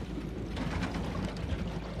shit.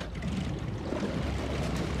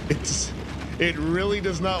 It really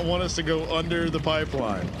does not want us to go under the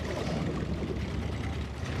pipeline.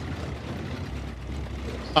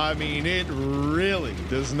 I mean, it really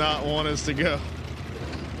does not want us to go.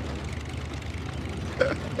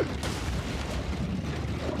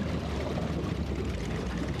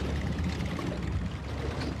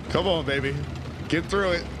 Come on, baby. Get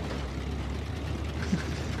through it.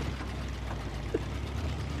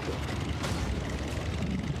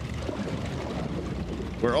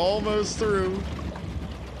 We're almost through.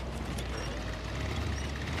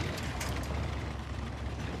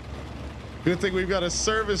 Good thing we've got a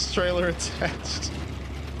service trailer attached.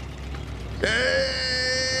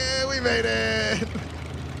 Hey, we made it.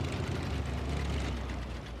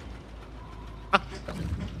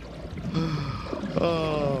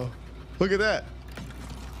 Oh, look at that.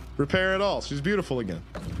 Repair it all. She's beautiful again.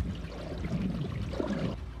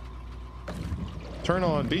 Turn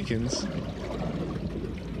on beacons.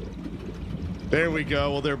 There we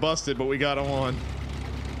go. Well, they're busted, but we got them on.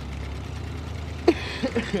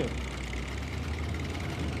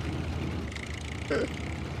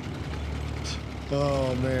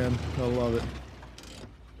 Oh, man. I love it.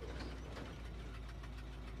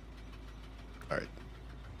 All right.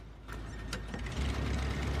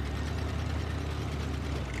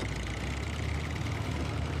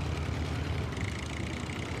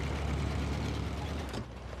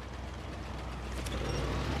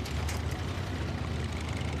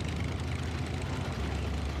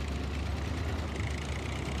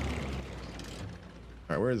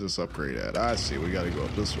 All right, where's this upgrade at? I see. We got to go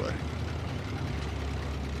up this way.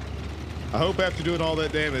 I hope after doing all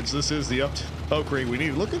that damage, this is the upgrade we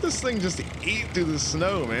need. Look at this thing just eat through the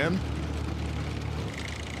snow, man.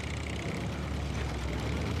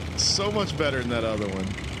 So much better than that other one.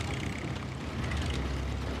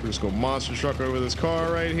 We're just going monster truck over this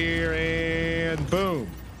car right here, and boom.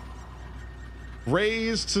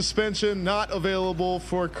 Raised suspension not available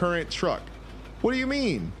for current truck. What do you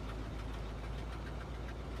mean?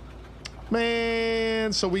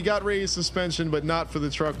 Man, so we got raised suspension, but not for the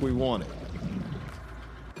truck we wanted.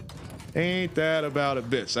 Ain't that about a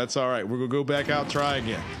bitch? That's all right. We're gonna go back out, try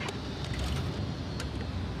again.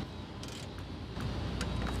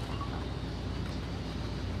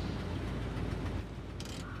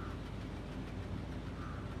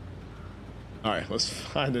 All right, let's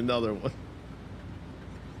find another one.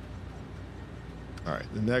 All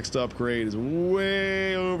right, the next upgrade is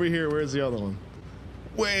way over here. Where's the other one?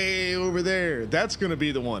 Way over there. That's gonna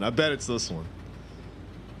be the one. I bet it's this one.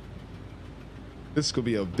 This could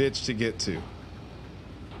be a bitch to get to.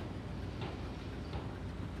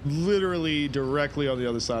 Literally directly on the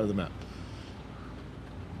other side of the map.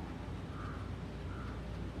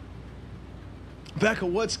 Becca,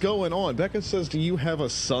 what's going on? Becca says, do you have a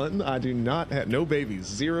son? I do not have, no babies,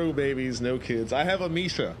 0 babies, no kids. I have a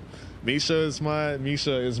Misha. Misha is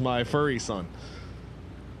my furry son.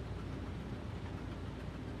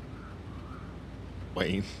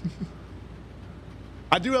 Wayne.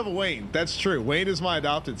 I do have a Wayne. That's true. Wayne is my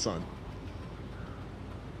adopted son.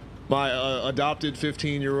 My adopted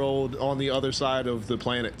 15-year-old on the other side of the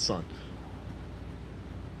planet son.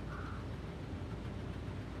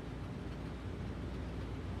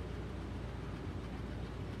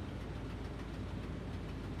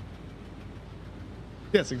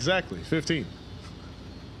 Yes, exactly. 15.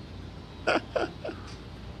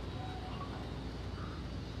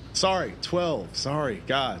 Sorry, 12. Sorry,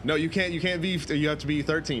 God. No, you can't be. You have to be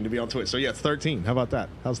 13 to be on Twitch. So yeah, it's 13. How about that?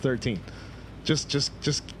 How's 13? Just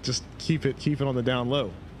keep it on the down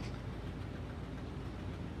low.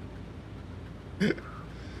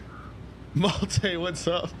 Malte, what's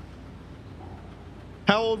up?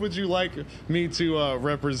 How old would you like me to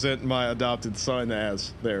represent my adopted son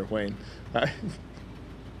as? There, Wayne.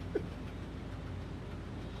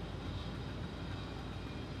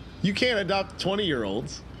 You can't adopt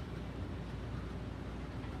 20-year-olds.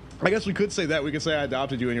 I guess we could say that. We could say I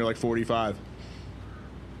adopted you and you're like 45.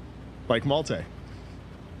 Like Malte.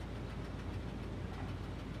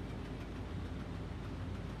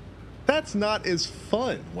 That's not as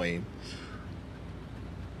fun, Wayne.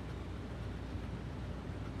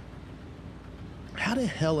 How the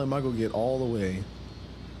hell am I gonna get all the way?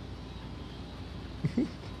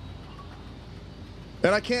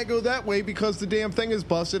 And I can't go that way because the damn thing is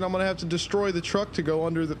busted. I'm gonna have to destroy the truck to go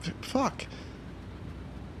under the... Fuck.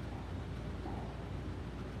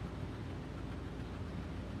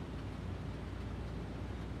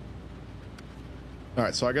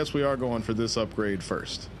 Alright, so I guess we are going for this upgrade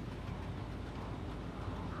first.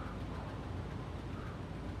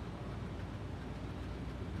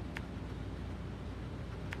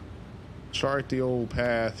 Chart the old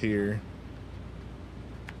path here.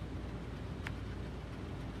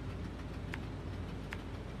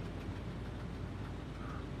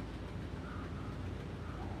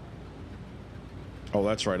 Oh,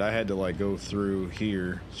 that's right. I had to like go through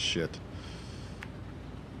here. Shit.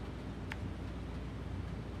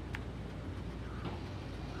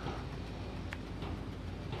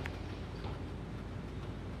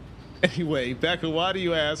 Anyway, Becca, why do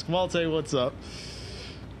you ask? Malte, what's up?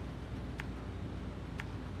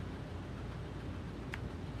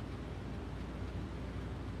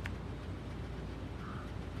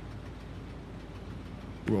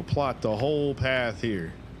 We'll plot the whole path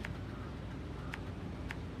here.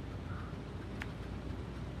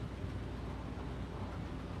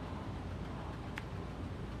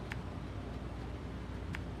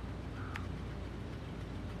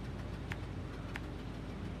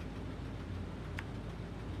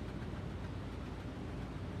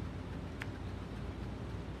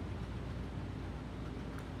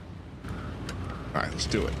 All right, let's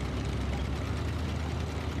do it.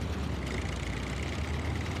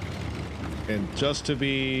 And just to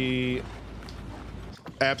be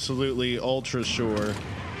absolutely ultra sure, we're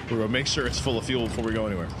gonna make sure it's full of fuel before we go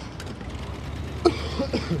anywhere.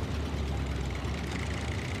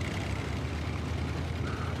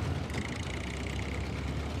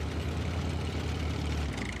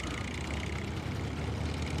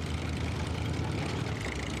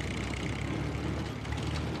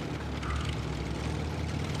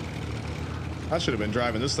 I should have been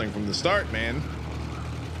driving this thing from the start, man.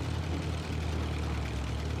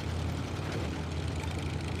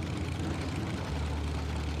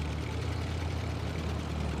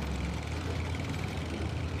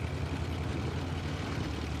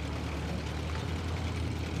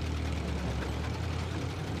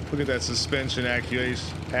 Look at that suspension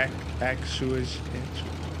actuation. You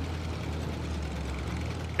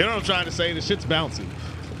know what I'm trying to say? The shit's bouncy.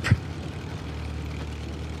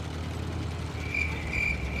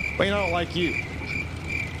 Wayne, I don't like you.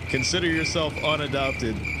 Consider yourself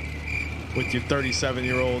unadopted with your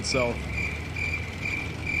 37-year-old self.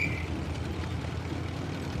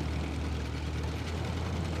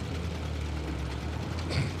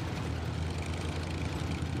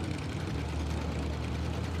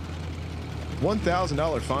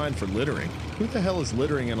 $1,000 fine for littering. Who the hell is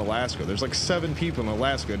littering in Alaska? There's like 7 people in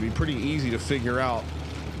Alaska. It'd be pretty easy to figure out.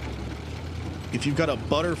 If you've got a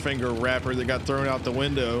Butterfinger wrapper that got thrown out the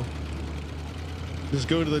window, just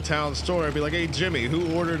go to the town store and be like, hey, Jimmy, who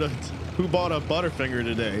bought a Butterfinger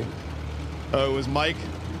today? Oh, it was Mike.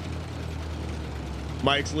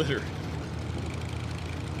 Mike's litter.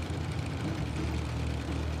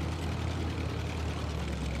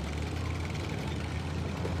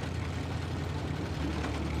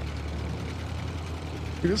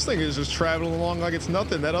 Dude, this thing is just traveling along like it's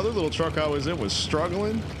nothing. That other little truck I was in was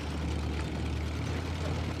struggling.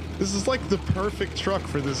 This is like the perfect truck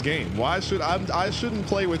for this game. Why should I shouldn't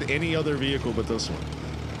play with any other vehicle but this one.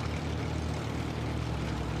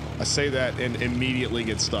 I say that and immediately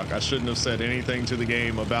get stuck. I shouldn't have said anything to the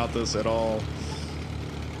game about this at all.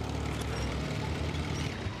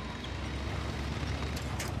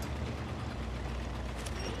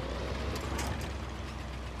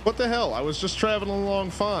 What the hell? I was just traveling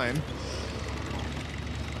along fine.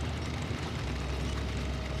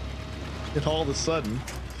 And all of a sudden...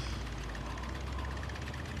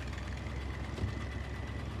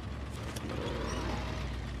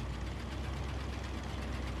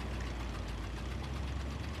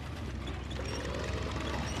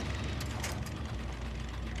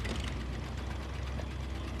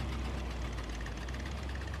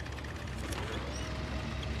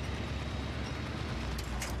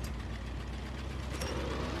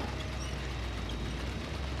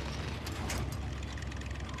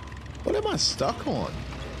 What am I stuck on?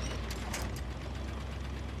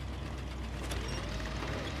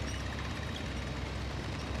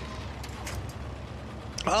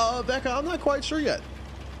 Becca, I'm not quite sure yet.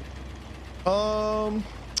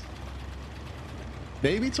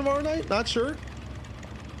 Maybe tomorrow night, not sure.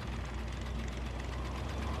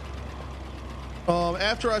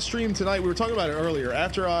 After I stream tonight, we were talking about it earlier.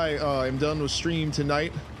 After I am done with stream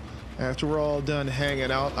tonight, after we're all done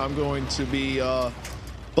hanging out, I'm going to be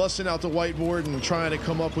busting out the whiteboard and trying to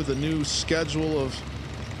come up with a new schedule of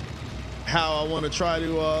how I want to try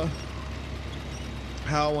to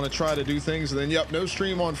do things. And then, yep, no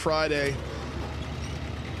stream on Friday.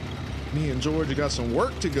 Me and George got some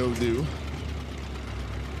work to go do.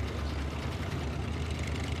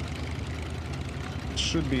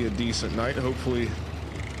 Should be a decent night. Hopefully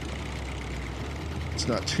it's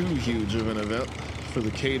not too huge of an event for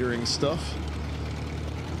the catering stuff,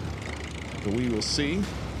 but we will see.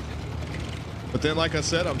 But then, like I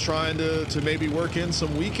said, I'm trying to maybe work in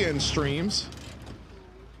some weekend streams.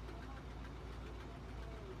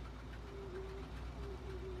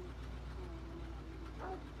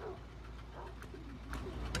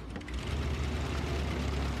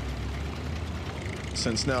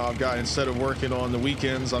 Since now I've got, instead of working on the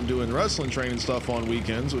weekends, I'm doing wrestling training stuff on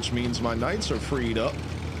weekends, which means my nights are freed up.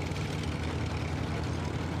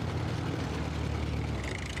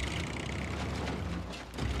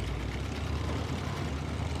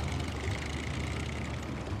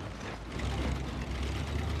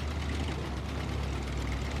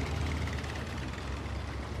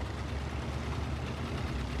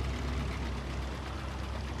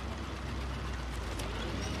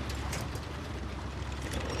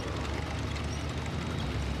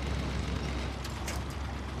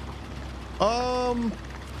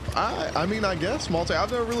 I mean, I guess multi.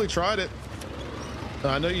 I've never really tried it.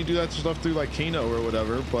 I know you do that stuff through like Kino or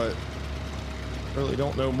whatever, but I really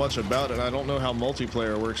don't know much about it. I don't know how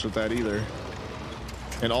multiplayer works with that either.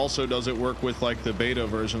 And also, does it work with like the beta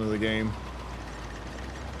version of the game?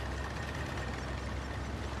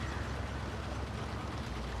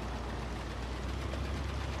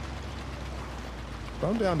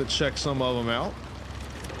 I'm down to check some of them out.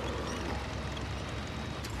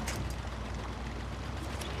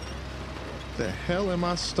 The hell am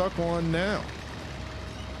I stuck on now?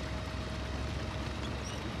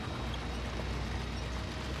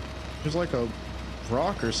 There's like a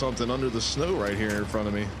rock or something under the snow right here in front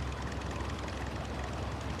of me.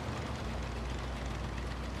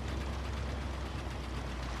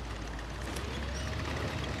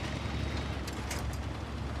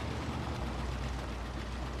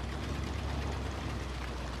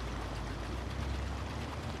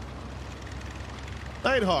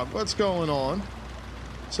 Nighthawk, what's going on?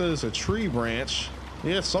 It says a tree branch.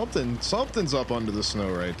 Yeah, something's up under the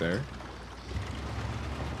snow right there.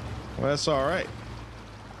 Well, that's all right.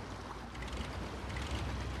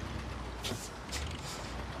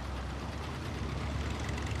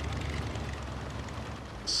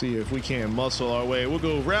 See if we can muscle our way. We'll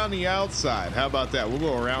go around the outside. How about that? We'll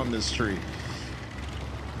go around this tree.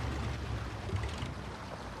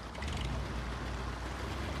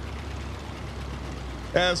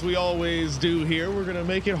 As we always do here, we're gonna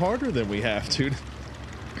make it harder than we have to.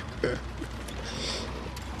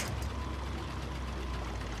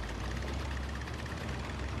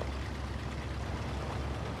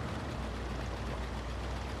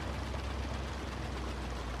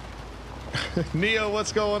 Neo,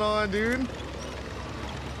 what's going on, dude?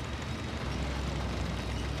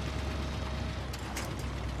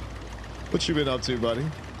 What you been up to, buddy?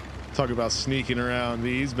 Talk about sneaking around.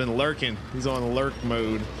 He's been lurking. He's on lurk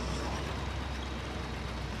mode.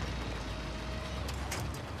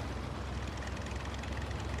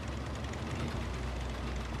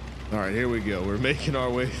 All right, here we go. We're making our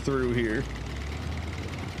way through here.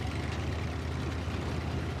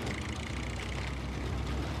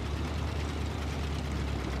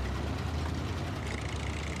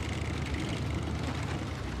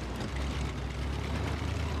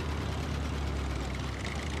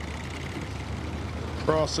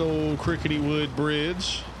 Cross old Crickety Wood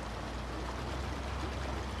Bridge.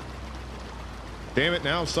 Damn it,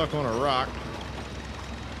 now I'm stuck on a rock.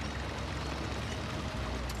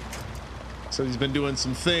 So he's been doing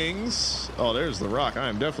some things. Oh, there's the rock. I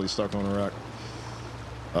am definitely stuck on a rock.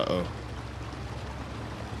 Uh-oh.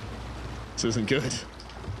 This isn't good.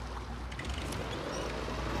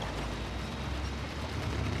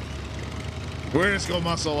 We're just gonna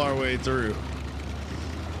muscle our way through.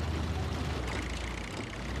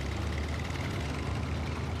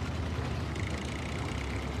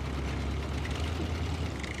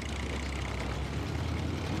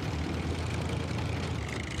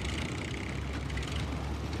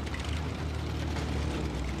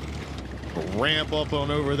 Ramp up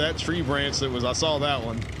on over that tree branch that was, I saw that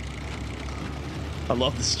one. I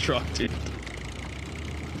love this truck, dude.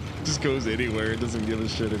 Just goes anywhere. It doesn't give a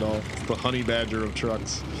shit at all. It's the honey badger of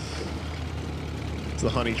trucks. It's the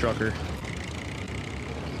honey trucker.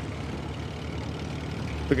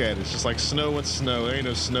 Look at it. It's just like snow with snow. There ain't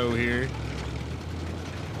no snow here.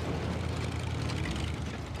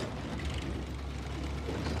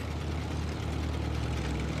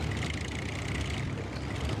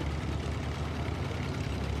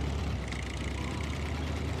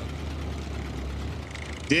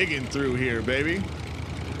 Digging through here, baby.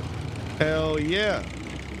 Hell yeah.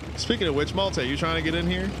 Speaking of which, Malte, you trying to get in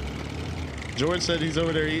here? George said he's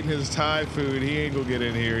over there eating his Thai food. He ain't gonna get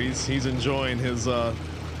in here. He's enjoying his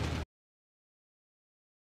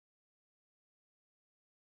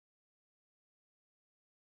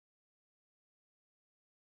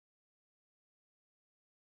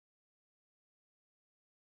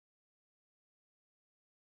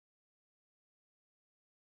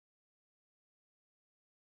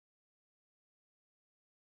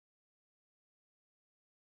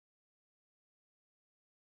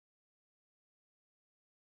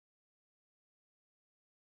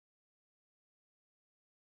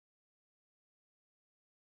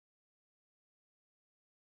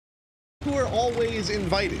who are always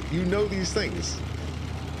invited. You know these things.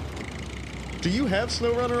 Do you have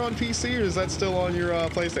SnowRunner on PC, or is that still on your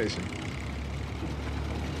PlayStation?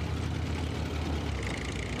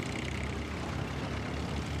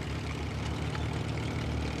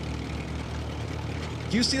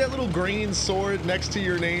 Do you see that little green sword next to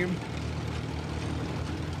your name?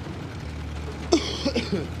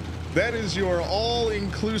 That is your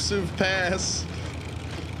all-inclusive pass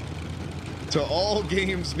to all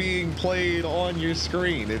games being played on your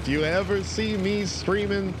screen. If you ever see me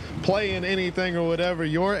streaming, playing anything or whatever,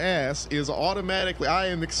 your ass is automatically, I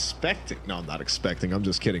am expecting, no, I'm not expecting, I'm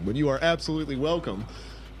just kidding, but you are absolutely welcome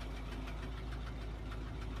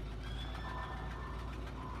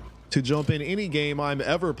to jump in any game I'm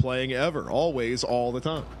ever playing, ever, always, all the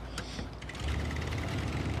time.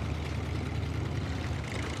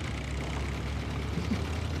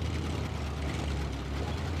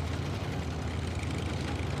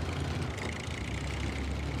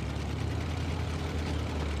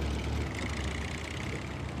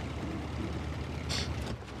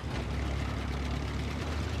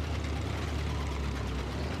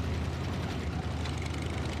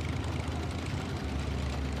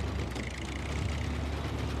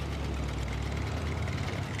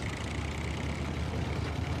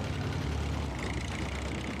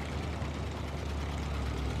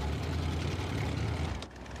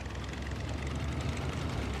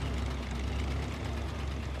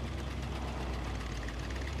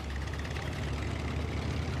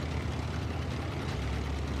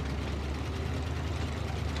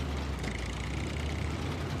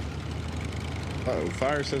 Uh-oh,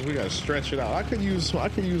 Fire says we gotta stretch it out. I could use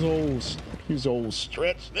old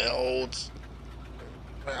stretch notes.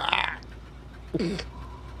 Ah.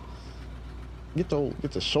 Get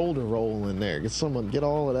the shoulder roll in there. Get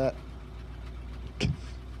all of that.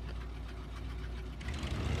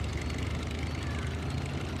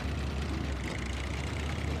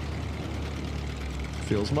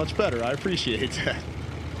 Feels much better. I appreciate that.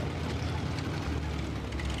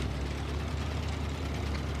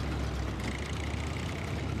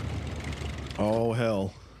 Oh,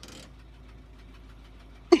 hell.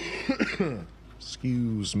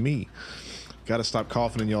 Excuse me. Gotta stop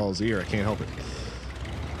coughing in y'all's ear. I can't help it.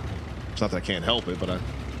 It's not that I can't help it, but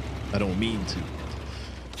I don't mean to.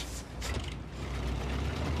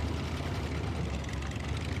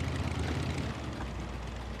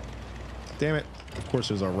 damn it. Of course,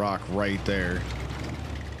 there's a rock right there.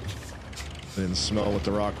 I didn't smell what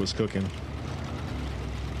the rock was cooking.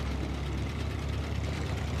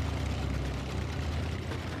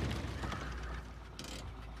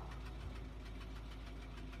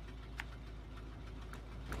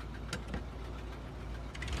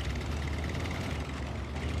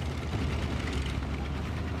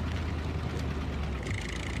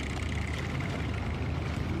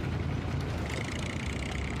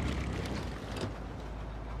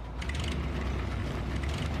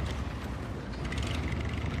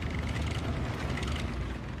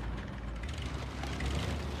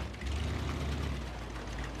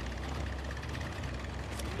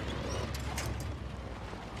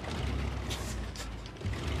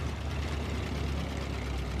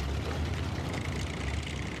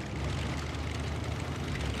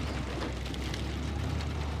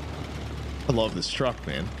 I love this truck,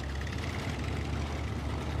 man.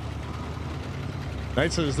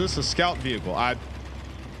 Knight says, is this a scout vehicle? I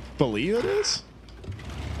believe it is.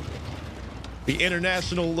 The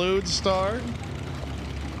International Lodestar.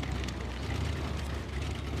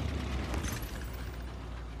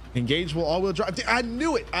 Engageable all-wheel drive. I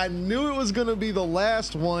knew it. I knew it was going to be the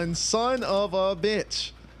last one. Son of a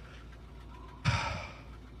bitch.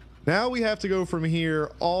 Now we have to go from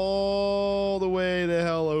here all the way the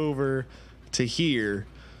hell over to here.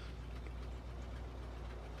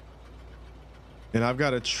 And I've got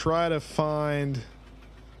to try to find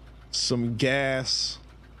some gas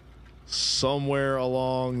somewhere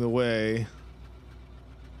along the way.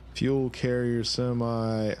 Fuel carrier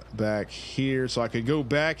semi back here. So I could go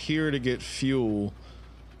back here to get fuel.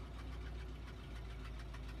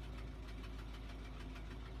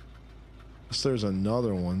 Unless there's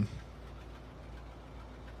another one.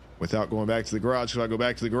 Without going back to the garage. If I go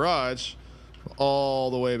back to the garage,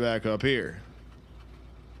 all the way back up here.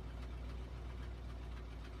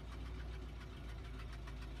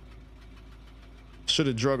 Should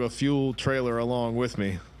have drug a fuel trailer along with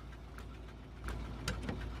me.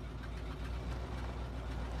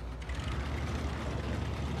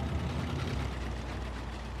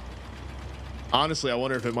 Honestly, I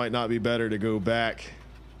wonder if it might not be better to go back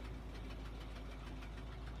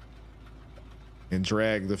and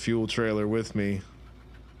drag the fuel trailer with me.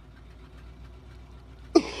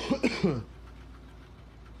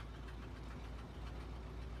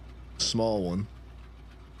 Small one.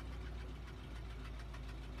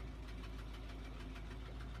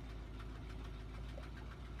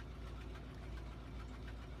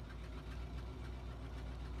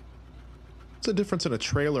 What's the difference in a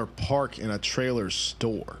trailer park and a trailer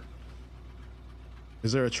store?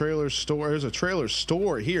 Is there a trailer store? There's a trailer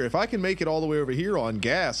store here. If I can make it all the way over here on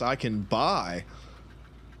gas, I can buy.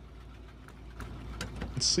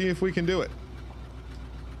 Let's see if we can do it.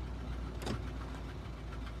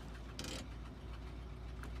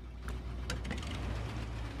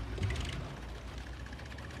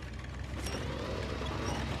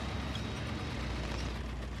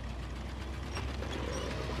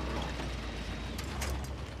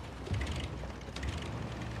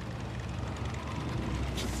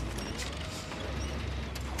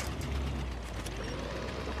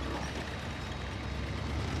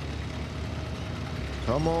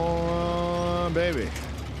 Come on, baby.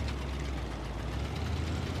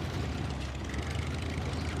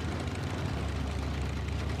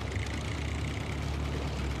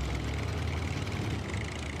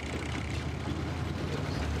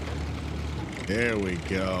 There we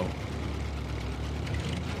go.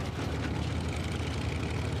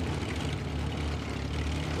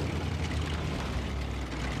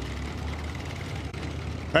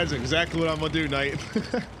 That's exactly what I'm gonna do, Knight.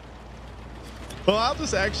 Well, I'll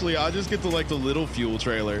just get like the little fuel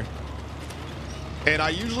trailer. And I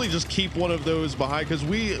usually just keep one of those behind because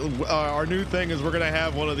our new thing is we're going to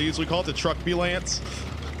have one of these. We call it the truck ambulance.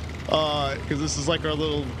 Because this is like our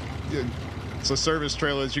little, it's a service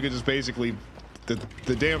trailer that you can just basically,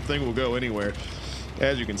 the damn thing will go anywhere,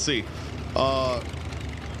 as you can see. So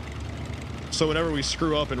whenever we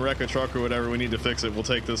screw up and wreck a truck or whatever, we need to fix it, we'll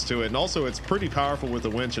take this to it. And also it's pretty powerful with the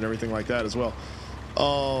winch and everything like that as well.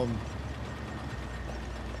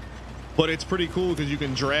 But it's pretty cool because you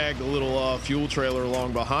can drag the little fuel trailer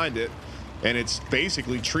along behind it, and it's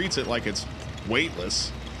basically treats it like it's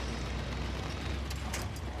weightless.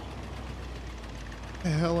 The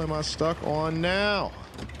hell am I stuck on now?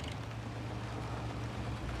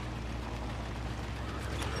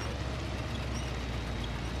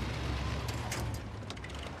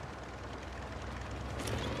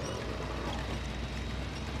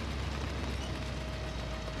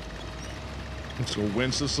 Let's go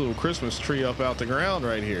winch this little Christmas tree up out the ground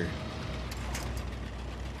right here.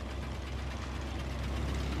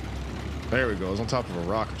 There we go. It was on top of a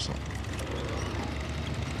rock or something.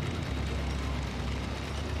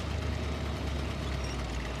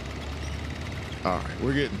 All right,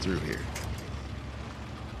 we're getting through here.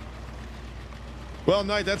 Well,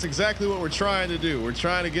 Knight, that's exactly what we're trying to do. We're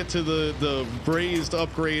trying to get to the raised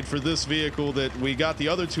upgrade for this vehicle that we got the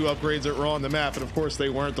other two upgrades that were on the map, and of course they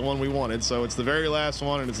weren't the one we wanted, so it's the very last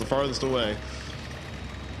one and it's the farthest away.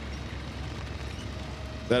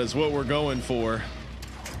 That is what we're going for.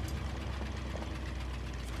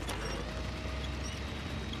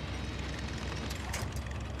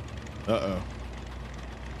 Uh-oh.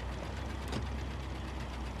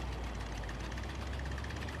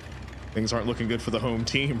 Things aren't looking good for the home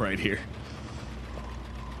team right here.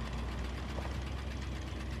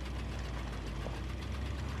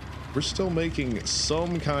 We're still making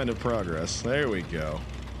some kind of progress. There we go.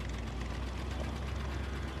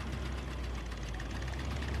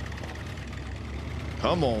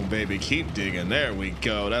 Come on, baby. Keep digging. There we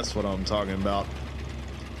go. That's what I'm talking about.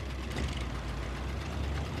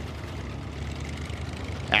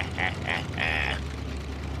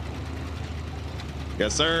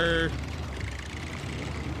 Yes, sir.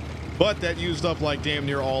 But that used up like damn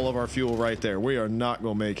near all of our fuel right there. We are not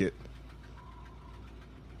gonna make it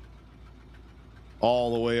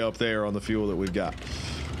all the way up there on the fuel that we've got.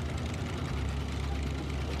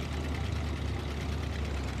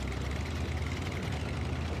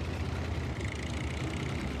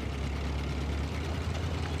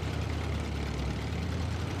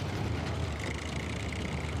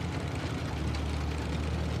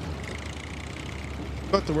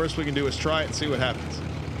 But the worst we can do is try it and see what happens.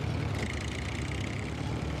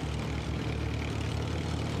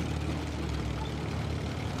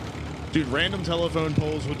 Dude, random telephone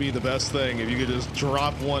poles would be the best thing if you could just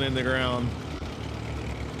drop one in the ground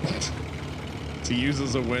to use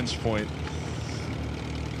as a winch point.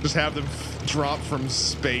 Just have them drop from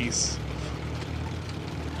space.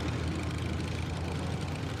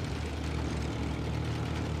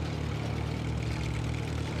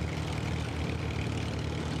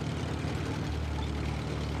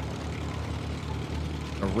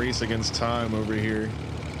 A race against time over here.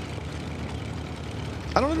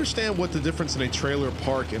 I don't understand what the difference in a trailer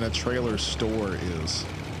park and a trailer store is.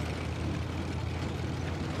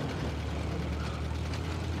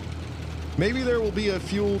 Maybe there will be a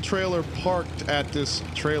fuel trailer parked at this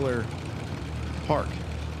trailer park.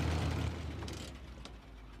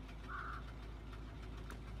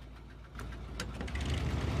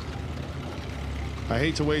 I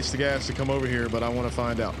hate to waste the gas to come over here, but I want to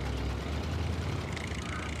find out.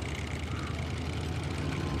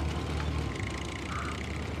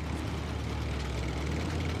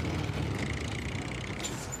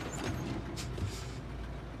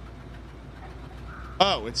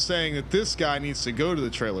 Oh, it's saying that this guy needs to go to the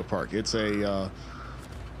trailer park. It's a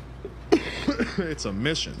it's a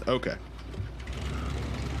mission. Okay.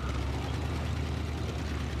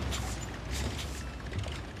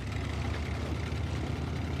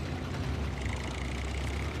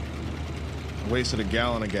 Wasted a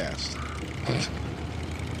gallon of gas.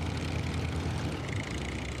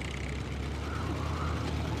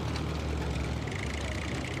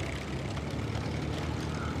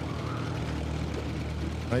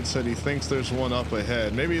 Knight said he thinks there's one up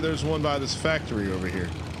ahead. Maybe there's one by this factory over here.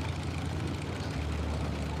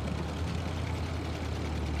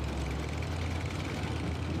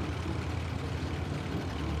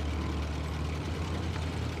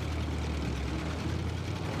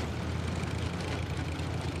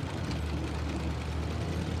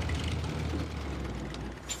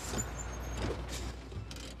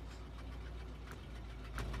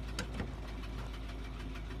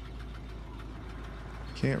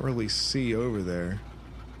 Can't really see over there.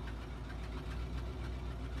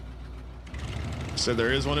 Said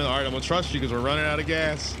there is one in. All right, I'm gonna trust you because we're running out of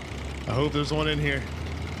gas. I hope there's one in here.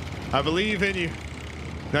 I believe in you.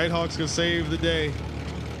 Nighthawk's gonna save the day.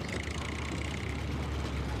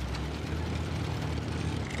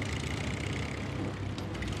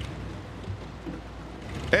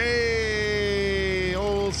 Hey,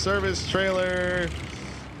 old service trailer.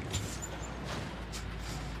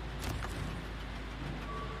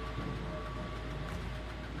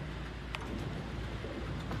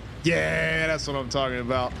 Yeah, that's what I'm talking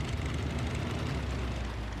about.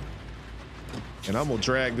 And I'm gonna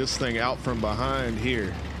drag this thing out from behind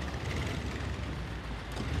here.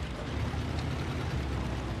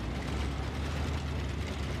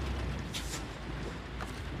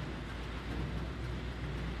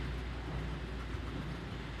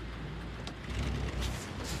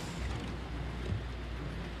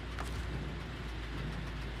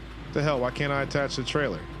 What the hell? Why can't I attach the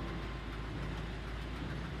trailer?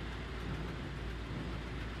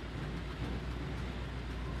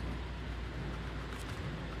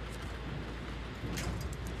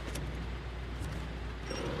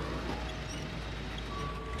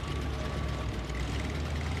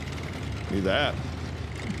 Need that.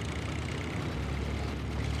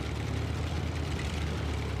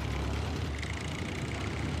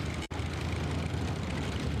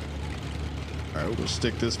 All right, we'll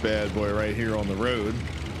stick this bad boy right here on the road.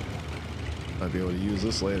 Might be able to use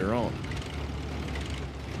this later on.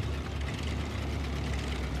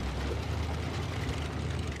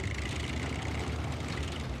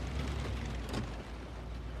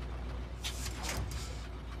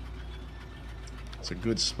 A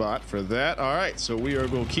good spot for that. All right, so we are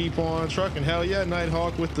going to keep on trucking. Hell yeah,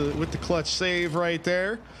 Nighthawk with the clutch save right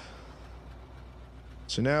there.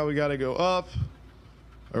 So now we got to go up,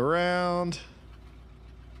 around,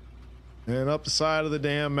 and up the side of the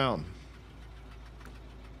damn mountain.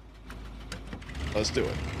 Let's do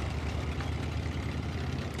it.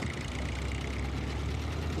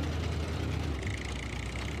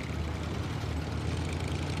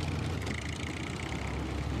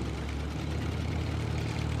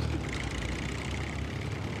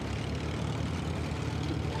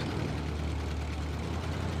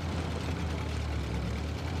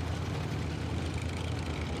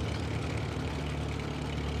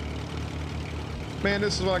 Man,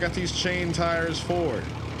 this is what I got these chain tires for.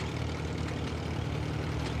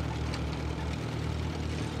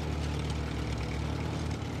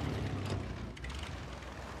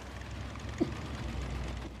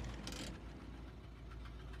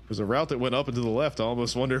 There's a route that went up and to the left. I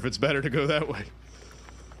almost wonder if it's better to go that way.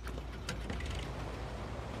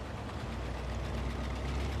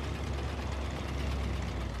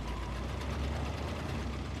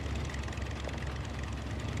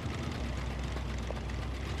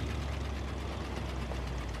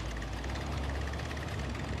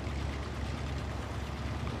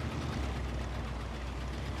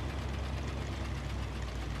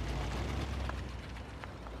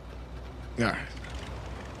 All right.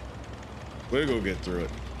 We'll go get through it.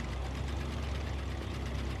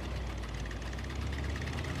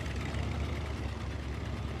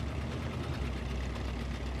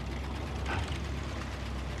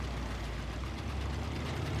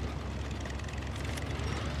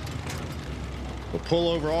 We'll pull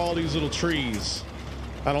over all these little trees.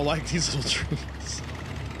 I don't like these little trees.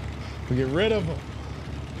 We'll get rid of them.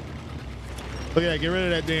 Oh yeah, get rid of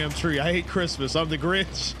that damn tree. I hate Christmas. I'm the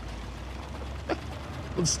Grinch.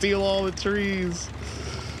 Let's steal all the trees.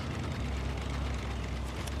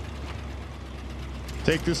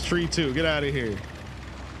 Take this tree too. Get out of here.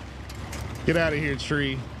 Get out of here,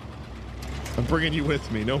 tree. I'm bringing you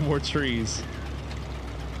with me. No more trees.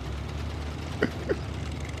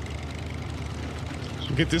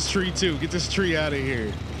 Get this tree too. Get this tree out of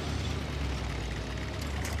here.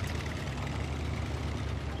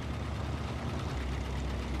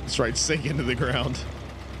 That's right, sink into the ground.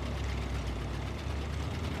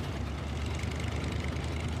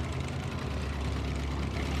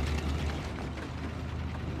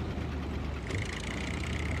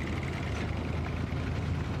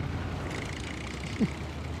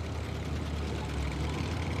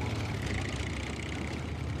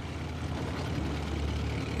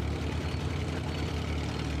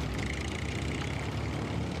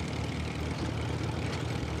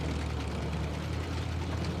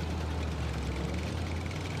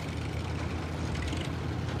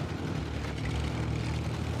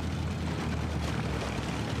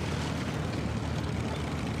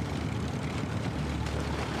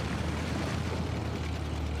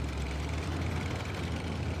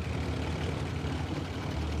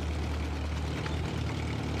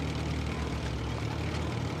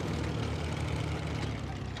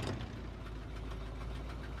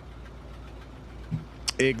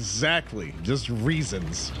 Exactly. Just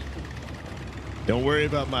reasons. Don't worry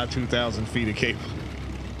about my 2,000 feet of cable.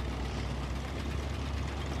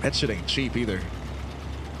 That shit ain't cheap either.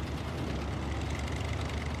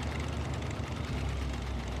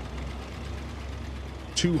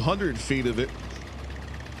 $200 feet of it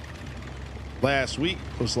last week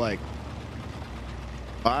was like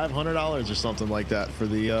 $500 or something like that for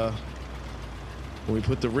the when we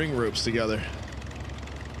put the ring ropes together.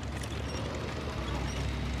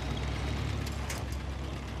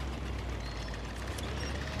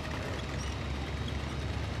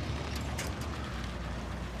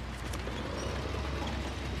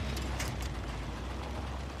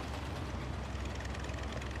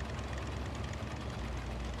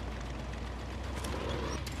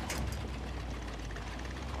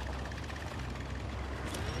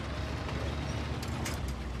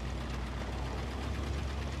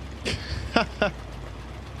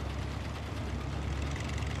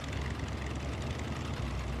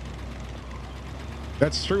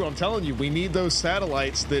 That's true. I'm telling you, we need those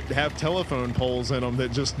satellites that have telephone poles in them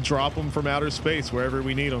that just drop them from outer space wherever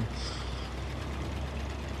we need them.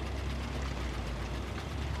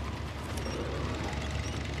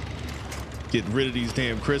 Get rid of these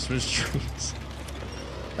damn Christmas trees.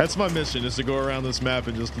 That's my mission, is to go around this map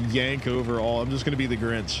and just yank over all. I'm just going to be the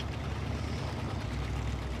Grinch.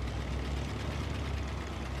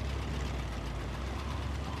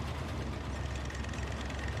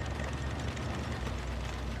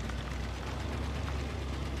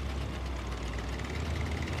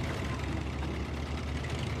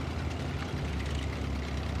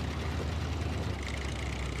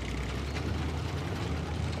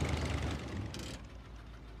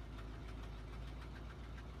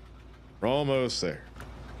 We're almost there.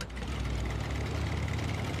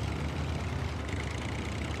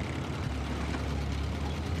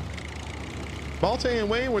 Malte and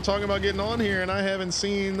Wayne, we're talking about getting on here, and I haven't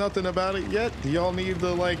seen nothing about it yet. Do y'all need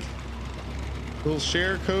the like little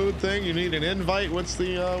share code thing? You need an invite? What's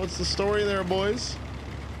the story there, boys?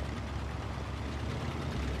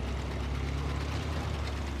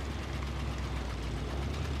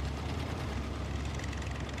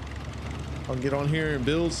 I'll get on here and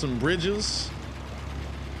build some bridges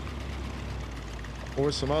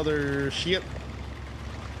or some other shit.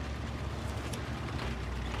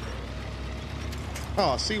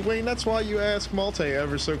 Oh, see, Wayne, that's why you ask Malte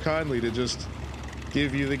ever so kindly to just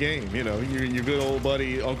give you the game. You know, your good old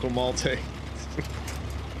buddy, Uncle Malte.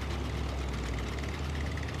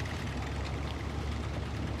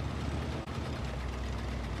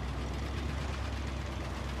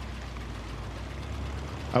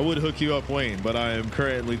 I would hook you up, Wayne, but I am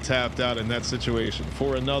currently tapped out in that situation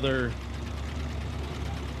for another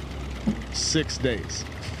 6 days.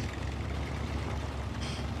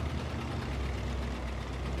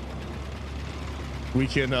 We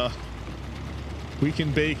can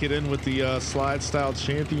bake it in with the slide style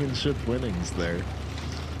championship winnings there.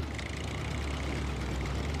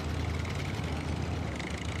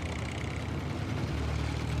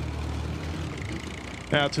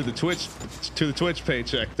 Now to the Twitch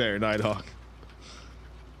paycheck there, Nighthawk.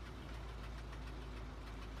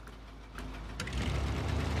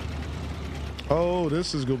 Oh,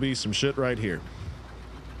 this is gonna be some shit right here.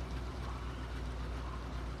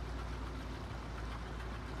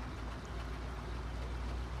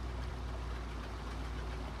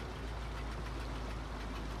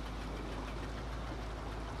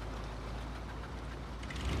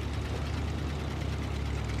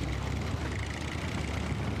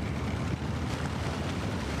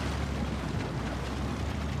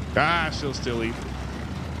 Ah, she'll still eat.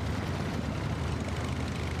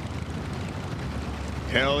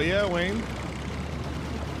 Hell yeah, Wayne.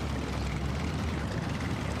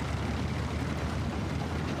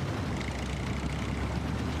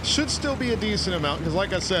 Should still be a decent amount, because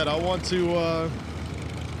like I said, I want to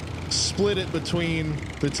split it between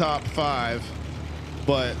the top 5,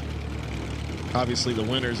 but obviously the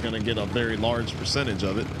winner is going to get a very large percentage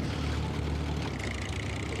of it.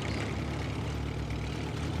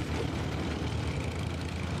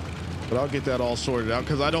 But I'll get that all sorted out,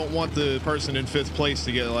 because I don't want the person in 5th place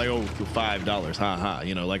to get like, oh, for $5, ha ha,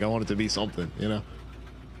 you know, like I want it to be something, you know.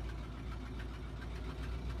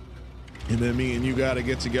 And then me and you got to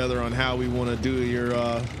get together on how we want to do your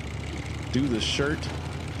do the shirt.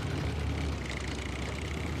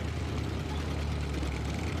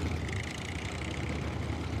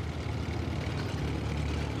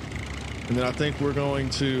 And then I think we're going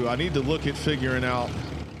to, I need to look at figuring out,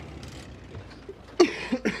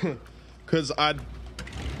 because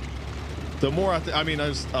the more I mean,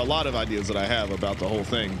 there's a lot of ideas that I have about the whole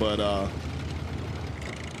thing, but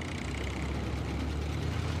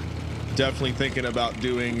definitely thinking about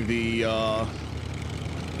doing the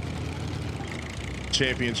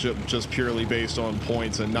championship just purely based on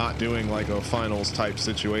points and not doing like a finals type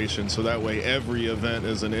situation, so that way every event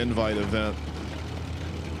is an invite event.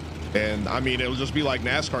 And I mean, it'll just be like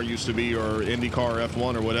NASCAR used to be, or IndyCar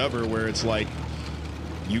F1 or whatever, where it's like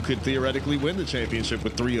you could theoretically win the championship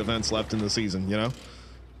with 3 events left in the season, you know?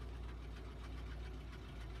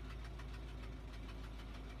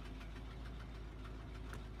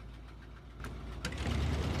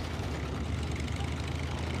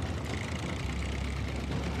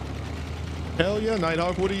 Hell yeah,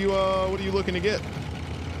 Nighthawk. What are you looking to get?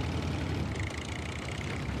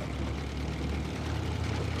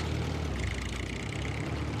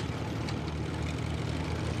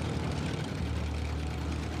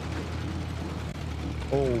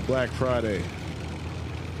 Oh, Black Friday.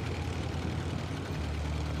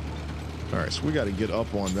 All right, so we got to get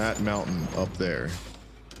up on that mountain up there.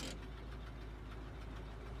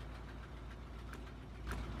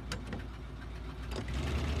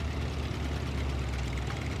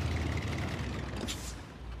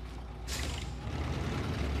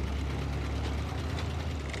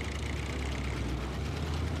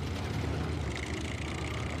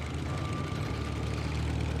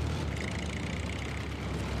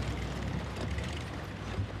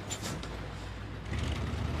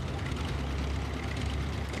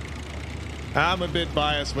 I'm a bit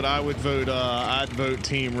biased, but I'd vote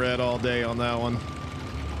Team Red all day on that one.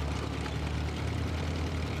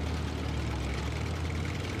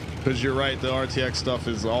 Because you're right, the RTX stuff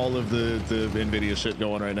is all of the NVIDIA shit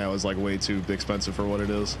going right now is like way too expensive for what it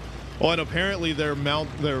is. Oh, and apparently they're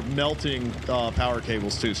melting power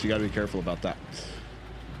cables too, so you gotta be careful about that.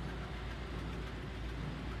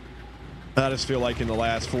 I just feel like in the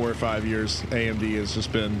last 4 or 5 years, AMD has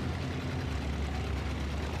just been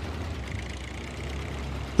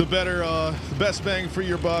the better, the best bang for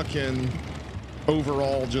your buck, and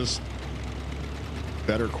overall just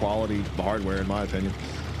better quality hardware, in my opinion.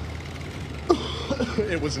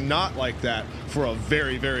 It was not like that for a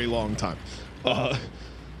very, very long time.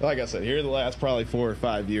 Like I said, here in the last probably 4 or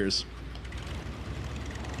 5 years,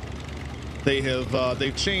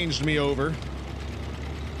 they've changed me over.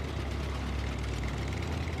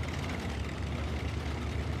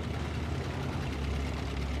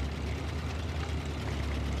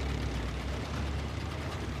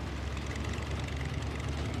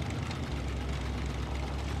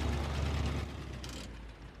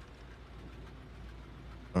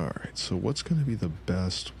 So what's going to be the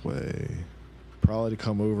best way? Probably to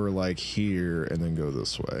come over like here and then go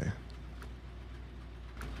this way.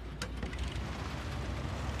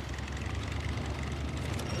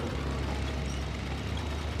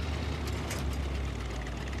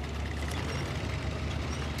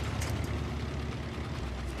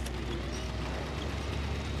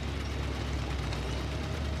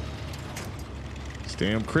 These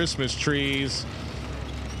damn Christmas trees.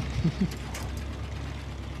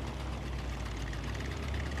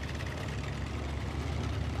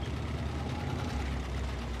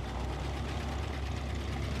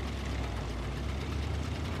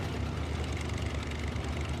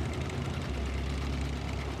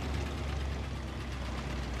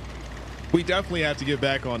 We definitely have to get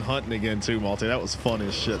back on hunting again too, Malte. That was fun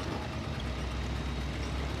as shit.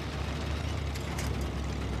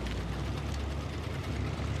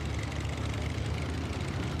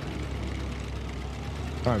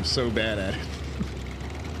 I'm so bad at it.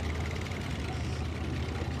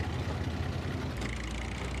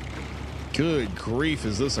 Good grief,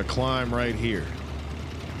 is this a climb right here?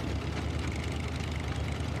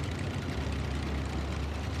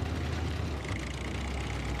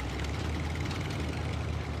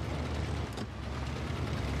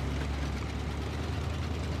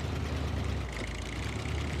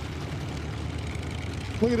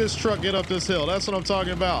 Look at this truck get up this hill. That's what I'm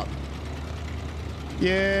talking about.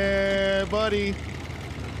 Yeah, buddy.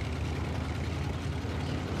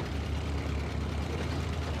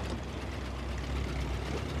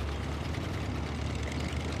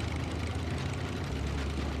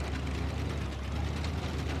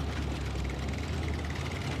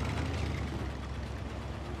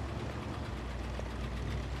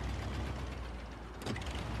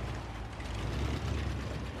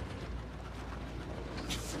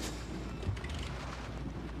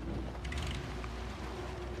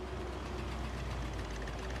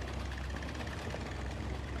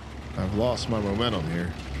 I've lost my momentum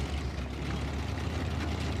here.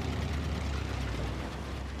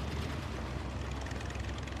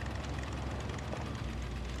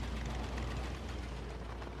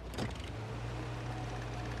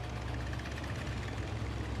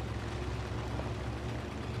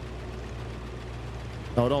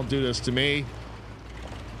 Oh, don't do this to me.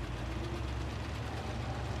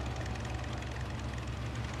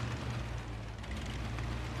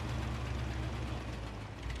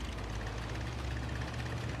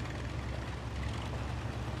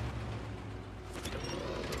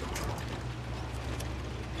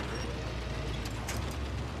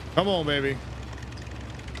 Come on, baby.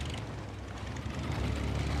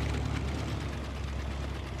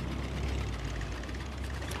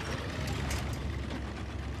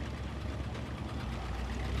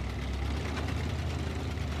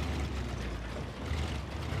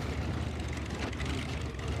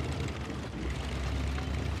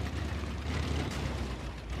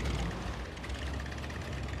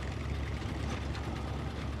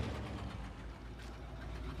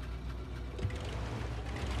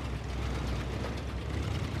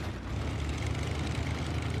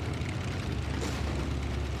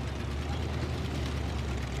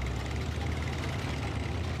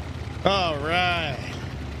 All right.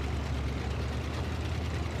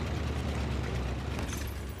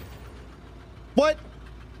 What?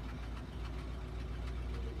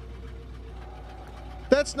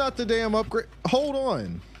 That's not the damn upgrade. Hold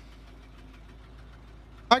on.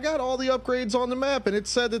 I got all the upgrades on the map, and it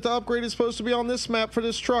said that the upgrade is supposed to be on this map for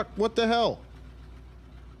this truck. What the hell?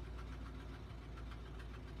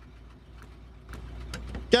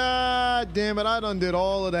 God damn it, I done did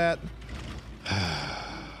all of that.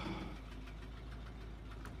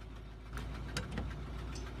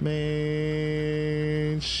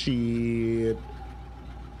 Man, shit.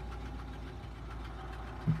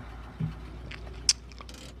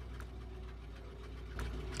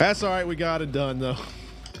 That's all right, we got it done though.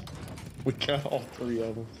 We got all three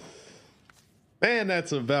of them. Man,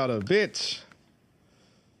 that's about a bitch.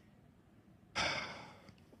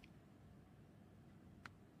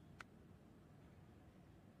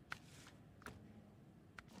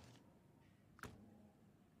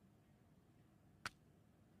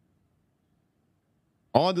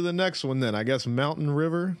 On to the next one then. I guess Mountain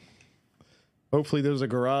River. Hopefully there's a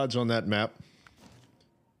garage on that map.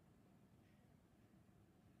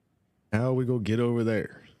 How we go get over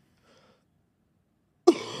there?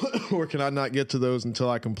 Or can I not get to those until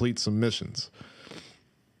I complete some missions?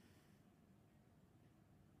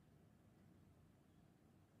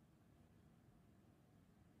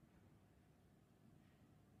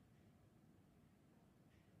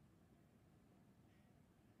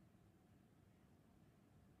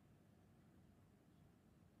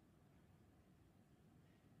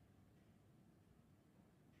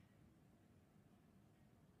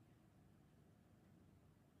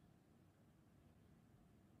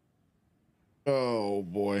 Oh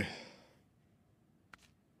boy.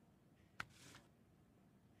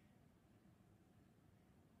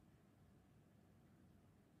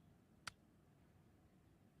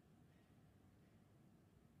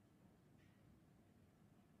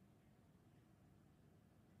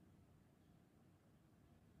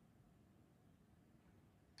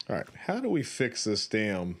 All right, how do we fix this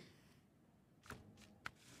damn?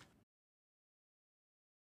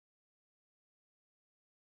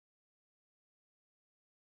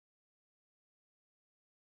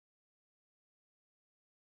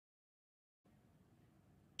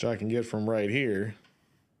 Which I can get from right here.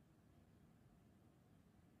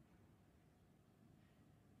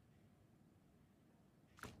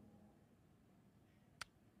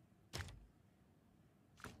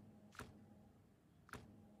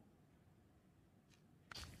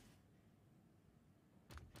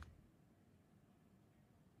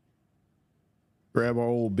 Grab our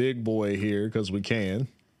old big boy here because we can.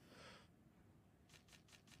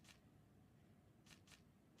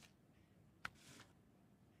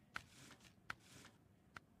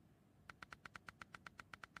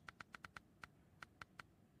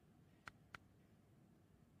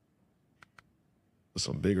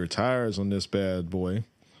 Some bigger tires on this bad boy.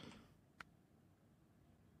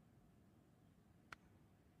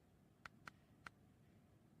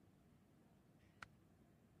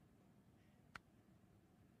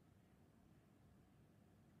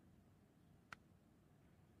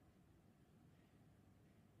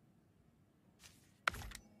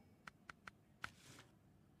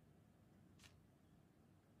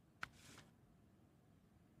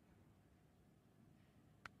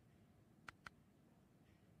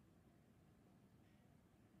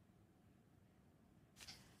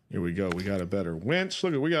 Here we go. We got a better winch.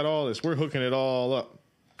 Look at, we got all this. We're hooking it all up.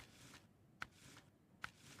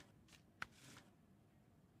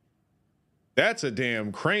 That's a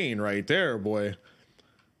damn crane right there, boy.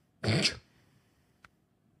 There's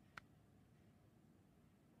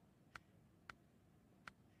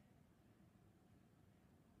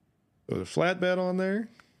a flatbed on there.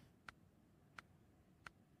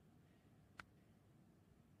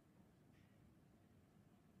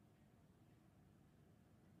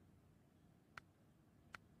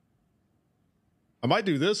 I might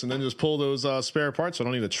do this and then just pull those spare parts. So I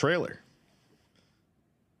don't need a trailer.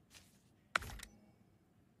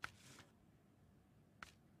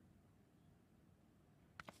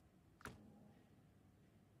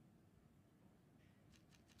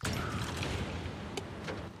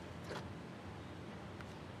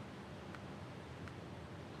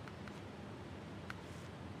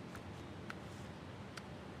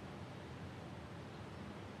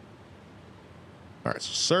 All right,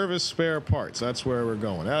 so service spare parts. That's where we're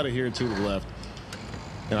going. Out of here to the left.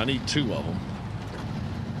 And I need 2 of them.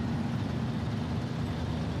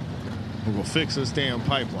 We're going to fix this damn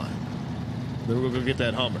pipeline. Then we're going to go get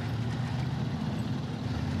that Hummer.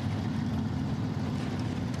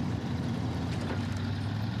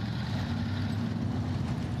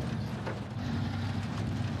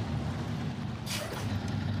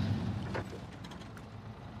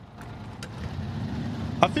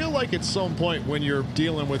 I feel like at some point when you're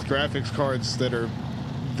dealing with graphics cards that are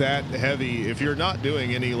that heavy, if you're not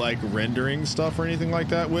doing any like rendering stuff or anything like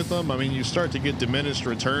that with them, I mean, you start to get diminished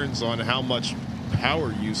returns on how much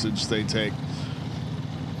power usage they take.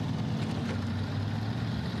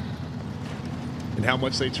 and how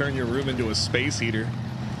much they turn your room into a space heater.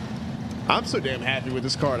 I'm so damn happy with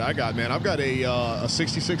this card I got, man. I've got a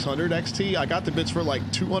 6600 XT. I got the bits for like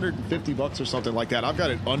 $250 or something like that. I've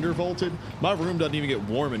got it undervolted. My room doesn't even get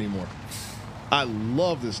warm anymore. I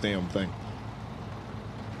love this damn thing.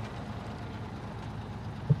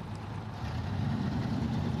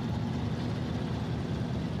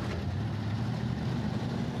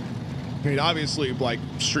 I mean, obviously, like,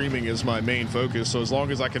 streaming is my main focus, so as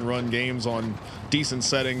long as I can run games on decent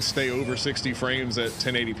settings, stay over 60 frames at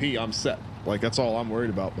 1080p, I'm set. Like, that's all I'm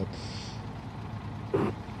worried about. But,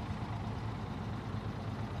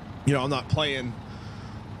 you know, I'm not playing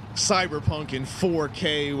Cyberpunk in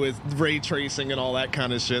 4K with ray tracing and all that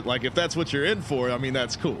kind of shit. Like, if that's what you're in for, I mean,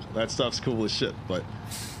 that's cool. That stuff's cool as shit, but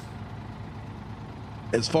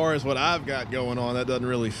as far as what I've got going on, that doesn't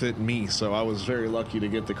really fit me, so I was very lucky to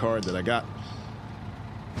get the card that I got.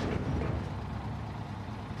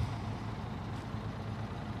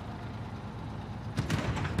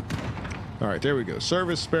 All right, there we go.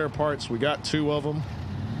 Service spare parts, we got 2 of them.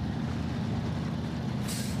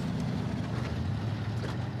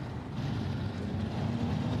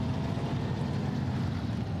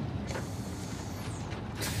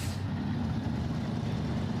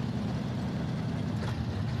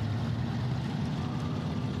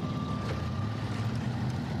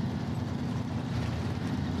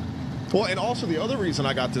 Well, and also the other reason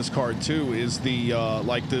I got this card too is the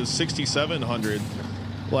like the 6700,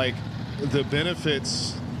 like the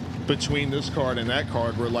benefits between this card and that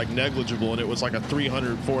card were like negligible, and it was like a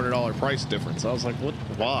 $300-$400 price difference. I was like, what?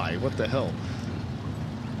 Why? What the hell?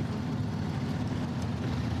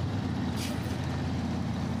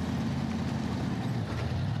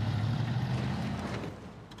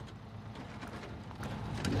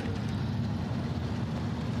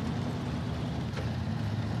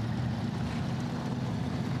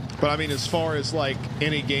 But I mean, as far as like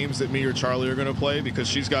any games that me or Charlie are going to play, because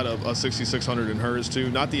she's got a 6600 in hers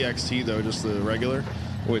too, not the XT though, just the regular,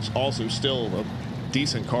 which also still a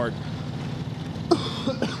decent card.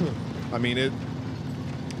 I mean, it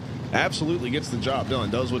absolutely gets the job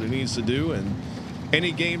done, does what it needs to do, and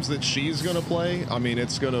any games that she's going to play, I mean,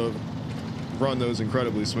 it's going to run those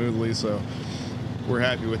incredibly smoothly, so we're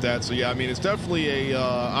happy with that. So yeah, I mean, it's definitely a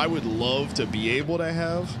I would love to be able to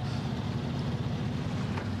have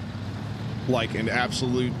like an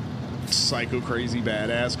absolute psycho crazy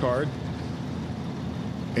badass card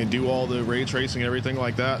and do all the ray tracing and everything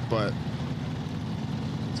like that, but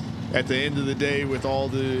at the end of the day, with all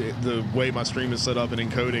the way my stream is set up and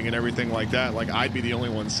encoding and everything like that, like I'd be the only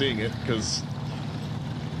one seeing it, because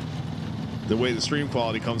the way the stream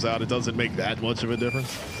quality comes out, it doesn't make that much of a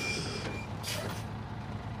difference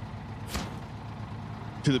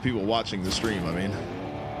to the people watching the stream. I mean,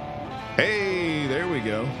 hey, there we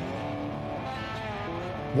go.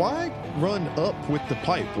 Why run up with the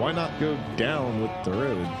pipe? Why not go down with the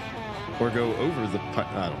road? Or go over the pipe?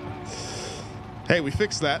 I don't know. Hey, we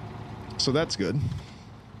fixed that, so that's good.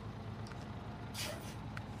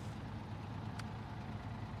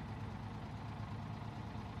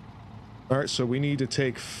 All right, so we need to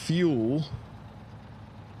take fuel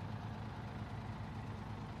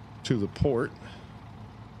to the port,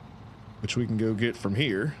 which we can go get from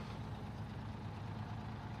here.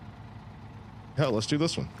 Hell, let's do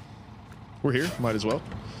this one. We're here, might as well.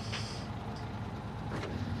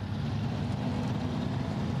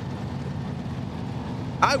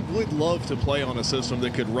 I would love to play on a system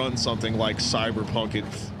that could run something like Cyberpunk at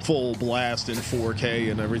full blast in 4K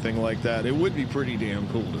and everything like that. It would be pretty damn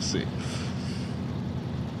cool to see.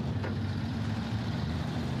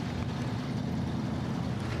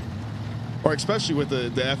 Or especially with the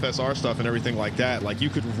FSR stuff and everything like that, like you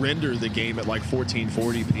could render the game at like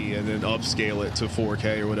 1440p and then upscale it to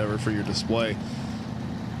 4K or whatever for your display.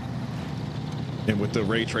 And with the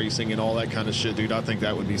ray tracing and all that kind of shit, dude, I think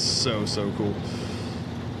that would be so, so cool.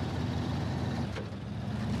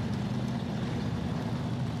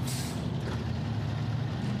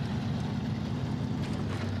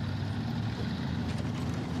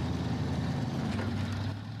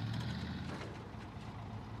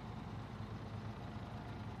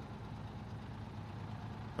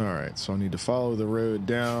 So I need to follow the road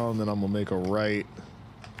down, then I'm gonna make a right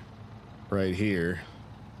here.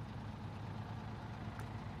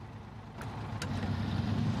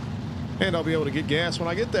 And I'll be able to get gas when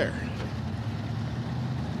I get there.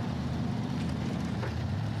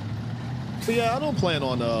 But yeah, I don't plan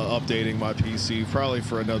on updating my PC probably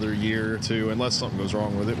for another year or two, unless something goes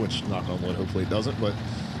wrong with it, which knock on wood, hopefully it doesn't, but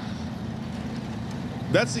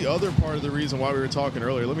That's the other part of the reason why we were talking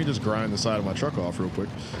earlier. Let me just grind the side of my truck off real quick.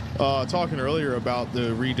 Talking earlier about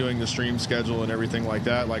the redoing the stream schedule and everything like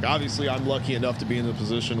that. Like, obviously, I'm lucky enough to be in the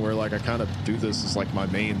position where, like, I kind of do this as, like, my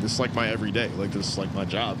main. This is, like, my everyday. Like, this is, like, my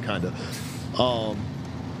job, kind of.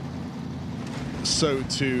 So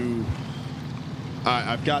to...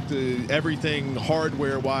 I've got everything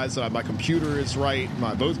hardware-wise. My computer is right.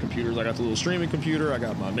 Both computers. I got the little streaming computer. I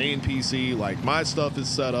got my main PC. Like, my stuff is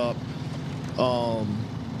set up. All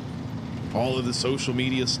of the social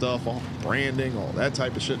media stuff, all branding, all that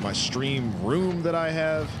type of shit. My stream room that I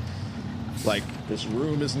have. Like, this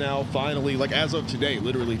room is now finally, like, as of today,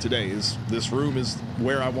 literally today, this room is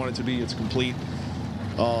where I want it to be. It's complete.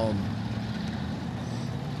 So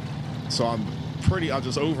I'm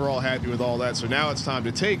just overall happy with all that. So now it's time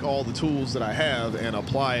to take all the tools that I have and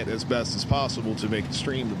apply it as best as possible to make the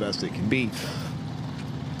stream the best it can be.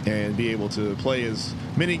 And be able to play as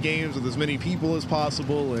many games with as many people as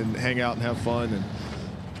possible and hang out and have fun and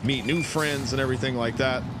meet new friends and everything like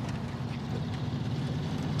that.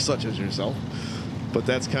 Such as yourself. But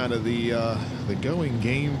that's kind of the going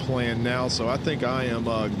game plan now. So I think I am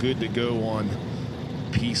good to go on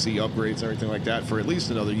PC upgrades and everything like that for at least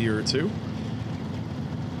another year or two.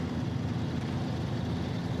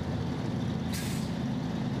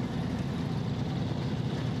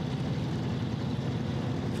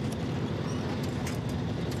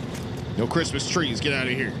 No Christmas trees. Get out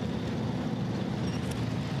of here.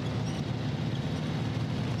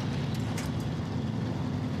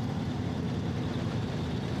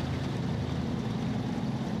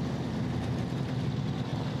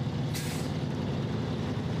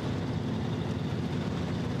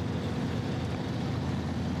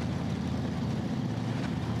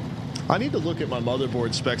 I need to look at my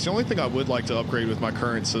motherboard specs. The only thing I would like to upgrade with my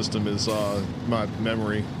current system is my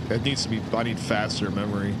memory. It needs to be, I need faster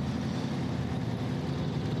memory.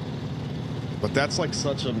 But that's like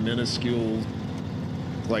such a minuscule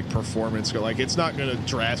like performance. Like, it's not going to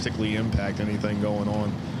drastically impact anything going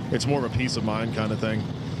on. It's more of a peace of mind kind of thing.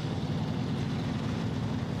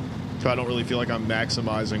 So I don't really feel like I'm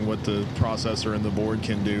maximizing what the processor and the board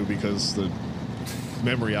can do because the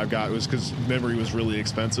memory I've got was because memory was really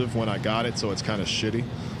expensive when I got it, so it's kind of shitty.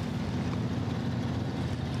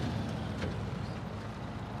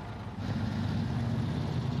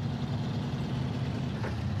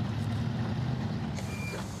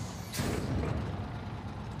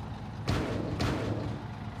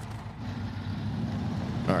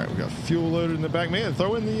 All right, we got fuel loaded in the back. Man,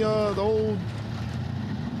 throw in the old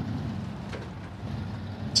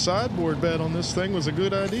sideboard bed on this thing was a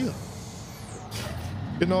good idea.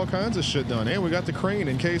 Getting all kinds of shit done. And we got the crane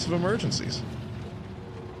in case of emergencies.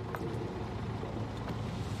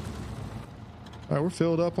 All right, we're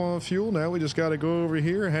filled up on fuel. Now we just got to go over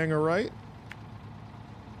here, hang a right.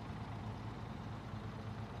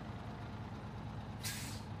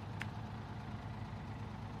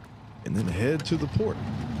 And then head to the port.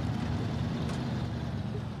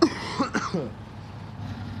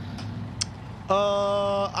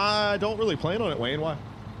 I don't really plan on it, Wayne. Why?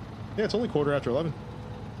 Yeah, it's only 11:15.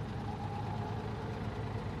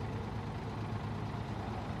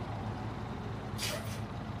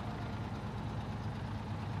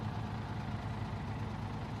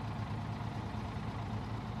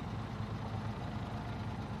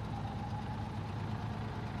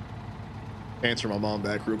 Answer my mom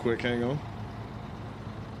back real quick. Hang on.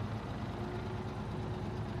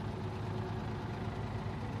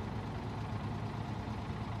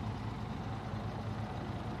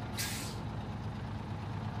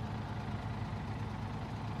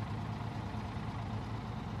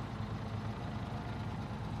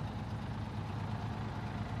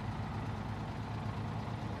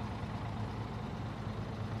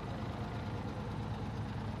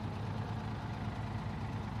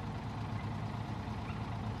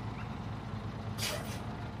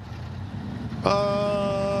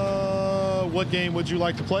 What game would you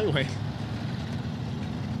like to play, Wayne?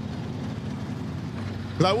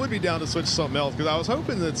 Because I would be down to switch to something else, because I was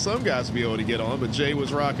hoping that some guys would be able to get on, but Jay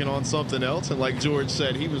was rocking on something else, and like George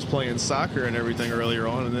said, he was playing soccer and everything earlier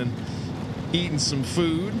on, and then eating some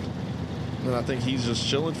food, and I think he's just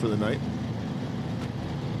chilling for the night.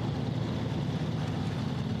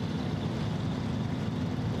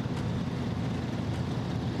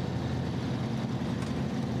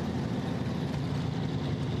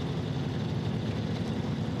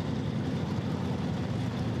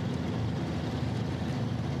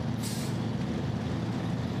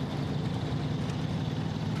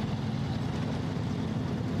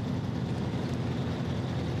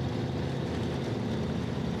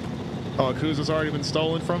 Oh, Kuz has already been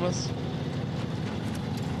stolen from us?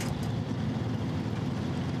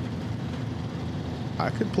 I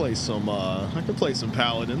could play some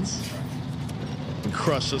paladins and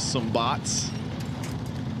crush us some bots.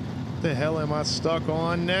 The hell am I stuck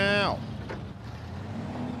on now?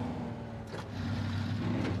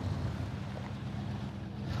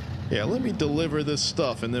 Yeah, let me deliver this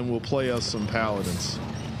stuff and then we'll play us some paladins.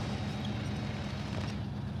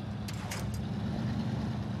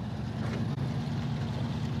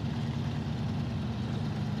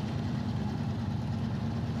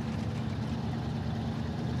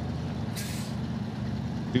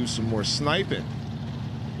 Do some more sniping.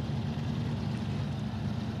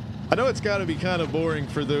 I know it's got to be kind of boring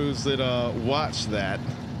for those that watch that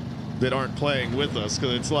aren't playing with us,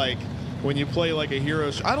 because it's like when you play like a hero.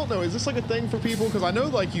 I don't know. Is this like a thing for people? Because I know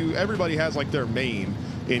like everybody has like their main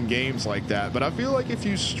in games like that, but I feel like if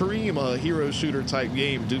you stream a hero shooter type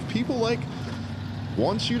game, do people like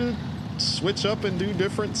want you to switch up and do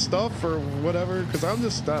different stuff or whatever? Because I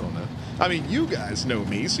don't know. I mean, you guys know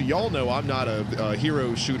me, so y'all know I'm not a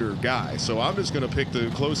hero shooter guy. So I'm just going to pick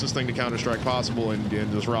the closest thing to Counter-Strike possible and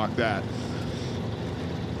just rock that.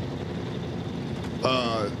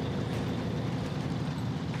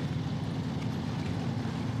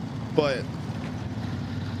 But...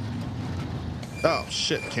 oh,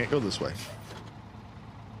 shit. Can't go this way.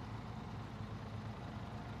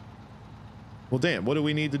 Well, damn. What do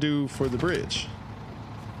we need to do for the bridge?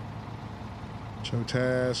 Show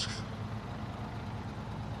tasks.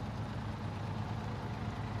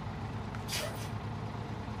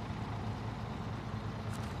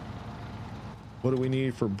 What do we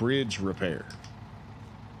need for bridge repair?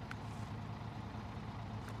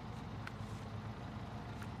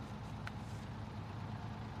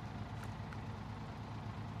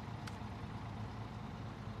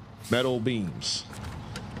 Metal beams.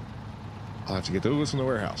 I'll have to get those from the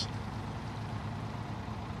warehouse.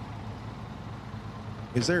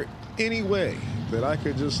 Is there any way that I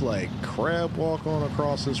could just like crab walk on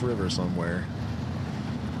across this river somewhere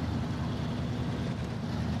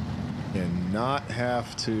and not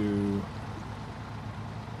have to?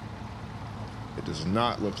 It does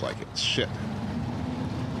not look like it. Shit.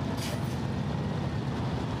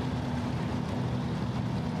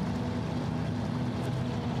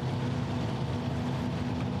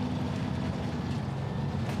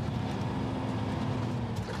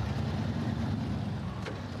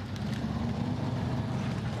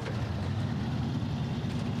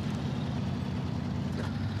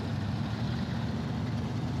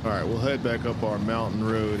 All right, we'll head back up our mountain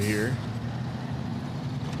road here.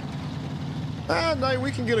 No,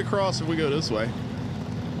 we can get across if we go this way.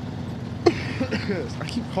 I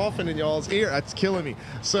keep coughing in y'all's ear. That's killing me.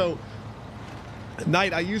 So,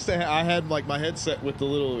 Night, I had like my headset with the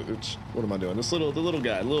little, what am I doing? The little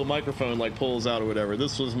guy, little microphone like pulls out or whatever.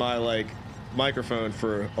 This was my like microphone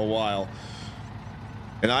for a while.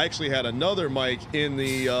 And I actually had another mic in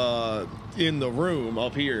the room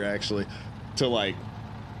up here actually to like,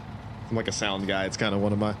 I'm like a sound guy. It's kind of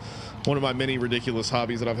one of my many ridiculous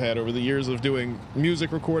hobbies that I've had over the years of doing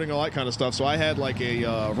music recording, all that kind of stuff. So I had like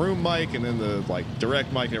a room mic and then the like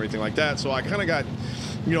direct mic and everything like that. So I kind of got,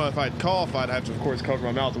 you know, if I'd cough, I'd have to of course cover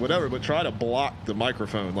my mouth or whatever, but try to block the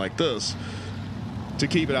microphone like this to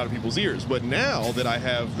keep it out of people's ears. But now that I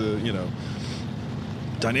have the, you know,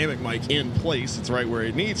 dynamic mic in place, it's right where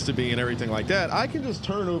it needs to be and everything like that, I can just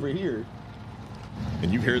turn over here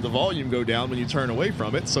and you hear the volume go down when you turn away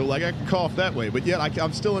from it. So like I can cough that way, but yet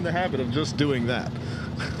I'm still in the habit of just doing that.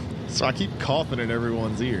 So I keep coughing in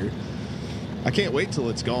everyone's ear. I can't wait till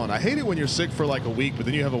it's gone. I hate it when you're sick for like a week, but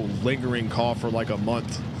then you have a lingering cough for like a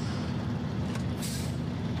month.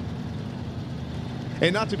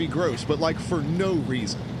 And not to be gross, but like for no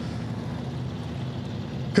reason.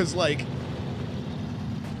 Because like,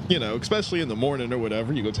 you know, especially in the morning or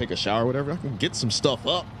whatever, you go take a shower or whatever, I can get some stuff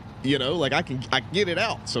up. You know, like I get it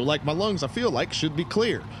out. So like my lungs, I feel like should be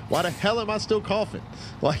clear. Why the hell am I still coughing?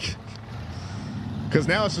 Like, because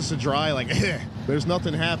now it's just a dry, like, there's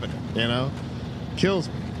nothing happening, you know? Kills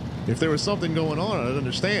me. If there was something going on, I'd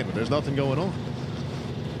understand, but there's nothing going on.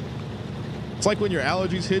 It's like when your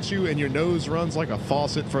allergies hit you and your nose runs like a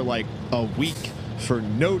faucet for like a week for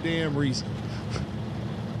no damn reason.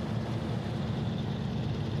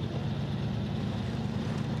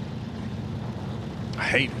 I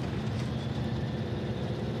hate it.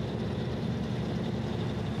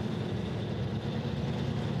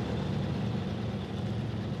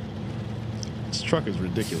 This truck is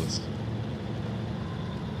ridiculous.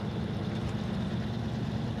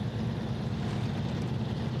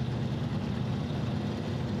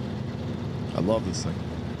 I love this thing.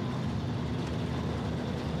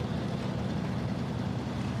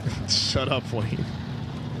 Shut up, Wayne.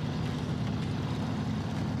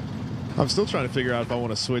 I'm still trying to figure out if I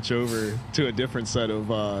want to switch over to a different set of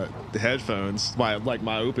headphones,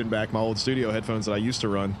 my open back, my old studio headphones that I used to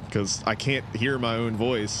run, because I can't hear my own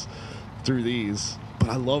voice through these. But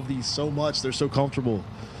I love these so much; they're so comfortable,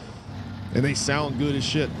 and they sound good as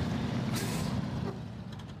shit.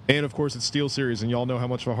 And of course, it's Steel Series, and y'all know how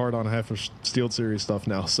much of a hard-on I have for Steel Series stuff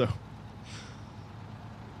now. So,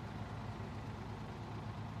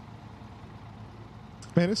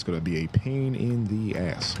 man, it's gonna be a pain in the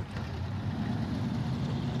ass.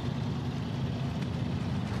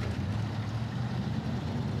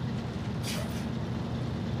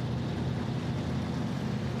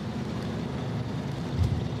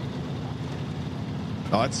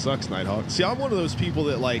 Oh, that sucks, Nighthawk. See, I'm one of those people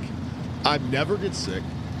that, like, I never get sick.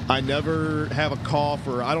 I never have a cough,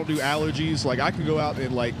 or I don't do allergies. Like, I can go out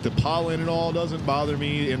and, like, the pollen and all doesn't bother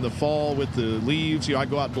me. In the fall with the leaves, you know, I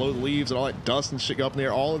go out and blow the leaves and all that dust and shit go up in the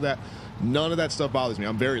air. All of that, none of that stuff bothers me.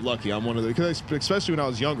 I'm very lucky. I'm one of the, because especially when I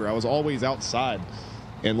was younger, I was always outside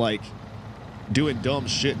and, like, doing dumb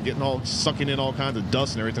shit and getting all, sucking in all kinds of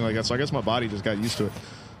dust and everything like that. So I guess my body just got used to it.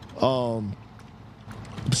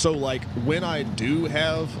 So, like, when I do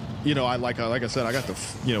have, you know, like I said, I got the,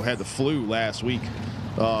 you know, had the flu last week.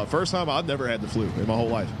 First time I've never had the flu in my whole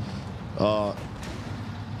life.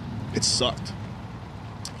 It sucked.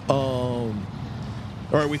 All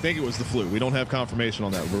right, we think it was the flu. We don't have confirmation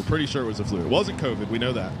on that. We're pretty sure it was the flu. It wasn't COVID. We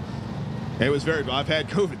know that. And it was very. I've had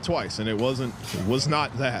COVID twice, and it was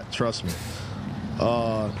not that. Trust me.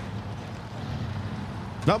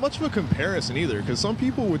 Not much of a comparison either, because some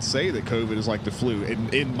people would say that COVID is like the flu.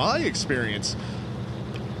 In my experience,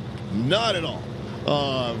 not at all.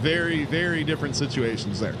 Very, very different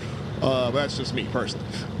situations there. That's just me personally.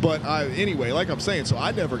 But anyway, like I'm saying, so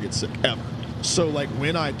I never get sick ever. So, like,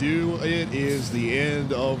 when I do, it is the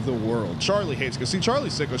end of the world. Charlie hates, because see,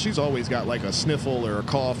 Charlie's sick, but she's always got like a sniffle or a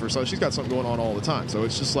cough or something. She's got something going on all the time. So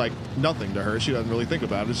it's just like nothing to her. She doesn't really think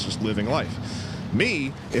about it. It's just living life.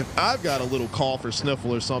 Me, if I've got a little cough or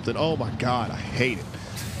sniffle or something, oh my God, I hate it.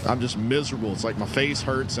 I'm just miserable. It's like my face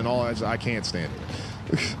hurts and all that. I can't stand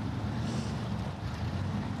it.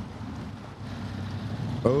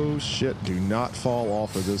 Oh shit, do not fall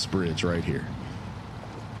off of this bridge right here.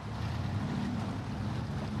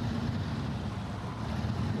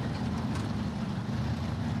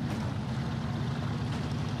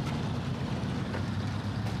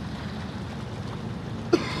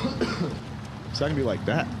 So I can be like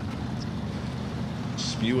that.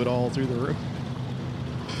 Spew it all through the room.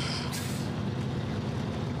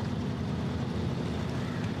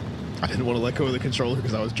 I didn't want to let go of the controller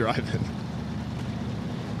because I was driving.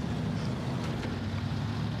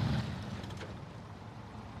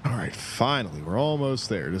 All right, finally, we're almost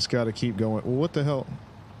there. Just got to keep going. Well, what the hell?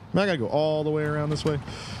 I got to go all the way around this way.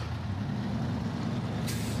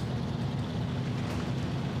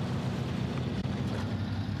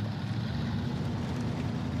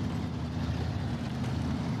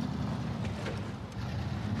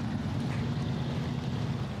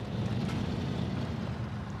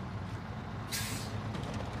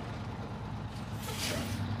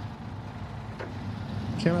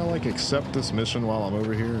 Can I, like, accept this mission while I'm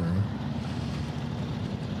over here? Or?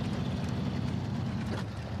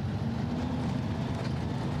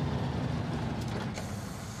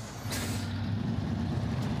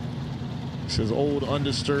 It says old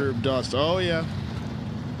undisturbed dust. Oh, yeah.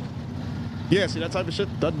 Yeah, see, that type of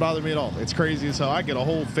shit doesn't bother me at all. It's crazy as hell. I get a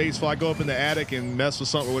whole face full. I go up in the attic and mess with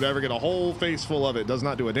something or whatever, get a whole face full of it. Does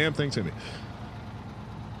not do a damn thing to me.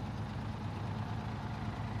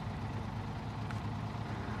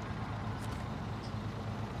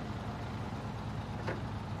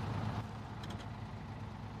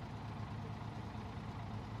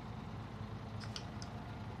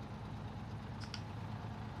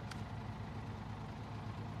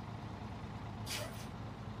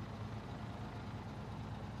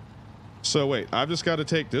 So wait, I've just got to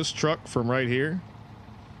take this truck from right here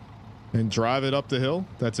and drive it up the hill.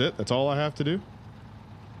 That's it? That's all I have to do?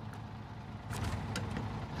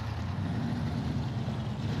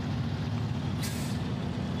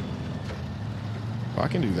 I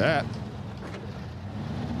can do that.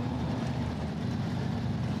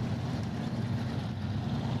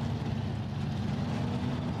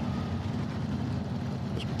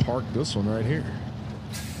 Just park this one right here.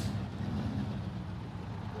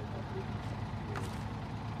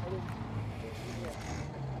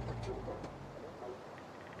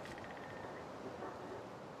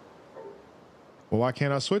 Well, why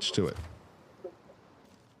can't I switch to it?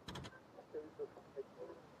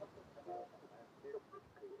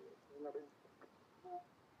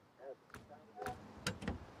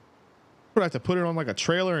 Would I have to put it on like a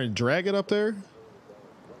trailer and drag it up there?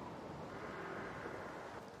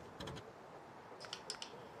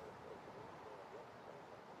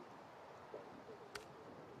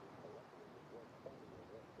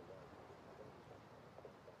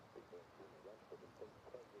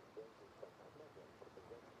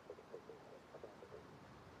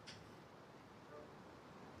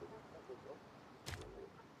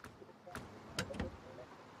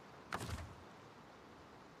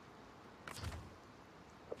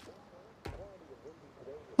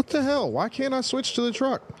 What the hell? Why can't I switch to the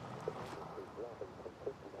truck?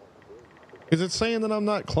 Is it saying that I'm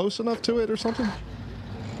not close enough to it or something?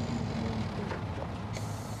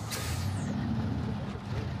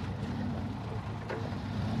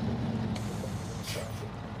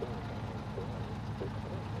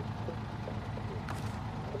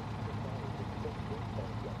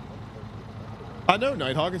 I know,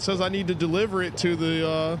 Nighthawk. It says I need to deliver it to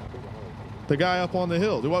the guy up on the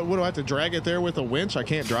hill. What do I have to drag it there with a winch? I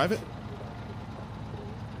can't drive it?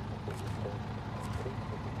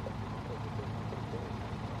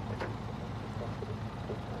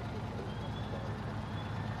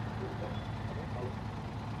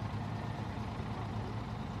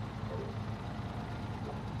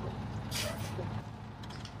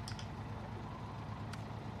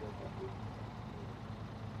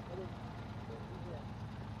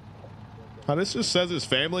 This just says his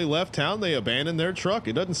family left town. They abandoned their truck.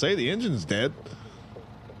 It doesn't say the engine's dead.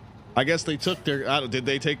 I guess they took their... did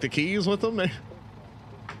they take the keys with them?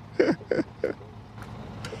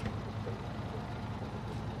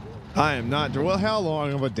 I am not... Well, how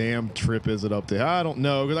long of a damn trip is it up there? I don't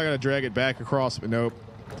know, because I got to drag it back across... Nope.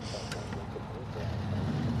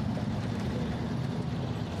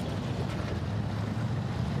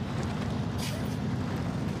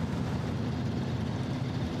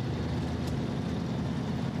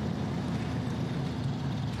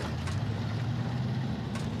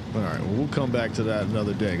 All right, well, we'll come back to that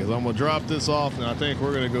another day because I'm going to drop this off and I think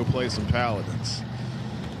we're going to go play some Paladins.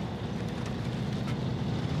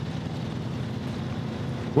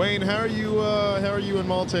 Wayne, how are you in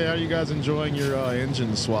Malta? How are you guys enjoying your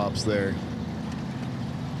engine swaps there?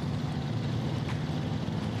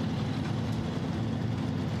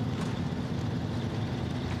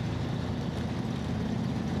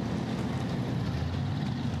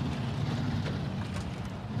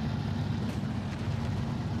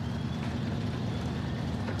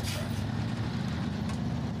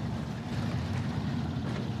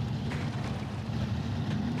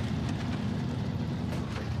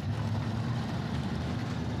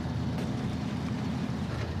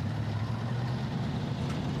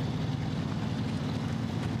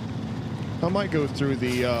 I might go through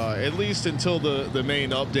the at least until the main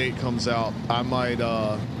update comes out. I might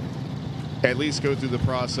at least go through the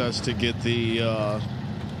process to get the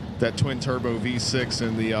that twin turbo V6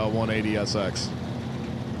 in the 180SX.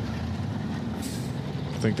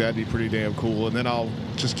 I think that'd be pretty damn cool, and then I'll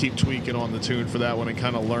just keep tweaking on the tune for that one and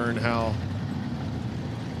kind of learn how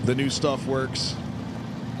the new stuff works.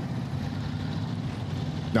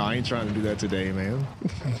 No, I ain't trying to do that today, man.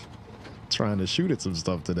 Trying to shoot at some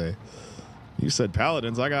stuff today. You said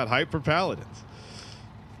Paladins. I got hype for Paladins.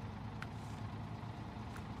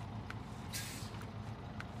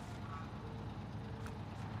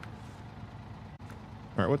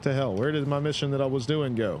 All right, what the hell? Where did my mission that I was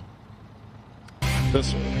doing go?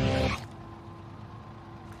 This one.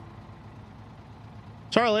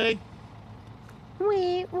 Charlie.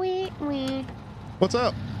 Wee, wee, wee. What's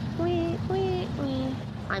up? Wee, wee, wee.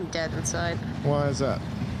 I'm dead inside. Why is that?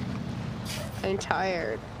 I'm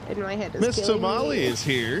tired. And my head is Miss killing Tamale me. is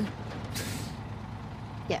here.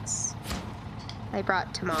 Yes. I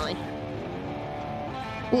brought Tamale.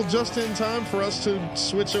 Well, just in time for us to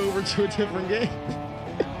switch over to a different game.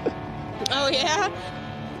 Oh, yeah?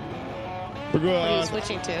 We're going, What are you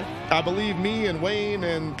switching to? I believe me and Wayne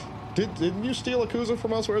and... Didn't you steal Akuza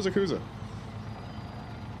from us? Where's Akuza?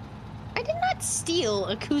 I did not steal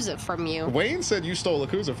Akuza from you. Wayne said you stole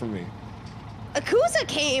Akuza from me. Akuza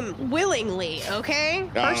came willingly, okay?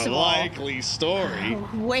 First of all, likely story.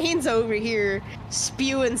 Wayne's over here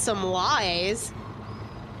spewing some lies.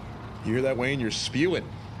 You hear that, Wayne? You're spewing.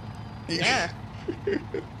 Yeah.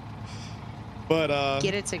 But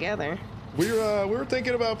Get it together. we were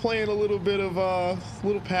thinking about playing a little bit of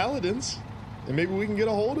little Paladins, and maybe we can get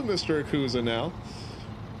a hold of Mr. Akuza now.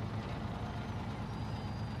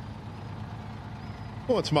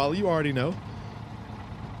 Oh, it's Molly. You already know.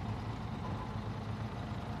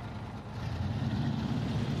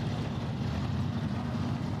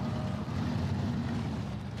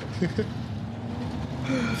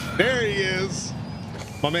 There he is.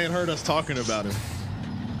 My man heard us talking about him.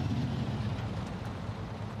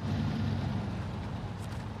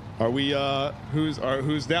 Are we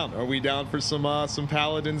who's down? Are we down for some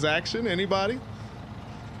Paladins action? Anybody?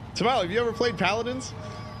 Tamale, have you ever played Paladins?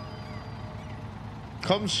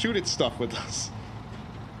 Come shoot at stuff with us.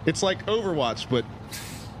 It's like Overwatch, but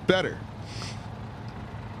better.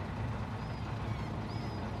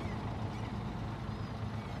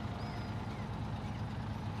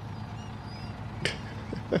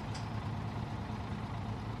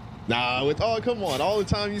 Nah, come on, all the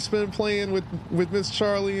time you spend playing with Miss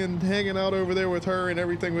Charlie and hanging out over there with her and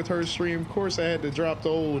everything with her stream. Of course, I had to drop the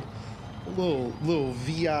old little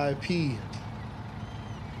VIP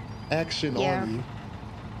action on you.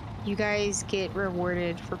 You guys get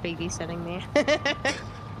rewarded for babysitting me.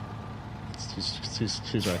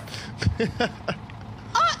 she's right.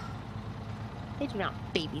 They do not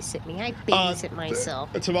babysit me. I babysit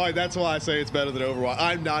myself. Tamale, that's why I say it's better than Overwatch.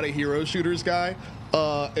 I'm not a hero shooters guy.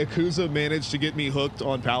 Akuza managed to get me hooked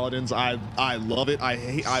on Paladins. I love it.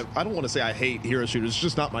 I don't want to say I hate hero shooters. It's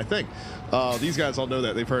just not my thing. These guys all know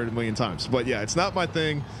that. They've heard it a million times. But yeah, it's not my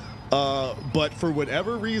thing. But for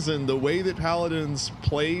whatever reason, the way that Paladins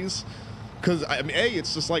plays, because I mean,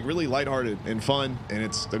 it's just like really lighthearted and fun, and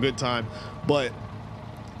it's a good time. But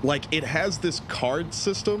like, it has this card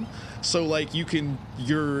system, so like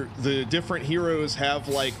the different heroes have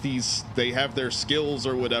like they have their skills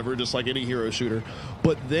or whatever, just like any hero shooter.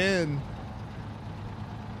 But then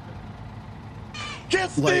get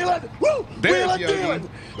stealing, woo, wheeling, dealing,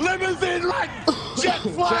 limousine like jet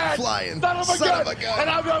flying, son of a gun, and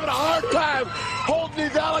I'm having a hard time holding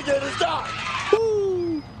these alligators down.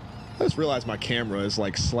 Woo. I just realized my camera is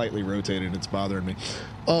like slightly rotated. It's bothering me.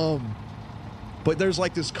 But there's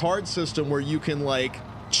like this card system where you can like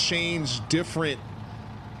change different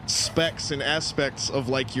specs and aspects of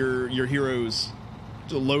like your hero's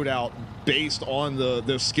loadout based on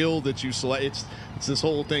the skill that you select. It's this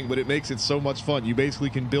whole thing, but it makes it so much fun. You basically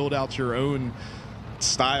can build out your own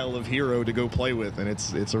style of hero to go play with, and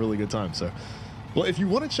it's a really good time. So, well, if you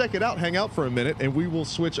want to check it out, hang out for a minute and we will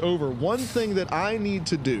switch over. One thing that I need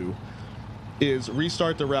to do is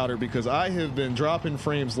restart the router because I have been dropping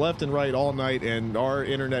frames left and right all night, and our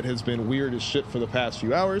internet has been weird as shit for the past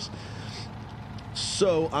few hours.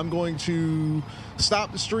 So I'm going to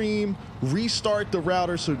stop the stream, restart the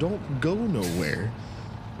router, so don't go nowhere.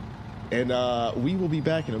 And we will be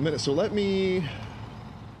back in a minute. So we'll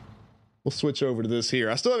switch over to this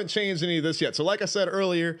here. I still haven't changed any of this yet. So like I said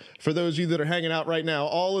earlier, for those of you that are hanging out right now,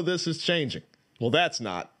 all of this is changing. Well, that's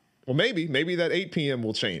not. Well, maybe that 8 p.m.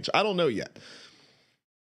 will change. I don't know yet.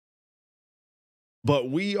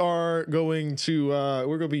 But we are going to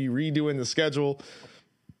be redoing the schedule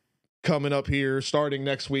coming up here starting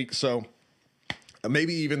next week. So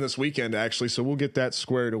maybe even this weekend, actually. So we'll get that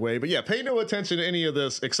squared away. But yeah, pay no attention to any of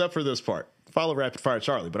this except for this part. Follow Rapid Fire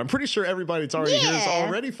Charlie. But I'm pretty sure everybody that's already here is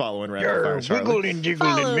already following Rapid Fire Charlie. Wiggle and jiggle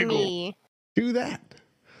and Follow wiggle. me. Do that.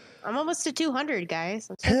 I'm almost to 200,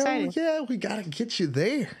 guys. I'm so Hell excited. yeah, we got to get you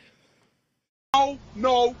there. No,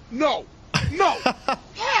 no, no, no,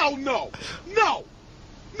 hell no, no,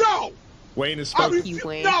 no. Wayne is spoken. You,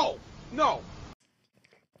 Wayne. No, no.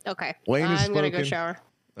 Okay. Wayne is I'm going to go spoken. shower.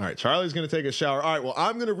 All right, Charlie's going to take a shower. All right, well,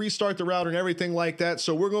 I'm going to restart the router and everything like that,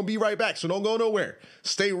 so we're going to be right back, so don't go nowhere.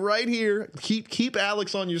 Stay right here. Keep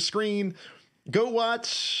Alex on your screen. Go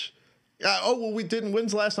watch. We didn't.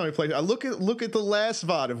 When's the last time we played? Look at the last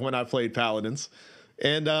VOD of when I played Paladins,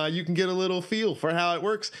 and you can get a little feel for how it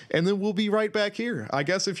works, and then we'll be right back here. I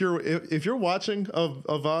guess if you're watching a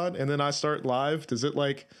VOD and then I start live, does it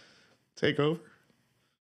like take over?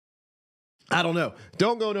 I don't know.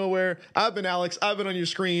 Don't go nowhere. I've been Alex. I've been on your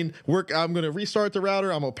screen. I'm going to restart the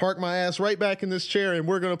router. I'm going to park my ass right back in this chair, and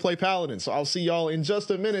we're going to play Paladin. So I'll see y'all in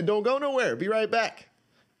just a minute. Don't go nowhere. Be right back.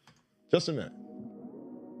 Just a minute.